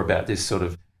before about this sort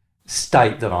of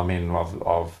state that I'm in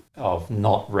of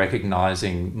not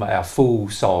recognising our full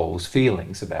soul's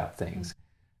feelings about things,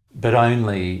 but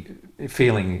only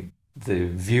feeling the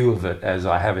view of it as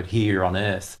I have it here on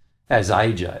earth as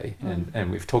AJ,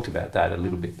 and we've talked about that a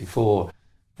little bit before.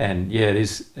 And yeah, it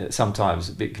is sometimes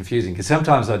a bit confusing, because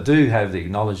sometimes I do have the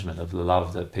acknowledgement of the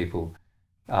love that people,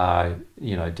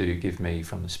 do give me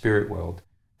from the spirit world,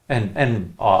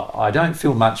 and I don't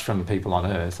feel much from people on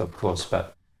earth, of course,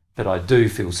 but I do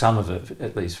feel some of it,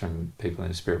 at least from people in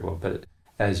the spirit world. But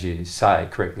as you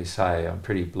correctly say, I'm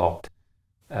pretty blocked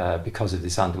because of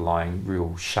this underlying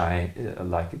real shame,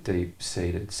 like a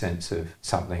deep-seated sense of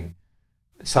something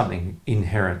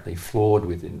inherently flawed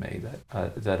within me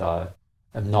that I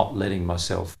am not letting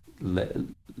myself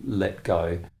let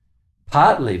go,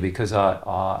 partly because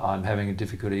I'm having a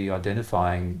difficulty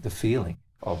identifying the feeling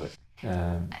of it,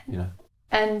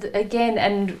 And again,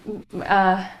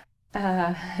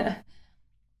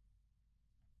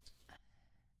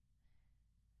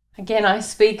 again, I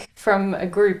speak from a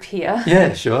group here.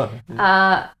 Yeah, sure.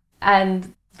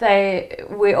 And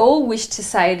we all wish to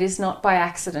say it is not by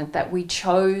accident that we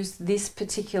chose this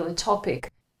particular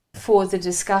topic for the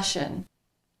discussion,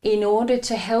 in order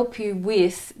to help you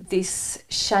with this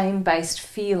shame-based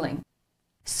feeling.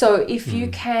 So if you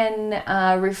can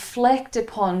reflect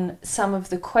upon some of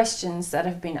the questions that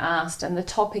have been asked and the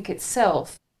topic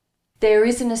itself, there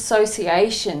is an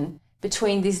association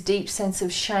between this deep sense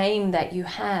of shame that you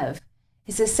have.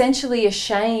 It's essentially a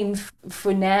shame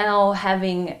for now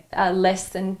having a less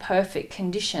than perfect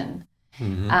condition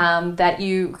that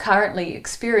you currently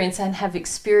experience and have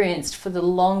experienced for the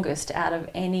longest out of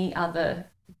any other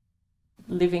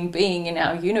living being in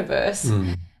our universe,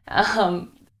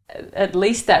 at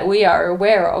least that we are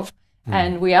aware of,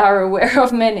 and we are aware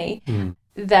of many,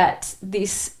 that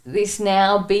this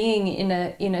now being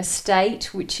in a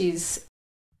state which is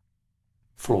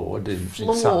flawed in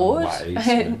some ways.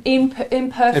 And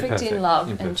imperfect in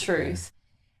love and truth,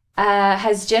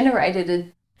 has generated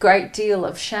a great deal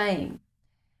of shame.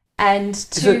 And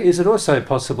is it also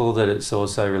possible that it's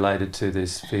also related to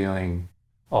this feeling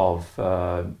of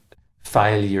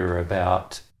failure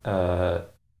about the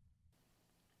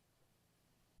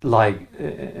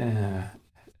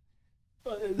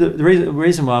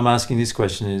reason why I'm asking this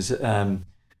question is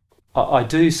I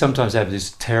do sometimes have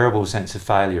this terrible sense of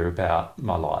failure about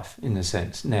my life in the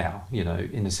sense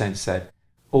that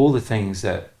all the things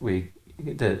that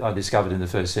I discovered in the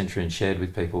first century and shared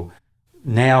with people,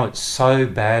 now it's so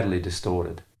badly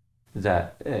distorted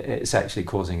that it's actually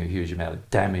causing a huge amount of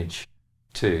damage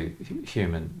to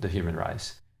the human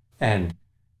race, and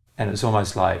it's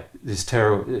almost like this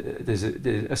terrible.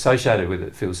 Associated with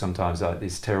it feels sometimes like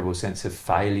this terrible sense of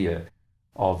failure,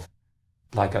 of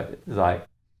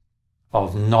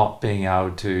of not being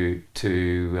able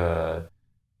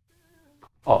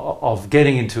of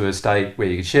getting into a state where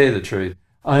you can share the truth,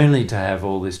 only to have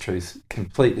all this truth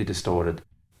completely distorted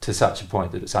to such a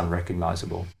point that it's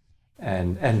unrecognizable,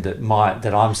 and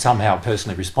that I'm somehow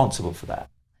personally responsible for that.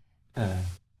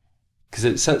 Because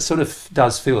it sort of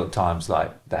does feel at times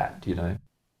like that, I'm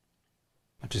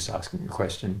just asking a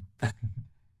question.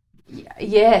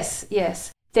 Yes.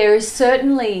 There is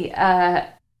certainly an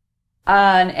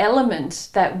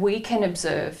element that we can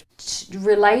observe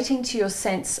relating to your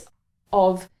sense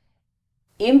of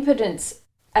impotence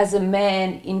as a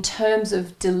man in terms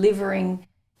of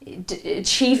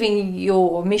achieving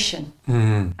your mission.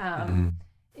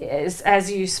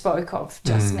 As you spoke of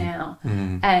just now.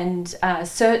 And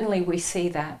certainly we see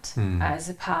that as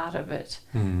a part of it.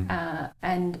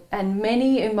 And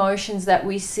many emotions that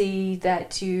we see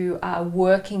that you are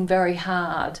working very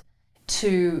hard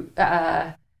to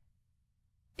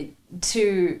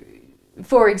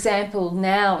for example,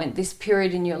 now in this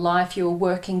period in your life, you're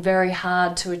working very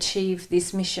hard to achieve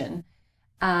this mission,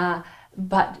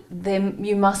 but then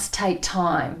you must take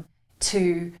time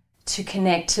to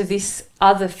connect to this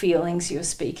other feelings you're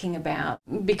speaking about,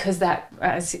 because that,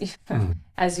 as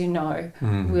you know,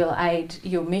 will aid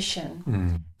your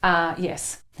mission.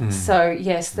 Yes. So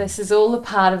yes, this is all a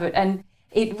part of it, and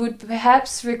it would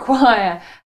perhaps require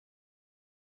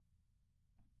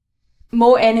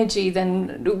more energy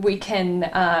than we can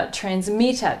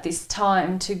transmit at this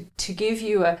time to give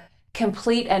you a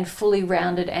complete and fully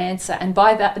rounded answer. And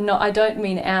by that, no, I don't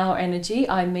mean our energy,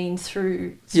 I mean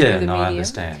through the medium. I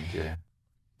understand, yeah.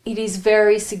 It is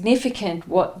very significant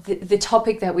what the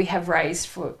topic that we have raised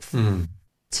for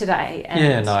today.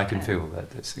 And, I can feel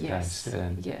that's the case.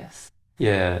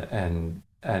 And,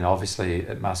 and obviously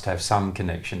it must have some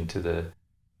connection to the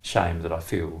shame that I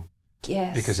feel.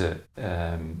 Yes. Because it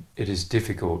is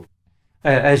difficult.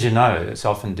 As you know, it's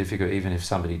often difficult, even if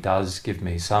somebody does give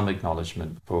me some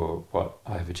acknowledgement for what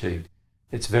I've achieved,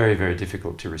 it's very, very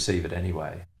difficult to receive it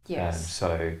anyway. Yes.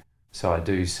 So I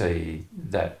do see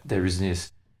that there is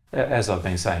this, as I've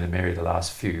been saying to Mary the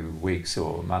last few weeks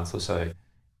or months or so,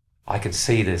 I can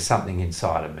see there's something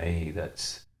inside of me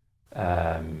that's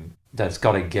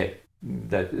got to get,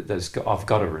 I've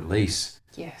got to release.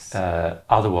 Yes.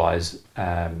 Otherwise,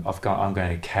 I'm going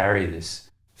to carry this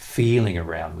feeling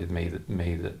around with me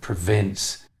that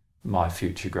prevents my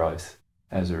future growth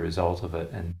as a result of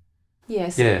it. And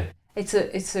yes,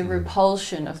 it's a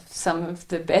repulsion of some of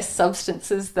the best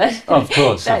substances that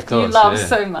you love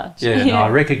so much. No, I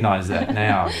recognise that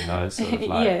now. It's sort of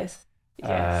like, yes.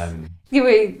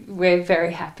 We're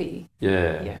very happy.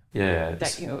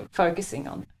 That you're focusing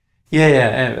on.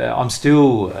 And I'm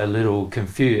still a little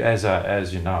confused,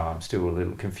 as you know, I'm still a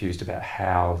little confused about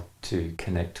how to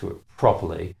connect to it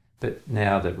properly. But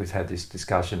now that we've had this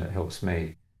discussion, it helps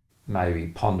me maybe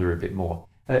ponder a bit more.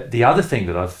 The other thing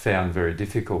that I've found very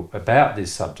difficult about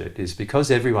this subject is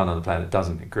because everyone on the planet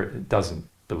doesn't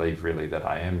believe really that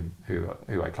I am who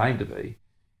I claim to be.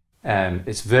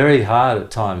 It's very hard at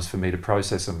times for me to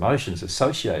process emotions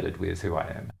associated with who I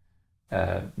am.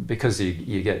 Because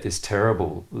you get this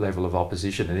terrible level of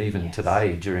opposition, and even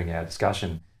today during our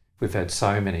discussion, we've had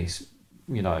so much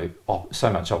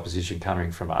opposition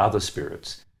coming from other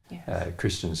spirits,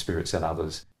 Christian spirits and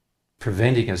others,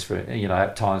 preventing us from.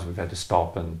 At times we've had to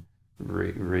stop and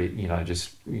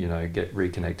get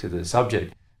reconnected to the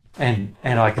subject, and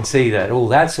I can see that all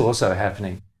that's also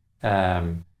happening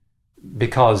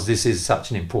because this is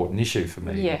such an important issue for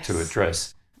me to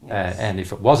address. Yes. And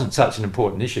if it wasn't such an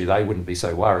important issue, they wouldn't be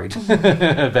so worried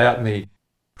about me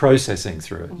processing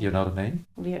through it. You know what I mean?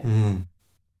 Yes.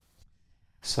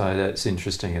 So that's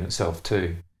interesting in itself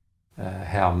too,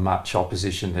 how much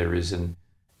opposition there is, and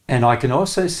And I can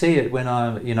also see it when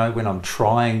I'm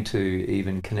trying to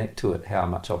even connect to it, how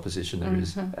much opposition there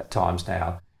is at times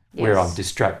now, where I'm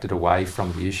distracted away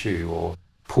from the issue or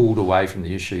pulled away from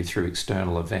the issue through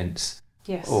external events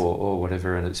or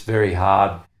whatever. And it's very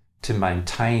hard to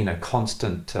maintain a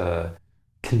constant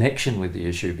connection with the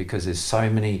issue because there's so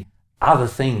many other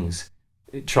things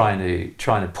trying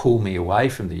to pull me away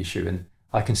from the issue. And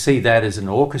I can see that as an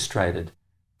orchestrated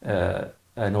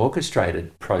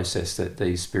process that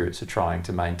these spirits are trying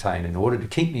to maintain in order to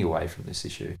keep me away from this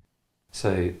issue.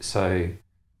 So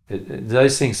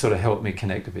those things sort of help me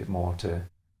connect a bit more to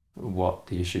what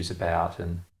the issue's about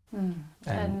and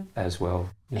as well.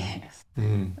 Yes.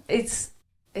 It's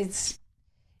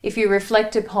if you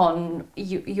reflect upon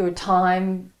your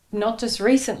time, not just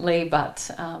recently,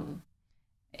 but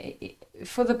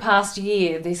for the past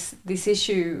year, this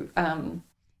issue,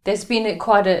 there's been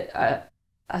quite a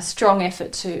strong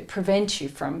effort to prevent you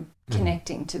from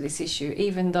connecting to this issue,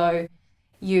 even though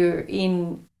you're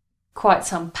in quite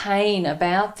some pain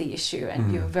about the issue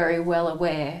and you're very well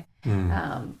aware.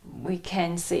 We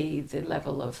can see the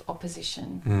level of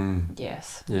opposition.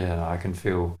 Yes. Yeah, I can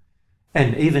feel,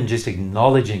 and even just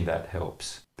acknowledging that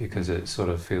helps, because it sort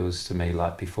of feels to me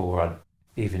like before I'd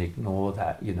even ignore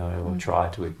that, or try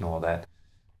to ignore that.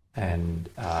 And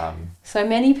so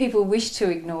many people wish to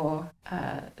ignore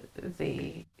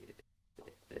the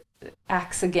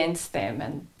acts against them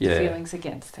and the feelings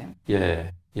against them.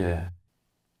 Yeah.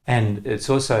 And it's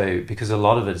also because a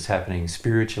lot of it is happening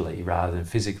spiritually rather than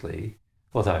physically,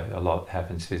 although a lot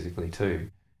happens physically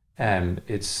too. And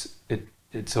it's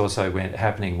also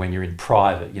happening when you're in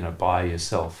private, by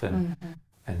yourself, and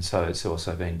so it's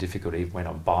also been difficult even when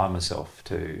I'm by myself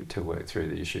to work through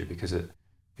the issue because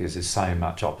there's so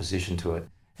much opposition to it.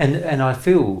 And I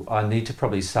feel I need to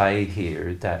probably say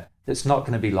here that it's not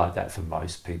going to be like that for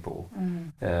most people.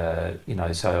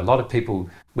 So a lot of people,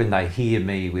 when they hear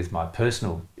me with my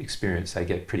personal experience, they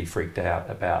get pretty freaked out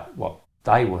about what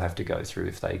they will have to go through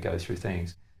if they go through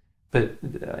things. But,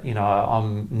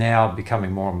 I'm now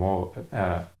becoming more and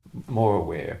more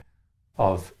aware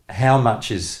of how much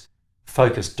is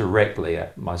focused directly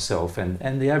at myself,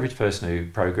 and the average person who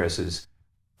progresses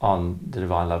on the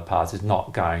divine love path is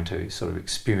not going to sort of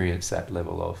experience that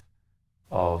level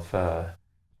of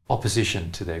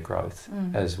opposition to their growth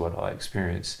as what I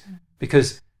experience,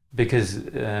 because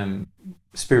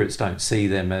spirits don't see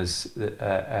them as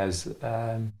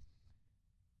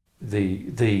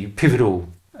the pivotal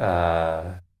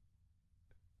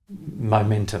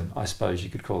momentum, I suppose you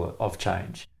could call it, of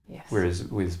change. Yes. Whereas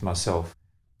with myself,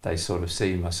 they sort of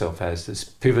see myself as this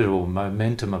pivotal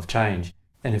momentum of change,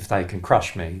 and if they can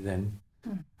crush me, then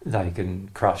they can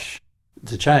crush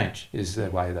the change, is the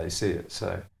way they see it.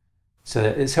 So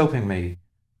it's helping me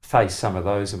face some of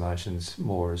those emotions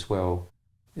more as well,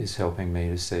 is helping me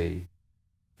to see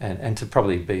and to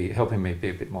probably be helping me be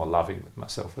a bit more loving with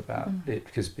myself about it,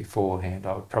 because beforehand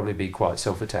I would probably be quite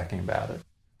self-attacking about it.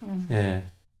 Yeah.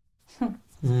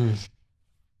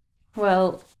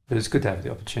 Well, but it's good to have the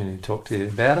opportunity to talk to you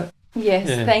about it. Yes,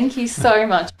 thank you so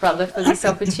much, brother, for this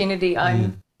opportunity.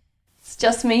 It's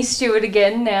just me, Stuart,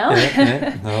 again now.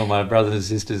 Oh, my brothers and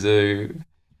sisters who...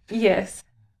 Yes.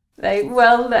 They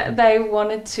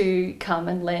wanted to come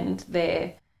and lend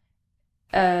their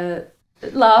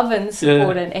love and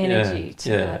support and energy to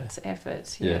that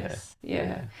effort. Yes.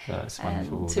 Yeah. That's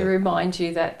wonderful. And to remind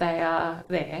you that they are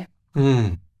there.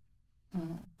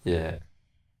 Yeah.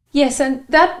 Yes, and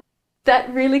that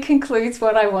really concludes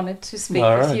what I wanted to speak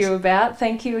with you about.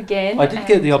 Thank you again. I did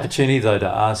get the opportunity, though, to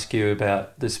ask you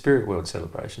about the Spirit World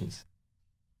celebrations.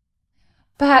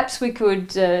 Perhaps we could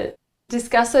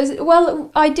discuss those.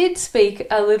 Well, I did speak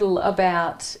a little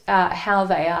about how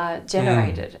they are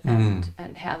generated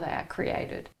and how they are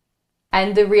created.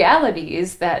 And the reality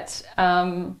is that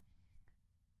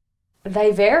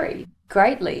they vary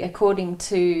greatly according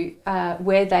to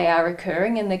where they are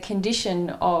occurring and the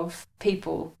condition of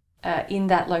people in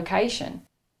that location.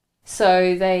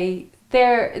 So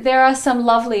there are some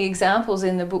lovely examples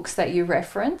in the books that you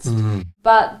referenced,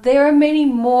 but there are many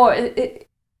more,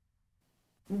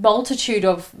 multitude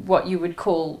of what you would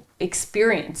call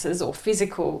experiences or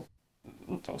physical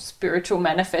or spiritual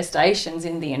manifestations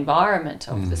in the environment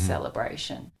of the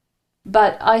celebration.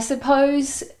 But I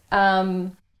suppose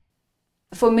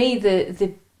for me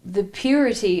the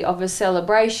purity of a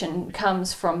celebration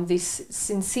comes from this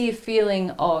sincere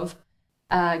feeling of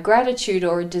gratitude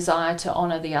or a desire to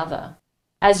honour the other.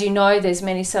 As you know, there's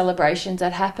many celebrations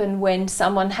that happen when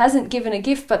someone hasn't given a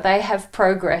gift, but they have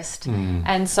progressed.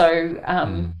 And so,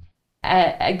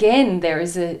 again, there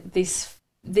is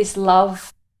this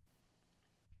love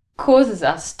causes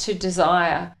us to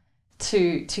desire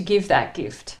to give that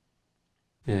gift.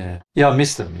 Yeah, I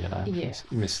miss them. Yeah.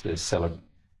 Miss the there's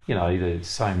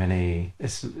so many.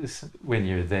 It's when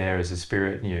you're there as a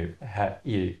spirit and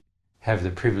you have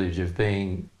the privilege of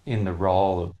being in the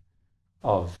role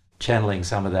of channeling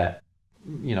some of that,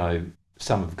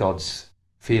 some of God's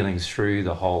feelings through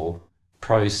the whole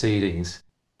proceedings,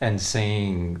 and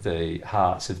seeing the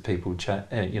hearts of people,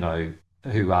 who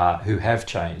have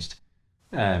changed,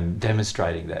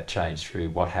 demonstrating that change through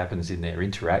what happens in their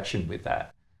interaction with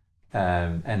that,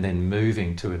 and then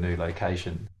moving to a new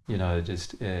location. I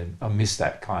miss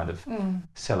that kind of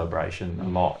celebration a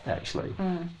lot, actually.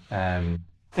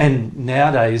 And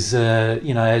nowadays,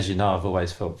 as you know, I've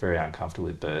always felt very uncomfortable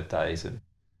with birthdays and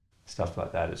stuff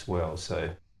like that as well. So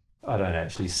I don't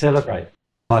actually celebrate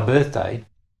my birthday,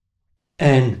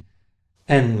 and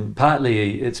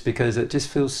partly it's because it just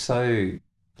feels so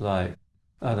like,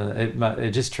 I don't know,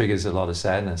 it just triggers a lot of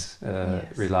sadness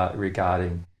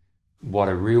regarding what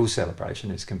a real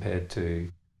celebration is compared to,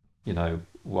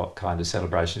 what kind of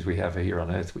celebrations we have here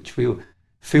on earth, which feel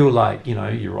like, you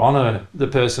honour the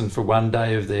person for one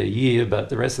day of their year, but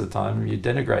the rest of the time you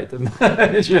denigrate them.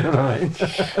 Do you know what I mean?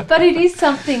 But it is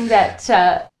something that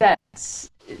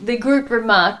the group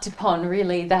remarked upon,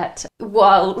 really, that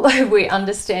while we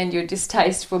understand your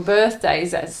distaste for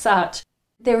birthdays as such,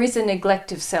 there is a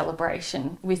neglect of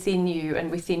celebration within you and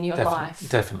within your life.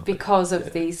 Definitely. Because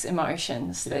of these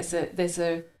emotions.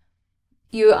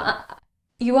 Yeah.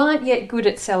 You aren't yet good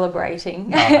at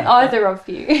celebrating, no. Either of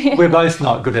you. We're both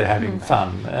not good at having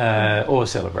fun or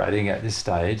celebrating at this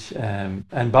stage, and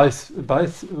both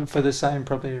for the same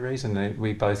probably reason.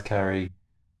 We both carry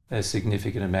a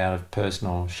significant amount of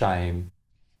personal shame.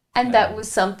 And that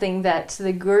was something that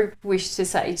the group wished to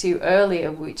say to you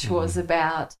earlier, which was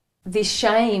about this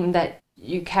shame that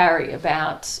you carry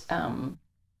about,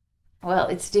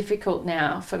 it's difficult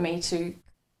now for me to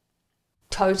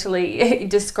totally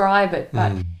describe it,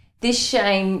 but this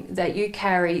shame that you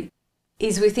carry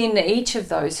is within each of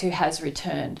those who has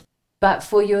returned. But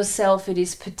for yourself, it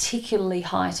is particularly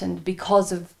heightened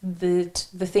because of the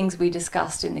things we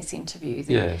discussed in this interview,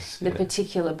 the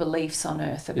particular beliefs on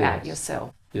earth about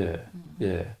yourself. Yeah.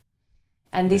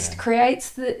 And this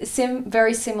creates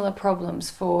very similar problems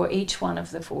for each one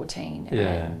of the 14. Yeah.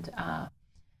 And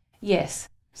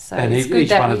so and it's each good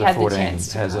that one we of the had 14 the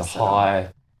chance to has a pass it on.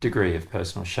 high degree of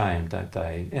personal shame, don't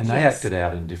they? And they act it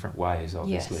out in different ways,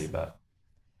 obviously, but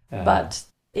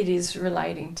it is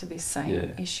relating to this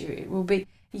same issue. It will be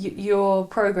your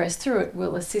progress through it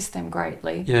will assist them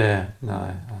greatly. Yeah, no,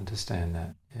 I understand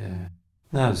that. Yeah,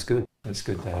 no, it's good. It's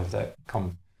good to have that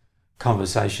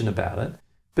conversation about it.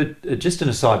 But just an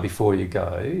aside before you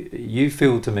go, you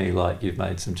feel to me like you've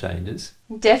made some changes.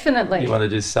 Definitely. You want to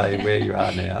just say where you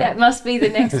are now? That must be the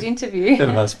next interview. It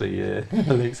must be, yeah. I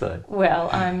think so. Well,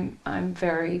 I'm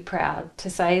very proud to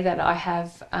say that I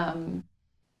have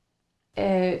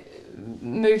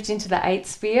moved into the 8th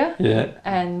sphere. Yeah.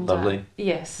 And lovely.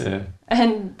 Yes. Yeah.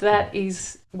 And that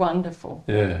is wonderful.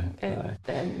 Yeah.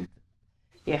 And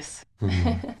yes.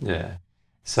 Yeah.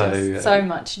 So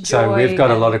much joy. So we've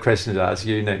got a lot of questions to ask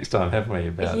you next time, haven't we,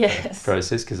 about the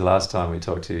process? Because the last time we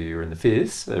talked to you, you were in the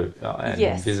 5th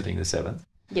and visiting the 7th.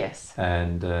 Yes.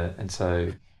 And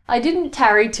so I didn't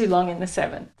tarry too long in the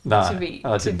 7th. No, I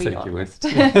didn't think honest.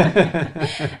 you would.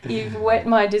 You've whet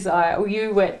my desire, or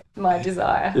you whet my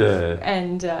desire. Yeah.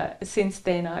 And since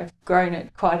then, I've grown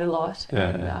it quite a lot,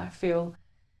 and Yeah. I feel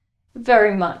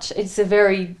very much. It's a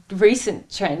very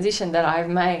recent transition that I've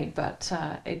made, but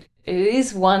it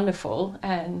is wonderful,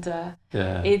 and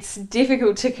it's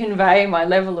difficult to convey my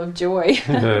level of joy.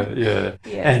 Yeah.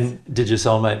 Yes. And did your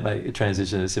soulmate make a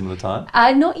transition at a similar time?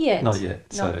 Not yet. Not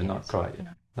yet. So Not yet. not quite yet.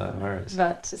 No worries.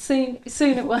 But soon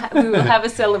we will have a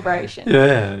celebration.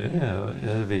 Yeah.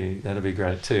 That'd be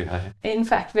great too. Hey? In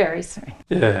fact, very soon.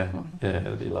 Yeah.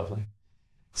 That'd be lovely.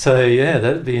 So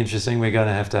that'd be interesting. We're going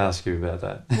to have to ask you about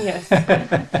that. Yes.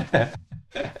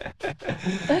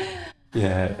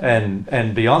 Yeah,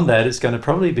 and beyond that, it's going to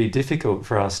probably be difficult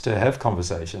for us to have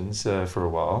conversations for a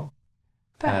while.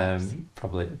 Perhaps.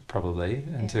 Probably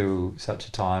until such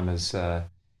a time as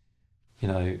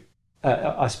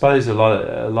I suppose a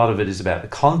lot of it is about the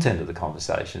content of the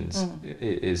conversations.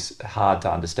 It is hard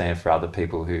to understand for other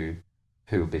people who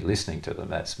will be listening to them.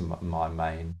 That's my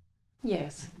main.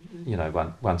 Yes.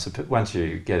 Once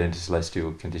you get into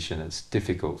celestial condition, it's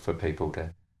difficult for people to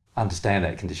understand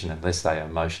that condition unless they are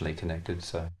emotionally connected.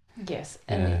 So yes,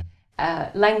 and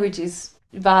language is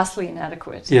vastly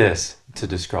inadequate. Yes, to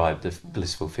describe the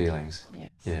blissful feelings.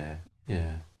 Yes.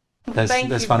 Yeah. Thank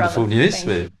That's you, wonderful brother. news. Thank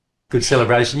you. Good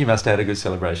celebration. You must have had a good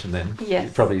celebration then. Yes.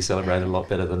 You probably celebrated a lot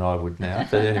better than I would now.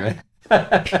 But anyway.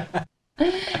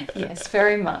 Yes,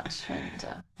 very much. And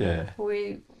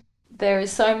there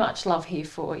is so much love here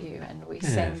for you, and we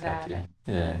send that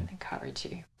and encourage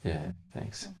you. Yeah,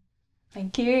 thanks.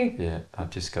 Thank you. Yeah, I've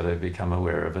just got to become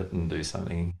aware of it and do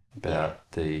something about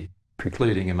the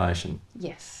precluding emotion.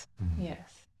 Yes,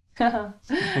 yes.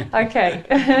 Okay,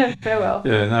 farewell.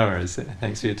 Yeah, no worries.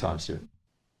 Thanks for your time, Stuart.